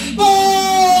lentaba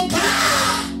bonga.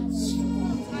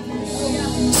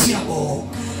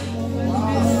 Siyabonga.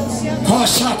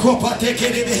 Kosha kopate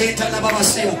kele beheta la baba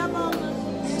sewa.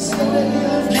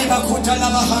 Liba kuta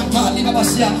lava hanta, liba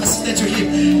basia, assistant to him.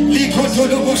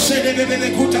 Likotolo boshele bebe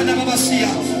kuta lava basia.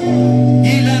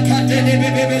 Ila kate de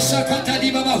bebe shakata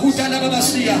liba bahuta lava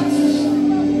basia.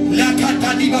 La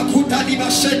kata liba kuta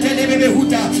liba shete de bebe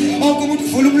huta. Onko mutu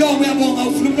fulumlomo ya bonga,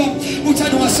 fulumlomo.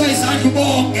 Mutano wasai zangu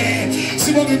bonge.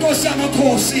 Sibonge kosi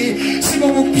amakosi.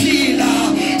 Sibonge pila.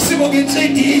 Sibonge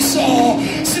ntendiso.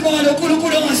 Sibonge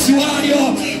lokulukulo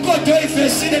ngasiwayo. Koto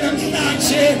ifeside na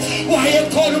mflanche. Waye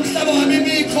kolo mslaba wa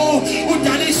mimiko.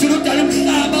 Udalisu ludali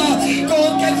mslaba.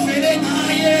 Konke fele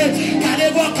naye. Kale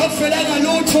waka fele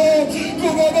galuto.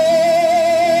 Kugobo.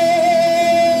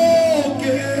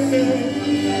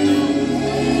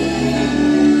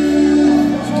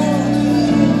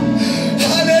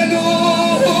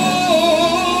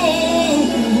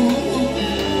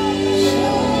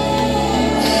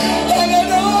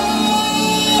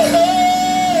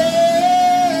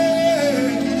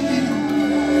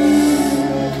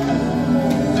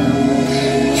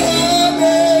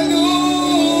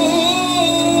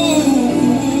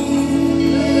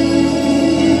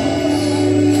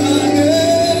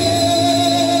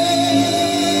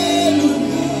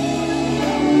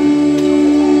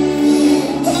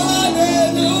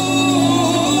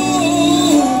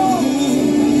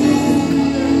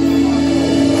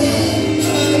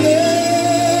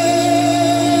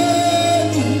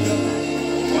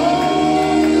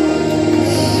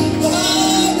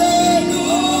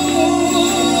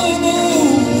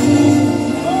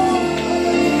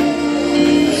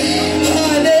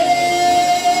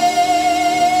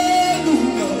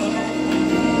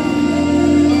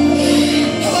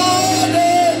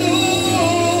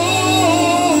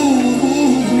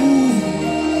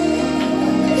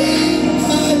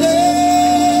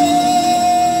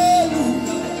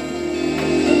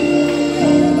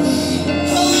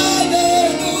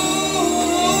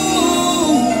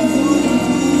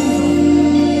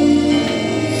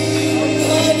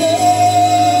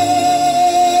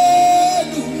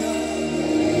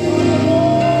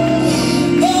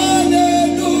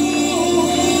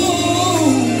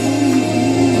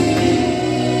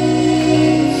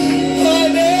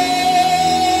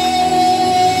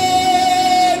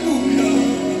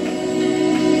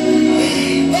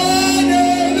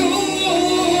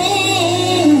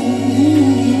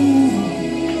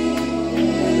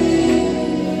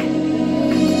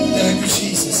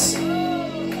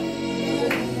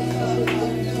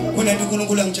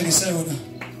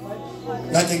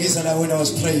 When I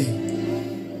was praying,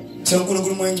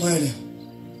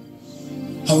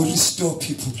 I will restore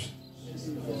people.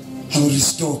 I will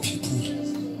restore people.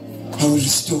 I will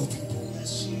restore people.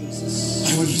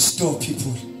 I will restore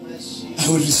people. I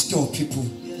will restore people.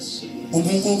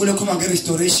 Unkulunkulu come and get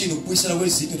restoration of which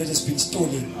that has been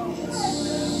stolen.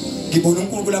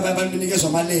 Unkulunkulu Bible benikezwa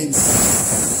amalens.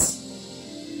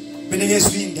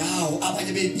 Benikezwa indawo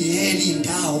abanye bebiyeli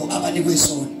indawo abanye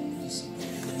kwesona.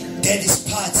 That is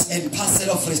part and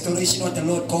parcel of restoration what the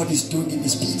Lord God is doing in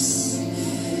this place.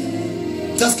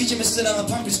 Just kitchen mesela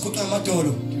ngaphambi sikuqa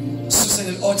amadolo.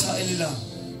 Susele altar elila.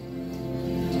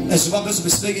 Esibambe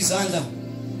sobesibeka izandla.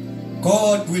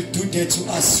 God will do that to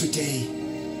us today.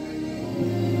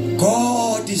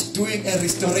 God is doing a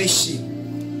restoration.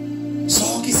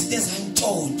 Sonke izinto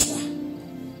ezantshontshwa.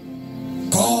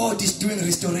 God is doing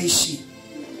restoration.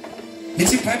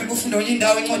 Lithi iBhayibheli kufunda kwenye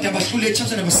indawo incwadi yabahluleli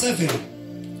chapter number 7.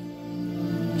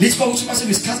 Lithi ukuthi mase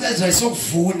besikhathi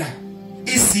ezayisokuvuna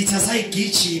izitha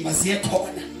sayigijima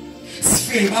ziyekhona.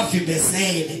 Sifike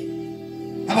bavimbezele.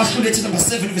 Abahluleli chapter number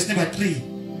 7 verse number 3.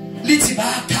 Lithi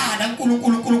bakhala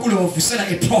uNkulunkulu wavusela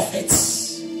a prophet.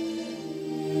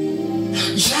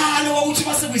 Njalo ukuthi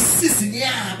mase kwisizini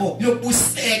yabo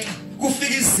yokubuseka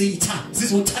kufika izitha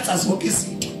zizothatha zonke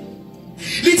izinto.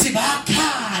 Lithi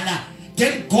bakhala,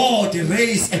 then God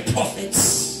raised a prophet.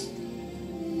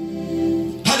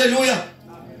 Hallelujah.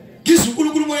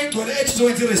 Ngizukulunkulu moya egcwele ethi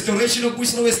zokwenza restoration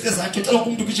okubuyisela wesitezakhe. Ucela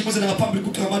umuntu ukujibuzela ngaphambili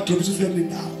kuthi ngamadolo usufemini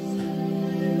nawo.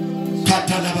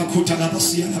 Khathala bakhutha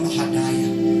ngabasiya ngamahadaya.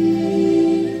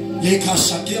 Leka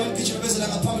shakia ukujibuzela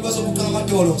ngaphambili bazobuka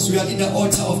ngamadolo. So we are in the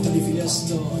altar of the living God.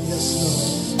 Yes,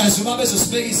 Lord. As umabe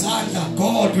zosibeka izandla,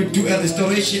 God will do a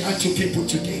restoration unto people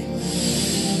today.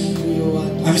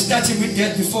 I'm starting with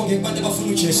that before ngebantu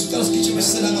bafuna uJesu. Ucela sigijime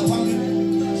sisela ngaphambili.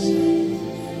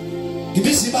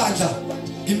 Ngibizwe ibandla.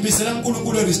 Ngimbisela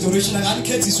uNkulunkulu restoration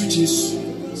angalikhethisa uJesu.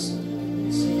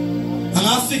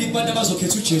 Angafiki kubantu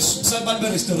abazokhetha uJesu. Kusabantu be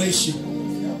restoration.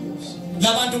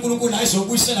 Labantu uNkulunkulu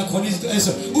ayizobuyisela khona izinto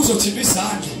ezo uzothimba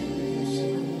izandla.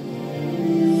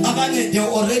 Abanye they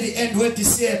already end with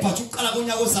this year but uqala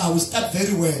konyaka ozayo start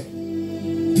very well.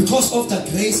 Because of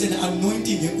the grace and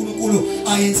anointing uNkulunkulu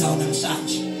ayenzayo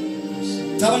namhlanje.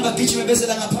 I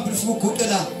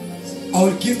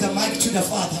will give the mic to the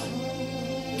Father.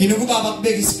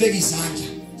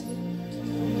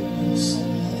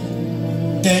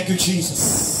 Thank you,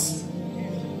 Jesus.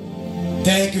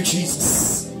 Thank you,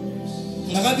 Jesus.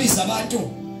 Ngabisa abantu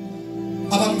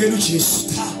abamukela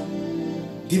uJesu cha.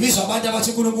 Ngibizwa abantu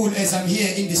abathi uNkulunkulu as I'm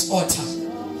here in this altar.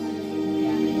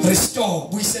 Restore,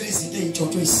 buyisela izinto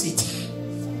ezintshontsho ezisitha.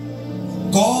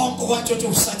 Konke kwantshontsho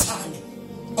usathane.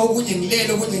 Okunye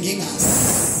ngilele okunye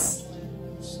ngingazi.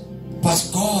 But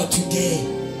God today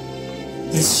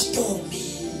restore me.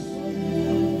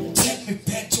 Take me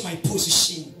back to my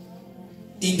position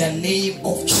in the name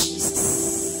of Jesus.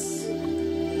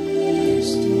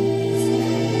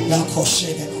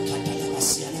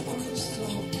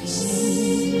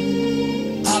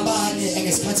 Abanye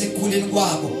engesikhathi ekukhuleni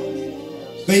kwabo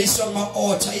beyiswa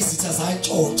ama-altar izitha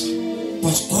zantshontsha,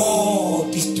 but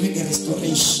God is doing a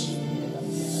restoration.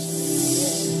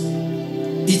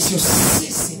 It's your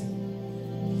season.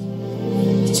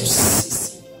 It's your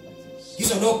season.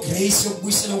 Use no grace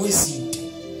yokubuyisela kwezinto.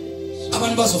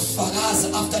 Abantu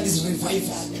bazofakaza after this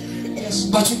revival.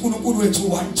 But uNkulunkulu wethu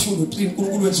 1 2 3,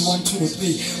 uNkulunkulu wethu 1 2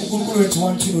 3, uNkulunkulu wethu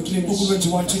 1 2 3, uNkulunkulu wethu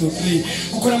 1 2 3.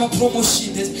 Kukhona ama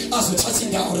promotion that azothatha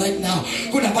indawo right now.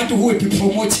 Kunabantu who will be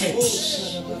promoted.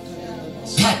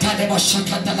 Khathale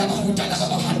bashakhatha labahuda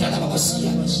labahanda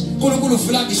labasiya. uNkulunkulu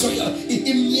uvula ngisho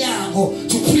iminyango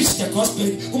to preach the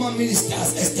gospel kuma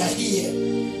ministers as they are here.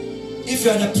 If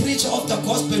you are the preacher of the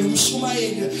gospel,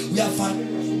 umshumayeli uyafana.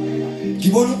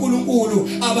 Ngibona uNkulunkulu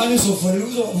abantu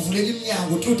uzovulela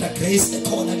iminyango through the grace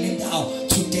ekhona le ndawo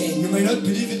today. You may not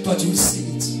believe it, but you will see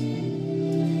it.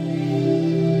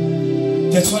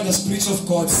 That's what the Spirit of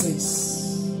God says.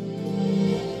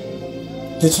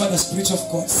 That's what the Spirit of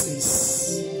God says.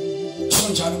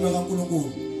 Njalo umoya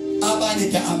kaNkulunkulu.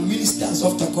 Abanye they are ministers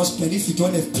of the gospel. If you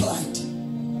don't have pride,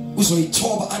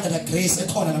 uzoyithoba under the grace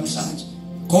ekhona namhlanje.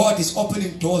 God is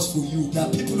opening doors for you. There are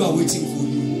people who are waiting for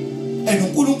you. And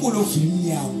uNkulunkulu uvula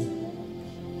iminyango.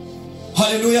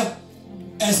 Hallelujah.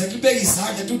 As ekubeka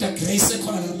izandla to the grace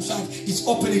ekhona namhlanje, it's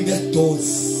opening the doors.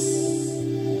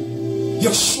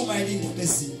 Yokushumayela indaba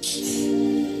ezinhle.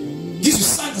 Ngizwe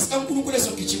isandla sikaNkulunkulu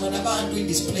esogijima nabantu in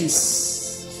this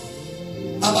place.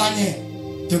 Abanye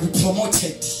they will be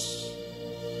promoted.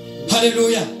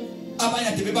 Hallelujah.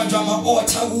 Abanye bebanjwa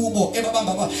ama-altar kubo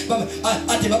ebabamba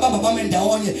ade babamba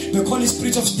bamendawonye bekhona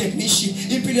spirit of stagnation.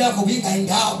 Impilo yakho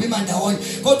ingayindawo bimandawonye,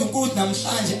 kodwa uNkulunkulu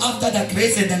namhlanje after the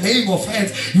grace and the laying of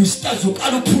hands you start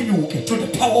ukala uphunyuke through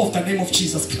the power of the name of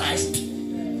Jesus Christ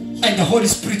and the Holy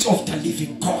Spirit of the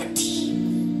living God.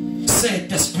 Said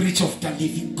the Spirit of the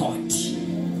living God.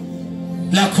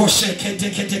 La koshe kete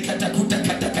kata kuta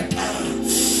kata.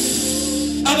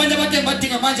 Abanye abantu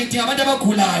badinga manje kudinga abantu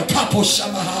abagulayo khapho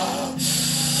shamaha.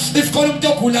 If khona umuntu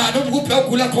ogulayo nomuphi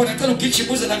ogula khona cela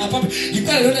ugijima uze la ngaphambili.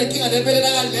 Ngicela lona inkinga lebele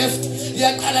la left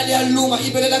iyaqala liyaluma,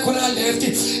 ibele la khona la left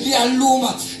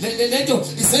liyaluma. Lento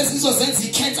izenza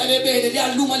ikhensa lebele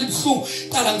liyaluma libhlungu.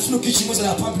 Qala ngifuna ugijima uze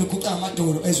la phambili uguqa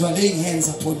amadolo as you are laying hands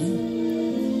upon you.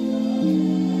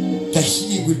 The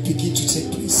healing will begin to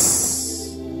take place.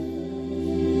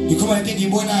 You come and think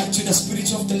to the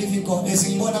Spirit of the living God. As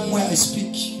in where I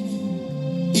speak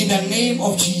in the name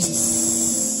of Jesus.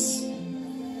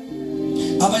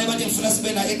 Abanye abantu ngifuna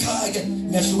sibena ekhaya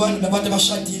ngiyahlukana nabantu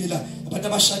abashadile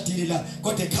la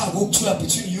kodwa ekhaya ukuthula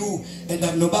between you and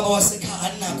nobaba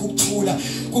wasekhaya anakho ukuthula.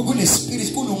 Kune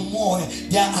spirit, kunomoya.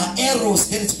 There are arrows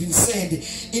that has been sent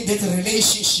in that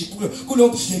relationship.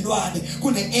 Kulobudlelwane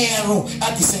kune arrow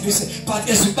adisendwe, but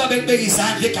as ubaba ebeka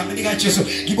izandla egameni kaJesu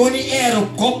ngibona iarrow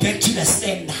go back to the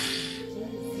sender.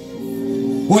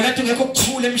 Wena tungekho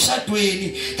ukuthula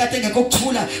emshadweni kade ngekho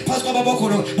ukuthula phansi kwababa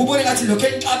khona ubone ngathi lokho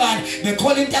enqabani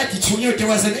bekhola into adithunywe. There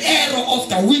was an arrow of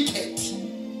the wicked,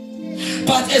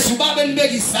 but as ubaba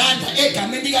elibeka izandla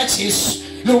egameni kaJesu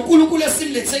lo uNkulunkulu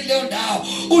esimlethe kuleyo ndawo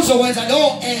uzokwenza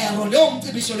lo arrow lo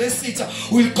mcibisho lesitha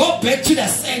will go back to the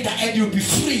sender and you'll be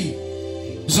free.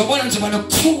 Uzobona nje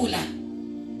banokuthula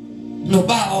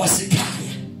nobaba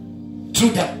wasekhaya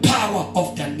through the power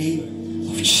of the name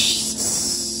of Jesus.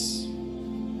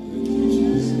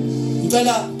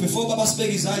 Before Baba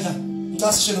sibeke izandla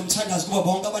ngicela sisho nomthandazo kuba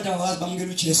bonke abantu abazi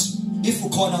bamukela uJesu. If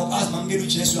ukhona ukazi bamukela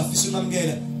uJesu afisa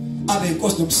ukumamukela abe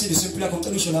inkosi nomsindisi wempilo yakho,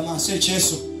 ngicela usho lamazwi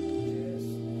eJesu.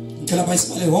 Ngicela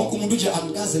bayisibale wonke umuntu nje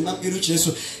amkaze mamukela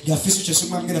uJesu. Ngiyafisa uJesu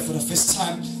ukumamukela for the first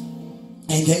time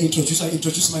and I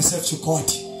introduce myself to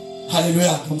God.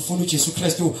 Hallelujah. Ngifuna uJesu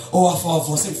Kristu owafa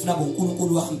wavose, ngifuna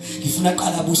boNkulunkulu wami, ngifuna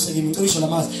qala abuse kimi. Ngicela usho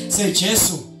lamazwi say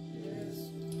Jesu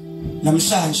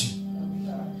namhlanje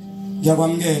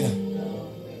ngiyakwamukela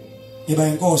ngiba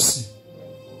inkosi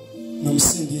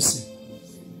nomsindisi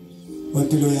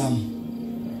wempilo yami.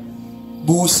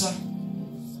 Busa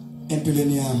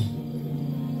empilweni yami.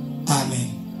 Amen.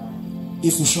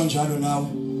 If usho njalo nawe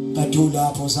badula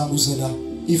lapho uzanguzela.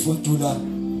 If wadula,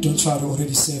 don't try to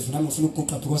already save. Nami ngifuna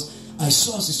ukuguqa because I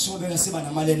saw sisobela siba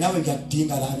namali nawe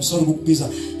ngiyadinga la. I'm sorry ukukubiza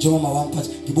njengoma wamphathi.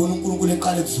 Ngibona uNkulunkulu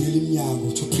eqala ukuvula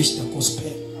iminyango to preach the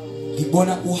gospel.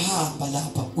 Ngibona uhamba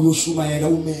lapha uyoshumayela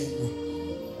umengo.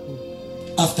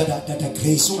 After that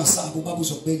grace ungasabi ubaba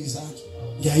uzokubeka izandla.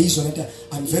 Ngiyayizwa lento.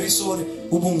 I'm very sorry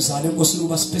ubungizale enkosini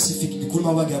uba specific.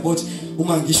 Ngikhuluma kwake yabothi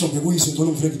uma ngisho ngekuyizwe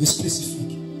ngcono ngivule ngibe specific.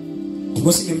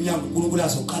 Because ngemnyango uNkulunkulu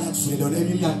azoqala kuvulela yona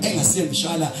eminyango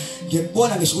engasembishala.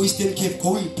 Ngiyabona ngisho ku-Eastern Cape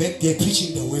going back there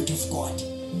preaching the word of God.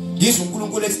 Ngizwe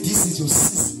uNkulunkulu ethi this is your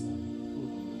season.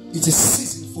 It's a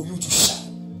season for you to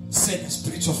shine. Said the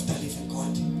Spirit of the living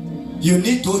God. You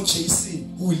need those JC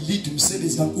who will lead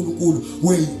themselves kaNkulunkulu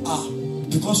where you are.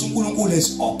 Because uNkulunkulu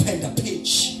has opened a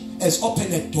page, has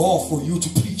opened a door for you to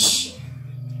preach.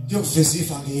 Yokuveza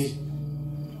ivangeli.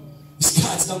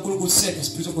 Isikhathi kaNkulunkulu said the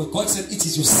Spirit of God. God said it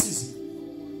is your season.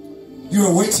 You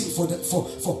are waiting for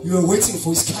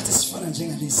isikhathi esifana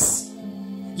njengalesi.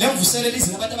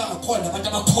 Lemvuselelisi nabantu abangakholwa nabantu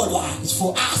abakholwa. It's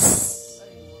for us.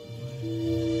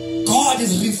 God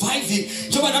is reviving.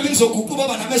 Njengoba nami ngizoguqa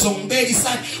baba nami ezongibeka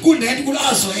isandla kunento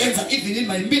kulazo yenza even in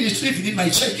my ministry, even in my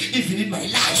church, even in my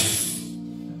life.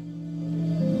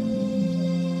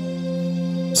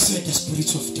 Said the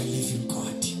Spirit of the living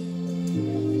God.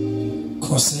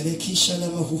 Kosele kisha la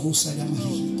mahuhusa la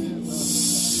mahida.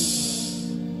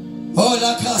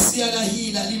 Ola kasi ala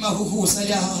hila lima huhusa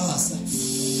la hahasa.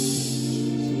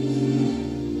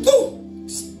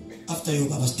 After you,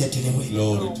 Baba, step away.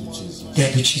 Glory to Jesus.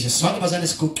 Thank you, Jesus. We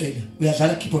are going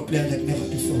to keep on playing like never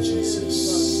before.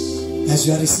 Jesus. As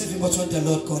you are receiving what the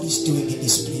Lord God is doing in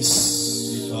this place.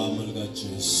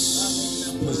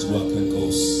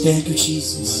 Thank you,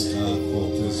 Jesus.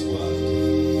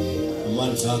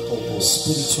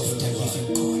 Spirit of the living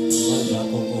God.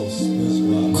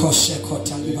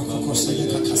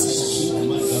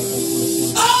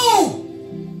 Oh!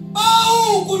 Oh!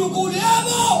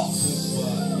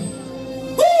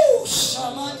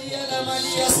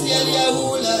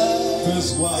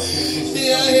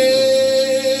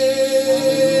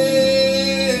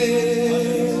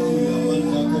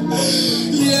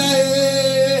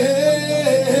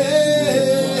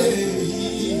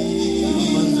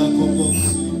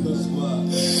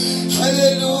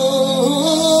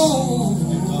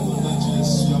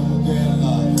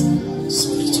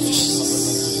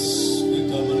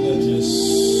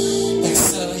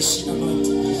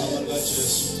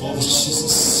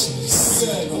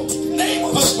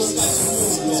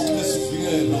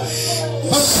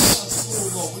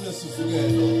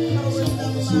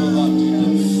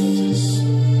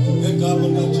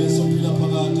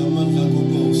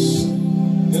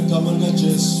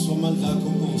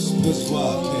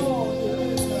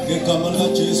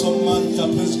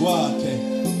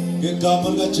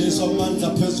 Jesu amandla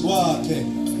phezu kwakhe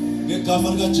ngegama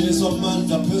lika Jesu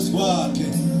amandla phezu kwakhe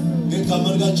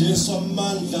ngegama lika Jesu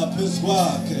amandla phezu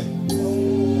kwakhe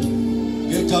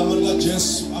ngegama lika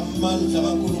Jesu amandla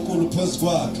kaNkulunkulu phezu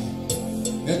kwakhe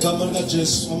ngegama lika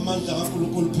Jesu amandla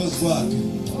kaNkulunkulu phezu kwakhe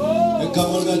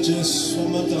ngegama lika Jesu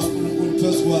amandla kaNkulunkulu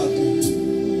phezu kwakhe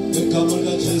ngegama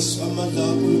lika Jesu amandla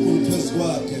kaNkulunkulu phezu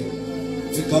kwakhe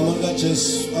ngegama lika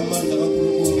Jesu amandla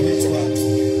kaNkulunkulu phezu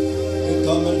kwakhe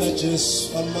Come and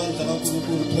Jesus, amanda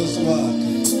kaNkulunkulu phezu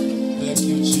kwakhe. Thank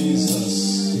you, Jesus.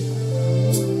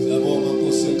 Siyabonga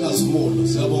Nkosi enkazimulo,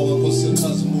 siyabonga Nkosi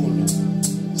enkazimulo.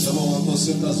 Siyabonga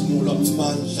Nkosi enkazimulo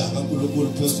amandla kaNkulunkulu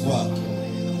phezu kwakhe.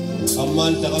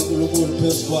 Amandla kaNkulunkulu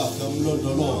phezu kwakhe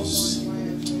umlondolozi.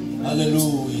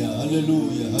 Hallelujah,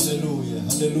 hallelujah, hallelujah,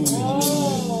 hallelujah,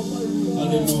 hallelujah.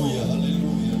 Hallelujah,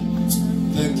 hallelujah.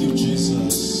 Thank you,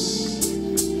 Jesus.